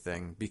show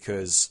anything,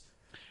 because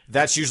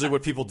that's usually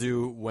what people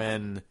do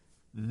when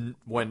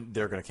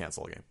they're going to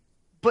cancel a game.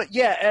 But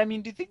yeah, I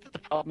mean, do you think that the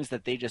problem is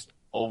that they just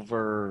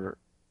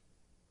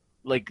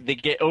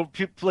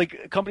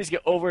companies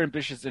get over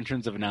ambitious in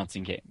terms of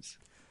announcing games?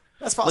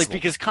 That's possible. Like,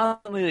 because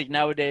constantly, like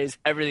nowadays,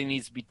 everything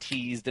needs to be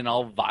teased and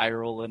all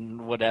viral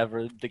and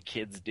whatever the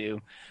kids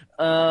do.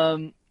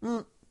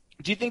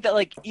 Do you think that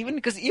like even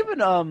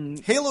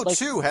Halo like,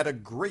 2 had a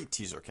great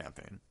teaser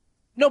campaign?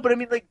 No, but I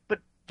mean but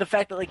the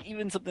fact that like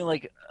even something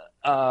like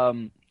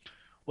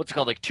what's it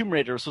called, like Tomb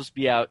Raider was supposed to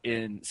be out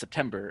in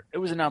September. It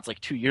was announced like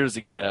 2 years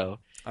ago.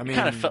 I mean, it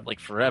kind of felt like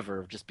forever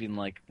of just being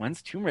like,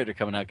 when's Tomb Raider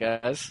coming out,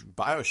 guys?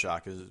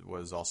 BioShock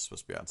was also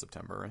supposed to be out in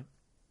September, right?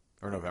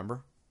 Or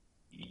November?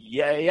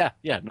 Yeah,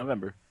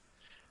 November.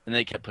 And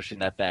they kept pushing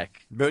that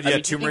back. But yeah,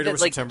 Tomb Raider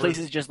was September.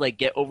 Places just like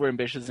get over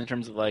ambitious in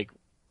terms of like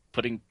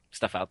putting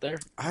stuff out there?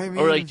 I mean,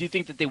 or like, do you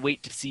think that they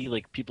wait to see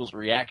like people's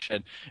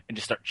reaction and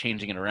just start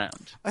changing it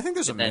around? I think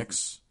there's a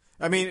mix.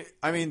 I mean,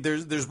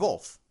 there's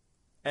both.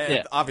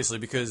 And obviously,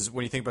 because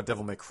when you think about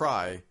Devil May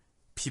Cry,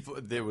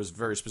 it was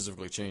very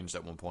specifically changed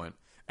at one point,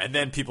 and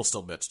then people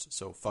still bitched.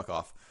 So fuck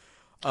off.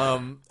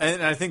 And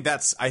I think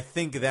that's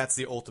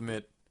the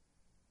ultimate.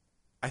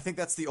 I think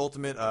that's the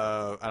ultimate.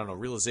 I don't know.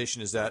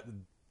 Realization is that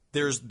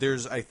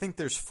I think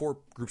there's four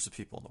groups of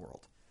people in the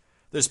world.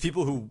 There's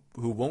people who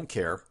won't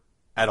care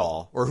at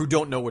all, or who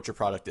don't know what your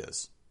product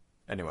is.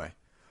 Anyway,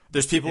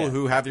 there's people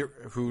who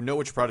know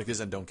what your product is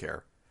and don't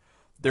care.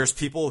 There's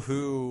people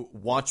who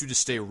want you to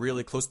stay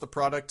really close to the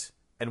product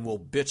and will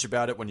bitch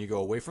about it when you go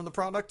away from the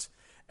product.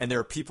 And there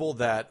are people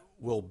that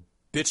will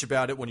bitch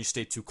about it when you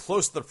stay too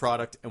close to the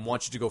product and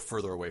want you to go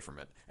further away from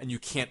it. And you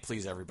can't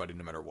please everybody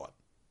no matter what.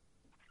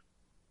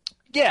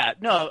 Yeah,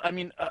 no, I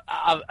mean,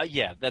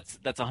 yeah, that's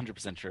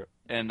 100% true.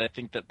 And I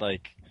think that,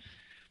 like,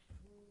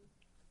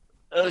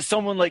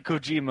 someone like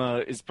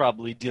Kojima is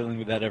probably dealing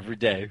with that every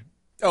day.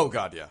 Oh,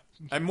 God, yeah.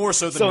 And more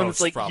so than someone most,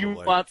 that's like, probably. he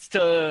wants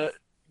to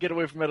get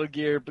away from Metal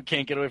Gear, but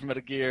can't get away from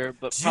Metal Gear,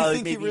 but Do you probably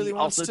think he maybe really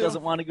wants also to?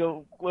 doesn't want to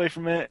go away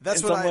from it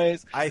That's in what some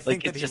ways. I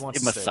think like, that he wants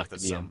it to must stay suck with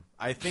to it be some. him.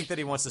 I think that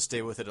he wants to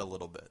stay with it a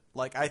little bit.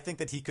 Like, I think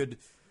that he could,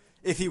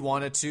 if he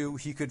wanted to,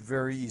 he could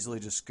very easily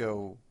just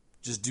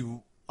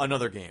do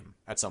another game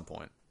at some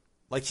point.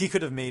 Like, he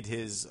could have made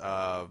his,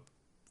 I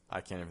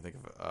can't even think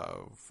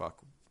of,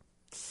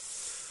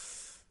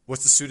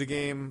 what's the Suda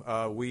game?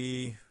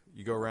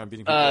 You go around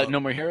beating people up.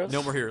 No More Heroes?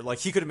 No More Heroes. Like,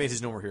 he could have made his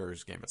No More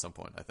Heroes game at some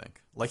point, I think.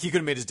 Like, he could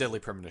have made his Deadly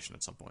Premonition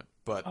at some point.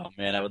 But Oh,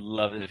 man, I would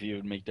love it if you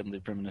would make Deadly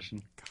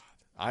Premonition.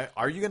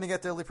 are you going to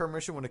get Deadly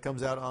Premonition when it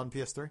comes out on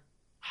PS3?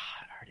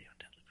 I already own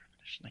Deadly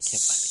Premonition. I can't buy it again.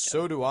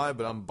 So do I,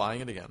 but I'm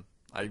buying it again.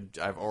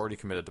 I've already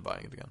committed to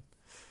buying it again.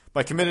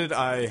 By committed,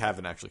 I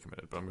haven't actually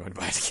committed, but I'm going to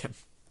buy it again.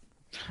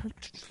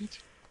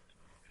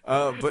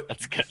 But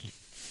That's good.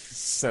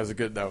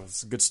 that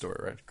was a good story,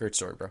 right? Great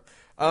story, bro.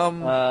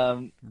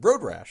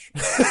 Road Rash.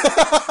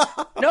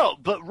 No,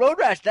 but Road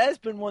Rash, that has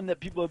been one that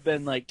people have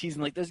been like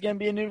teasing, like there's gonna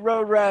be a new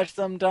Road Rash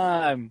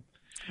sometime,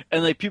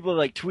 and like people have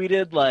like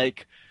tweeted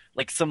like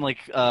some like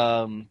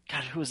God,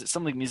 who was it?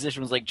 Some like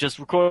musician was like, just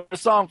record a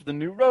song for the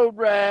new Road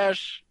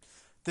Rash.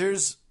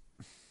 It's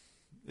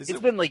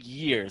been like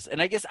years,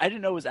 and I guess I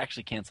didn't know it was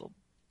actually canceled.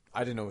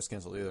 I didn't know it was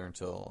canceled either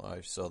until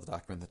I saw the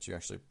document that you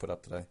actually put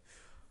up today.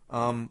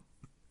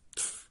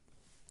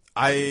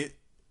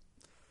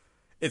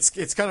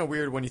 It's kind of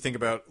weird when you think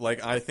about,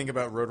 like, I think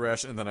about Road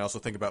Rash and then I also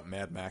think about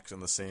Mad Max in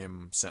the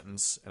same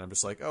sentence, and I'm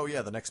just like, oh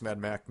yeah, the next Mad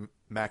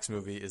Max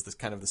movie is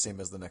kind of the same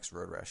as the next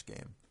Road Rash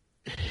game.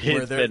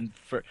 It's been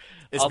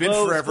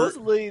forever.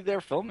 Supposedly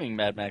they're filming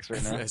Mad Max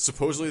right now.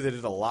 Supposedly they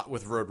did a lot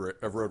with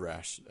Road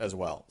Rash as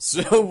well,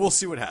 so we'll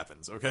see what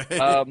happens. Okay.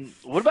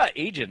 What about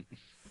Agent?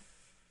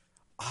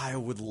 I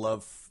would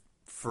love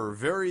for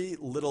very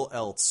little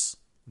else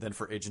than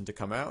for Agent to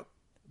come out,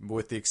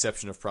 with the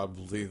exception of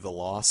probably The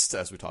Lost,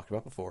 as we talked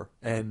about before,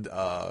 and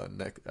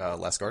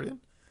Last Guardian.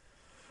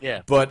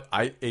 Yeah. But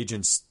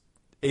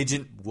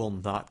Agent will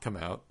not come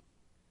out,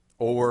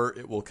 or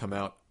it will come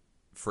out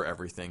for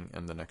everything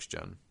in the next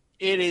gen.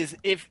 It is,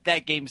 if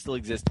that game still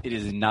exists, it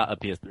is not a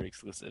PS3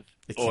 exclusive.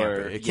 It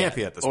can't be. It can't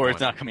be at this point. Or it's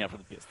not coming out for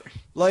the PS3.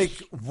 Like,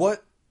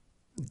 what?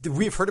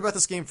 We've heard about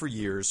this game for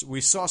years.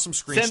 We saw some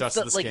screenshots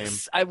of this game.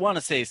 I want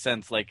to say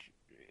since, like,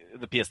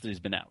 the PS3's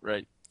been out,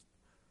 right?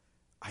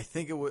 I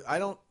think it would. I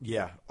don't.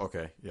 Yeah.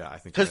 Okay. Yeah. I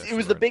think because it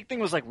was the big thing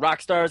was like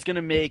Rockstar is going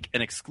to make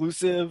an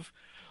exclusive,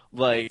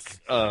 like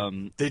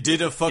they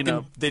did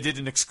they did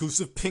an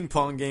exclusive ping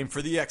pong game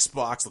for the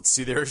Xbox. Let's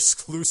see their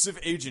exclusive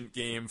Agent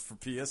game for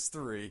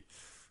PS3.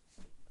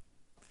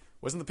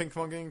 Wasn't the ping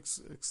pong game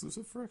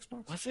exclusive for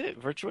Xbox? Was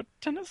it Virtua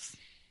Tennis?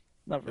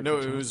 Not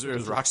Virtua Tennis. It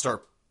was Rockstar.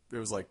 It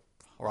was like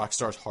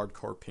Rockstar's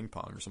Hardcore Ping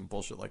Pong or some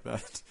bullshit like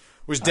that. It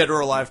was Dead or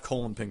Alive :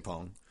 Ping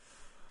Pong.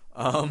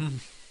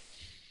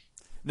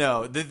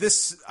 No,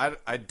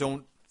 I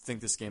don't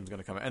think this game's going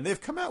to come out. And they've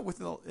come out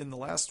in the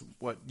last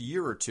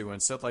year or two and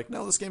said like,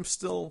 no, this game's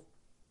still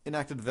in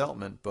active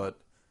development, but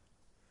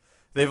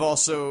they've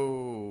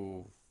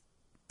also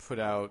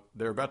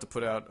they're about to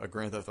put out a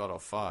Grand Theft Auto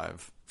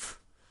 5.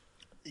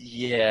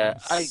 Yeah,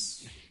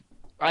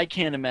 I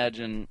can't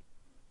imagine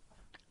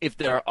if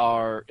they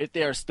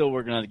are still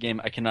working on the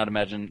game. I cannot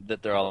imagine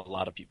that there are a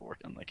lot of people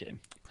working on that game.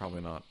 Probably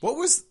not.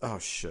 Oh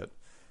shit.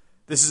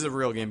 This is a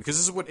real game, because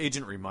this is what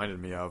Agent reminded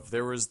me of.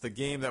 There was the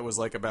game that was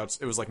like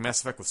it was like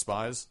Mass Effect with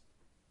spies.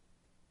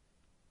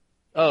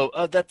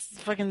 Oh, that's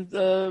fucking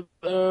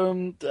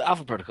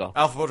Alpha Protocol.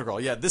 Alpha Protocol,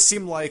 yeah. This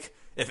seemed like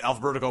if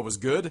Alpha Protocol was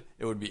good,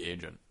 it would be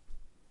Agent.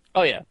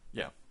 Oh, yeah.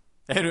 Yeah.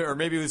 Or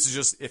maybe this is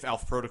just if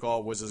Alpha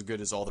Protocol was as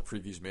good as all the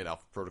previews made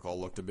Alpha Protocol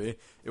look to be,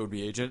 it would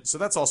be Agent. So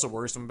that's also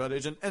worrisome about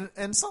Agent. And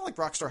it's not like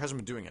Rockstar hasn't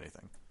been doing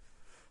anything.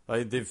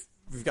 Like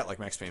we've got like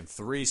Max Payne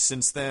 3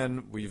 since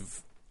then.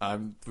 We've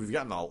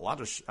gotten a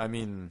lot of. I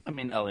mean,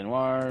 L.A.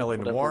 Noire. L.A.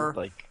 Noire,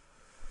 like,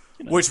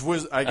 which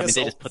was I guess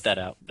they just put that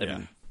out.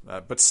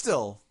 But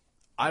still,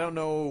 I don't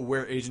know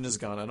where Agent has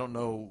gone. I don't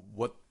know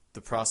what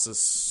the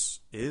process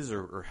is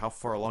or how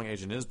far along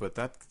Agent is. But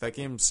that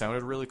game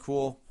sounded really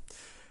cool.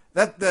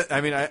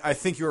 I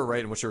think you were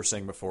right in what you were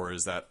saying before.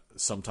 Is that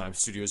sometimes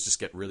studios just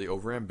get really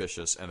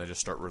overambitious and they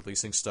just start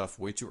releasing stuff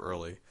way too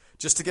early,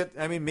 just to get.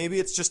 I mean, maybe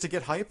it's just to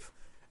get hype,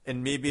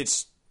 and maybe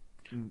it's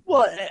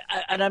Well,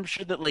 and I'm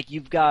sure that like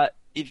you've got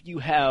if you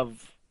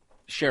have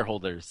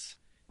shareholders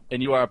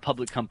and you are a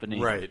public company,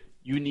 Right.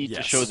 you need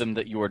to show Yes. them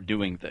that you are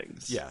doing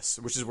things. Yes,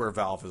 which is where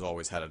Valve has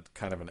always had a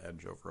kind of an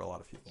edge over a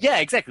lot of people. Yeah,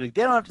 exactly.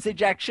 They don't have to say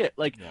jack shit.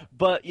 Like, Yeah.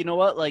 but you know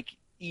what? Like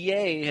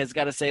EA has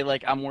got to say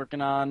like I'm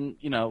working on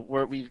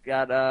where we've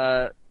got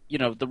the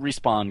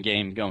Respawn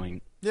game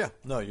going. Yeah.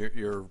 No,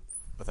 you're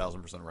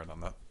 1,000% right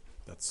on that.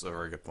 That's a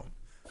very good point.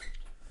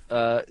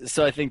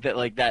 So I think that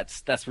like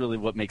that's really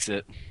what makes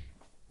it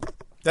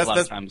a lot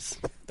of times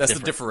That's the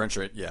different.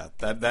 differentiate. Yeah,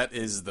 that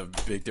is the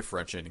big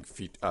differentiating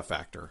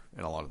factor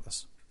in a lot of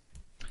this.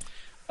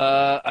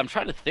 I'm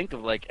trying to think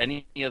of like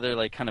any other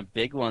like kind of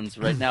big ones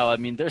right now.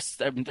 There's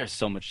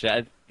so much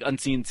shit.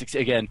 Unseen 60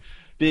 again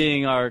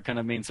being our kind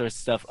of main source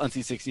stuff.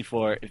 Unseen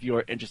 64. If you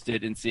are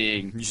interested in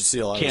seeing You should see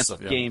a lot of canceled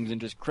stuff, yeah. games and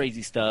just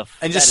crazy stuff,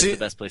 And just that is the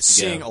best place to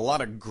seeing go. a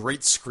lot of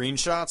great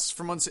screenshots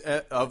from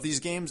of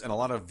these games and a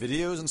lot of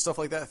videos and stuff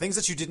like that. Things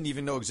that you didn't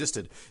even know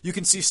existed. You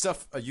can see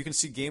stuff. You can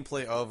see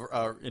gameplay of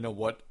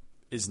what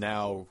is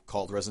now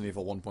called Resident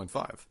Evil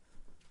 1.5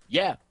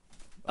 Yeah.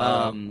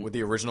 with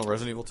the original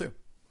Resident Evil 2.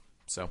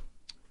 So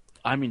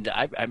I mean,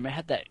 I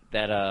had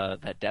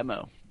that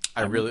demo.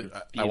 I being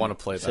want to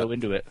play that. So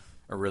into it.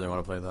 I really want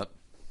to play that.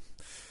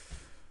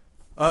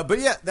 But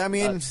yeah, I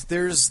mean,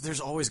 there's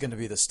always going to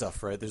be this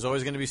stuff, right? There's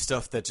always going to be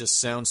stuff that just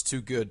sounds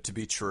too good to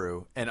be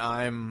true, and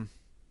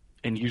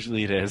And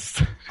usually it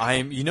is.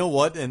 you know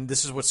what? And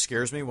this is what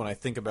scares me when I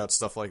think about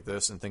stuff like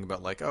this and think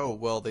about like, oh,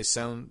 well,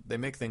 they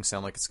make things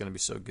sound like it's going to be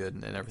so good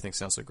and everything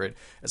sounds so great.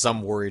 As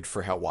I'm worried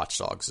for how Watch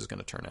Dogs is going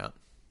to turn out.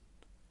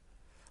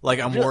 Like,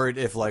 I'm worried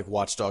if like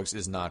Watch Dogs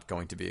is not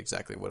going to be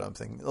exactly what I'm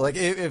thinking. Like,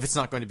 if it's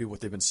not going to be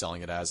what they've been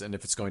selling it as, and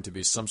if it's going to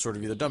be some sort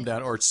of either dumbed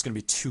down or it's just going to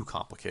be too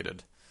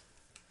complicated.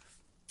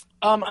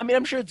 I mean,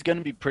 I'm sure it's going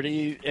to be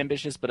pretty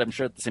ambitious, but I'm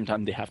sure at the same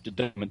time they have to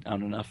dumb it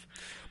down enough.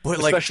 But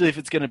like, Especially if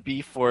it's going to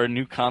be for a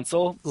new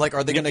console. like,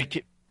 are they You going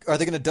have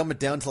to to dumb it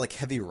down to like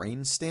Heavy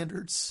Rain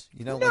standards?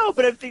 You know, No,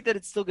 but I think that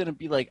it's still going to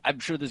be like I'm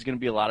sure there's going to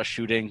be a lot of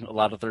shooting, a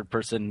lot of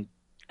third-person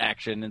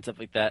action and stuff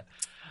like that.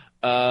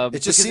 It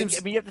just seems.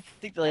 I mean, you have to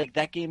think that like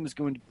that game is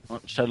going to be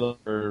launched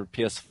for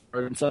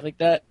PS4 and stuff like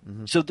that.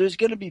 Mm-hmm. So there's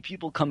going to be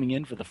people coming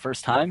in for the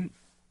first time.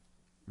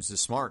 This is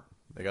smart.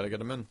 They got to get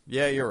them in.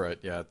 Yeah, you're right.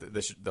 Yeah,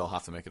 they'll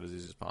have to make it as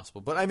easy as possible.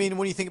 But I mean,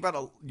 when you think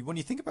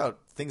about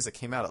things that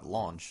came out at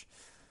launch,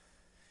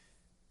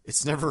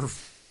 it's never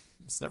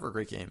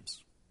great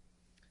games.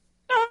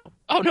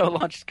 Oh no,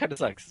 launch kind of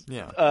sucks.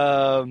 Yeah.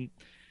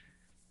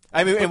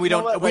 I mean, and we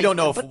don't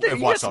know if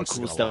you Watch get some Dogs is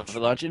cool going to stuff launch. for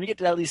launch, and you get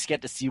to at least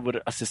get to see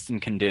what a system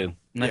can do,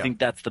 and I Yeah. think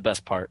that's the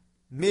best part.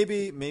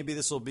 Maybe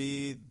this will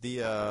be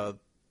the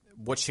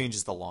what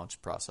changes the launch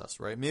process,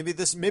 right? Maybe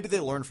they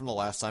learned from the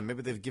last time.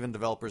 Maybe they've given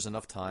developers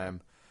enough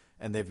time,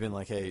 and they've been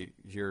like, hey,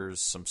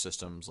 here's some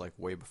systems like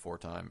way before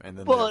time, and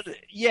then Well,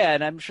 yeah,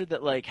 and I'm sure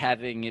that like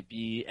having it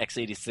be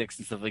x86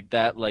 and stuff like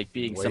that, like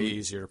being way some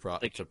easier to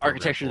like program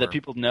architecture that for.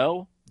 people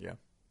know, Yeah.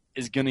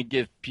 is going to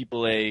give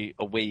people a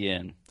way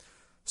in.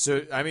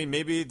 So, I mean,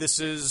 maybe this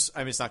is. I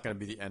mean, it's not going to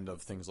be the end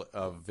of things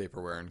of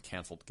vaporware and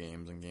canceled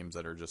games and games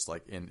that are just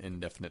like in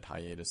indefinite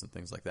hiatus and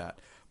things like that.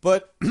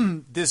 But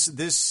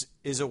this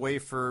is a way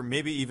for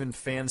maybe even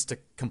fans to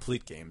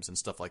complete games and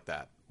stuff like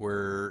that,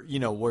 where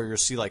you'll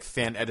see like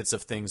fan edits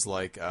of things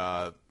like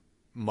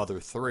Mother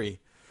 3.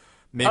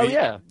 Maybe, Oh,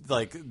 yeah.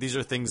 like these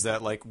are things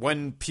that like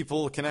when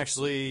people can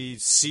actually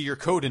see your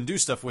code and do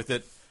stuff with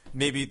it,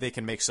 maybe they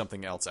can make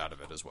something else out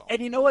of it as well.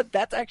 And you know what?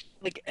 That's actually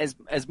like as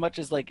much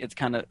as like it's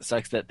kind of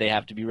sucks that they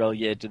have to be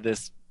relegated to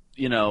this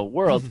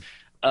world.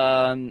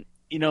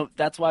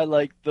 That's why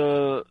like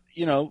the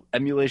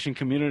emulation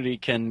community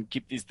can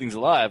keep these things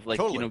alive. Like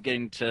Totally.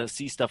 getting to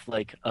see stuff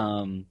like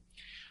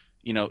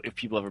if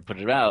people ever put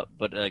it out,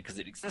 but because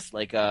it exists,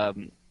 like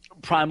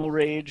Primal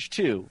Rage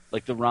 2,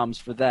 like the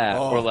ROMs for that,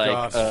 Oh, or like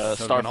gosh, that'd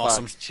Star been Fox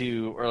awesome.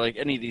 2, or like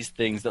any of these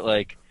things that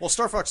like Well,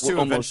 Star Fox were 2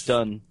 almost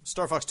done.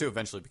 Star Fox 2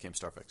 eventually became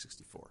Star Fox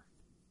 64.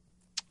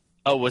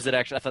 Oh, was it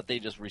actually? I thought they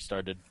just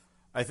restarted.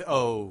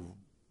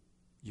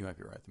 You might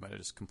be right. They might have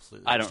just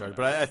completely I don't restarted.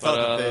 know. But I thought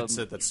that they But, had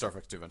said that Star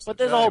Fox 2 eventually. But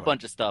there's a whole Anyway.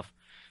 bunch of stuff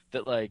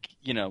that like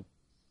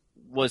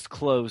was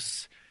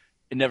close.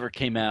 It never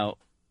came out.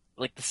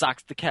 Like the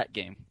Socks the Cat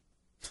game.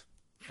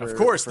 Of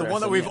course, the for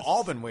one that we've SNES.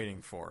 all been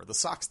waiting for, the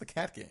Socks the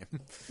Cat game.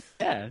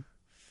 Yeah,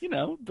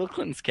 Bill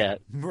Clinton's cat.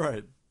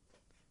 Right.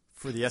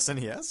 For the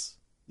SNES?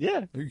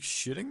 Yeah, Are you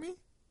shitting me?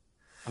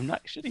 I'm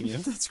not shitting you.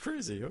 That's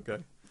crazy. Okay.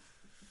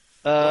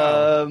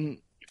 I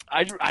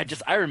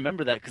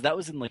remember that because that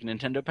was in like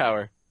Nintendo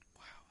Power.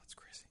 That's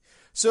crazy.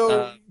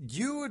 So,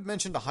 you had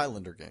mentioned a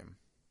Highlander game.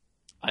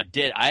 I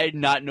did. I did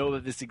not know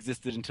that this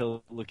existed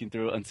until looking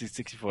through on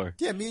C64.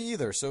 Yeah, me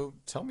either. So,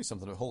 tell me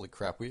something. Holy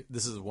crap.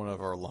 This is one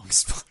of our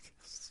longest podcasts.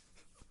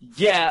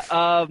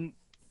 Yeah,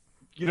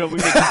 we may come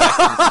back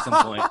to this at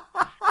some point.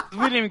 We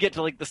didn't even get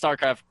to like the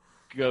StarCraft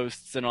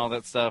ghosts and all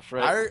that stuff,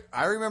 right?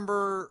 I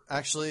remember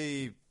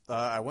actually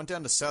I went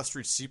down to South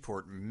Street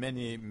Seaport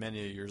many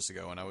years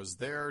ago, and I was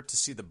there to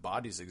see the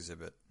Bodies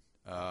exhibit.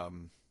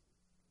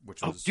 which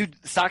Oh, was dude,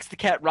 Socks the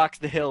Cat Rocks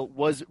the Hill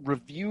was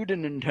reviewed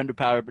in Nintendo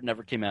Power but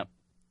never came out.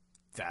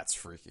 that's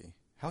freaky.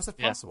 How is that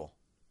Yeah. possible?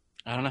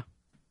 I don't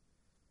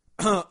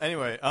know.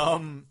 Anyway,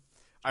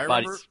 I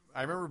Bodies.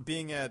 remember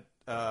being at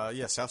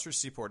South Street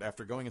Seaport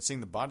after going and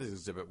seeing the Bodies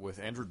exhibit with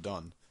Andrew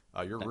Dunn,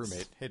 your Nice.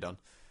 roommate. Hey Dunn.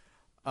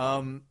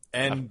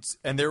 And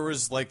there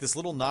was like this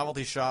little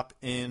novelty shop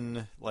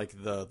in like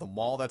the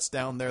mall that's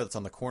down there that's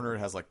on the corner. It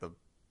has like the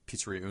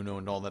Pizzeria Uno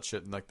and all that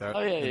shit and like that. Oh,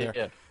 yeah, in yeah, there.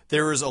 yeah.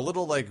 There was a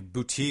little like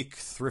boutique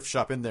thrift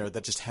shop in there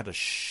that just had a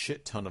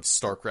shit ton of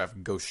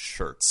StarCraft Ghost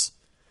shirts.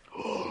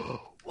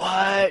 What?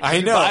 I Did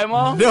you know. buy 'em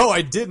all? No,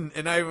 I didn't.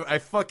 And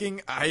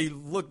I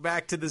look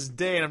back to this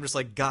day and I'm just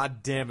like,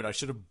 God damn it! I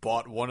should have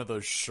bought one of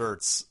those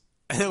shirts.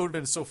 It would have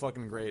been so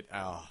fucking great.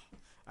 Oh,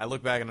 I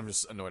look back and I'm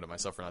just annoyed at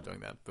myself for not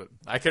doing that. But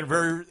I can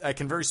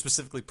very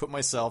specifically put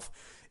myself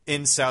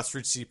in South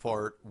Street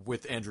Seaport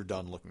with Andrew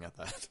Dunn looking at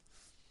that.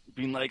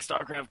 Being like,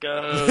 StarCraft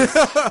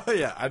goes.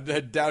 Yeah, I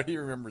doubt he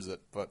remembers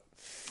it, but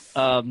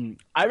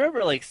I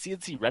remember like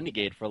CNC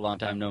Renegade for a long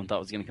time. No one thought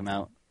was going to come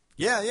out.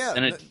 yeah,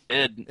 And it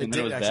did. It And did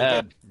it was actually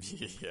bad.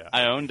 did. Yeah.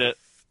 I owned it.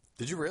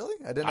 Did you really?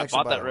 I didn't I actually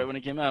bought buy that one. right when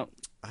it came out.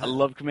 I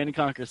love Command and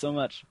Conquer so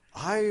much.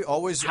 I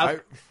always How-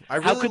 I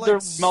really How could their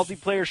liked-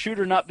 multiplayer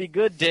shooter not be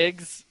good,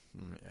 Diggs?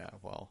 Yeah,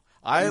 well,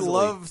 I Easily.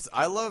 loved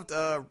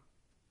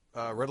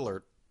Red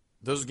Alert.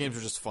 Those games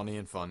were just funny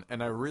and fun,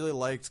 and I really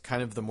liked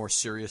kind of the more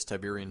serious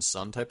Tiberian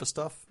Sun type of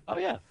stuff. Oh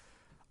yeah.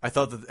 I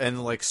thought that,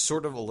 and like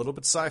sort of a little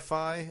bit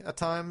sci-fi at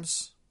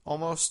times,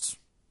 almost,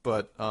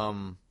 but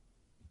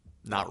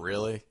not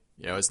really.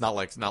 You know, it's not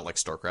like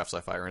StarCraft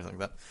sci-fi or anything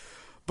like that.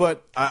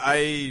 But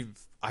I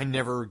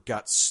never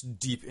got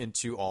deep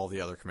into all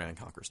the other Command and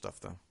Conquer stuff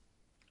though.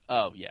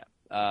 Oh yeah.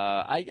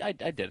 I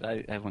did.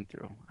 I went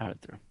through. I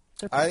went through.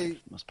 They're I- pretty good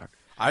for the most part.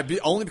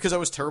 Only because I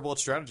was terrible at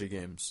strategy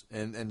games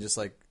and just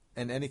like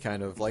and any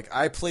kind of like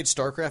I played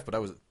StarCraft, but I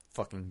was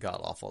fucking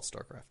god awful at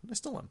StarCraft. I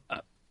still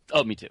am.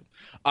 Oh, me too.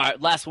 All right,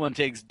 last one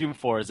takes Doom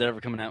 4. Is that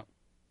ever coming out?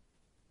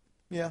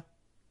 Yeah,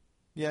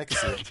 I can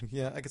see it.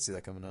 Yeah, I can see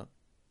that coming out.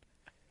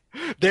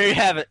 There you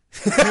have it.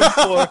 Doom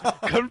 4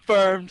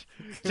 confirmed.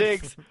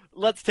 Tiggs,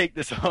 let's take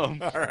this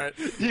home. All right,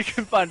 You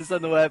can find us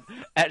on the web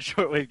at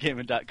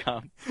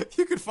shortwavegaming.com.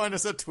 you can find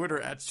us at Twitter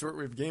at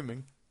Shortwave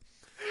Gaming.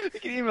 You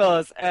can email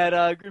us at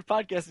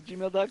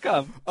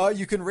groovepodcast@gmail.com.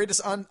 You can rate us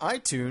on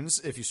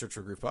iTunes if you search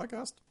for Groove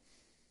Podcast.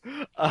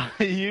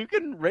 You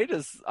can rate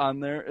us on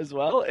there as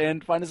well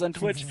and find us on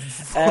Twitch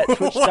at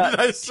What did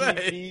I say?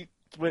 twitch.tv.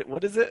 Wait,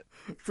 what is it?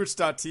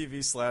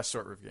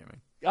 Twitch.tv/Shortwave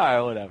Gaming. All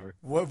right, whatever.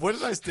 What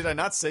did I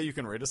not say you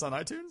can rate us on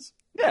iTunes?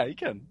 Yeah, you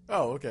can.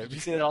 Oh, okay. Did you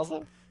say that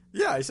also?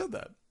 Yeah, I said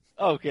that.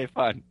 Oh, okay,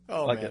 fine.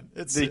 Oh, Fuck man.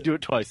 it. They do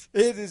it twice.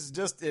 It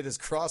has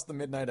crossed the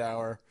midnight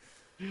hour.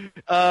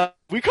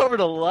 We covered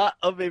a lot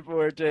of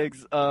Vaporware Tiggs.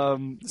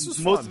 This was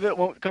Most fun. of it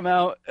won't come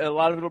out. A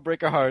lot of it will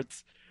break our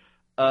hearts.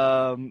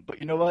 But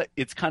you know what?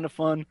 It's kind of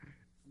fun.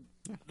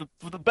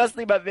 The best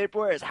thing about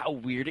Vaporware is how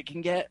weird it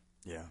can get.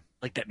 Yeah.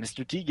 Like that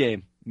Mr. T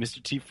game.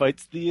 Mr. T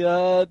fights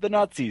the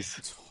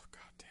Nazis. Oh,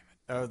 god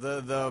damn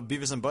it. The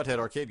Beavis and Butthead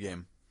arcade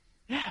game.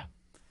 Yeah.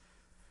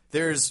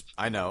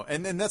 I know,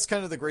 and that's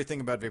kind of the great thing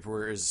about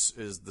Vaporware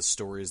is the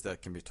stories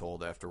that can be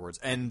told afterwards,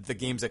 and the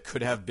games that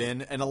could have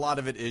been, and a lot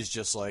of it is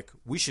just like,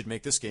 we should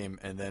make this game,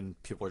 and then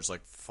people are just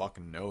like, fuck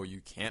no,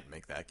 you can't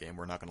make that game,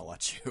 we're not going to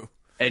let you.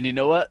 And you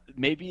know what?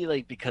 Maybe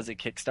like because of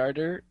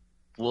Kickstarter,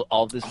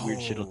 all this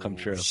weird shit will come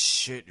true.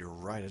 Shit, you're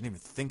right, I didn't even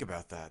think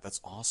about that. That's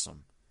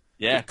awesome.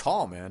 Yeah. Good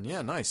call, man.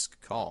 Yeah, nice.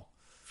 Good call.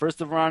 First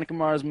the Veronica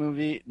Mars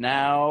movie,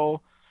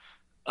 now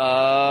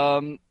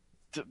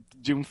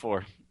Doom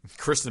 4.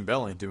 Kristen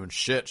Bell ain't doing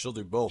shit. She'll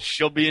do both.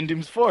 She'll be in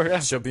Doom 4, yeah.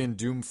 She'll be in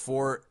Doom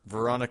 4,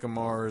 Veronica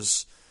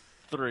Mars,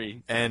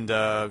 3. and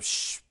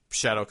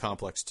Shadow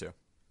Complex 2.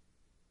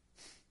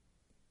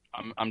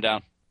 I'm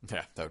down.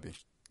 Yeah, that would be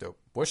dope.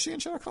 Was she in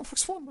Shadow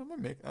Complex 1?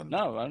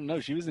 No, I don't know.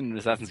 She was in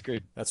Assassin's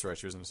Creed. That's right,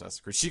 she was in Assassin's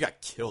Creed. She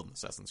got killed in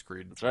Assassin's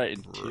Creed. That's right.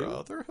 In 2?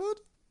 Brotherhood?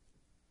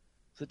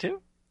 Is it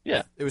 2?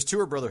 Yeah. It was 2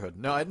 or Brotherhood.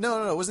 No, it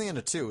wasn't the end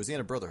of 2. It was the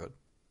end of Brotherhood.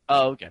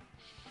 Oh, okay.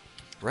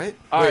 Right?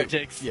 All Wait, right,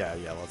 Tiggs. Yeah,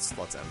 let's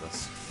end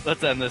this.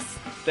 Let's end this.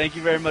 Thank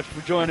you very much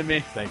for joining me.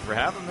 Thank you for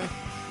having me.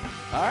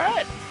 All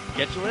right.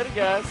 Catch you later,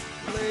 guys.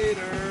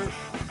 Later.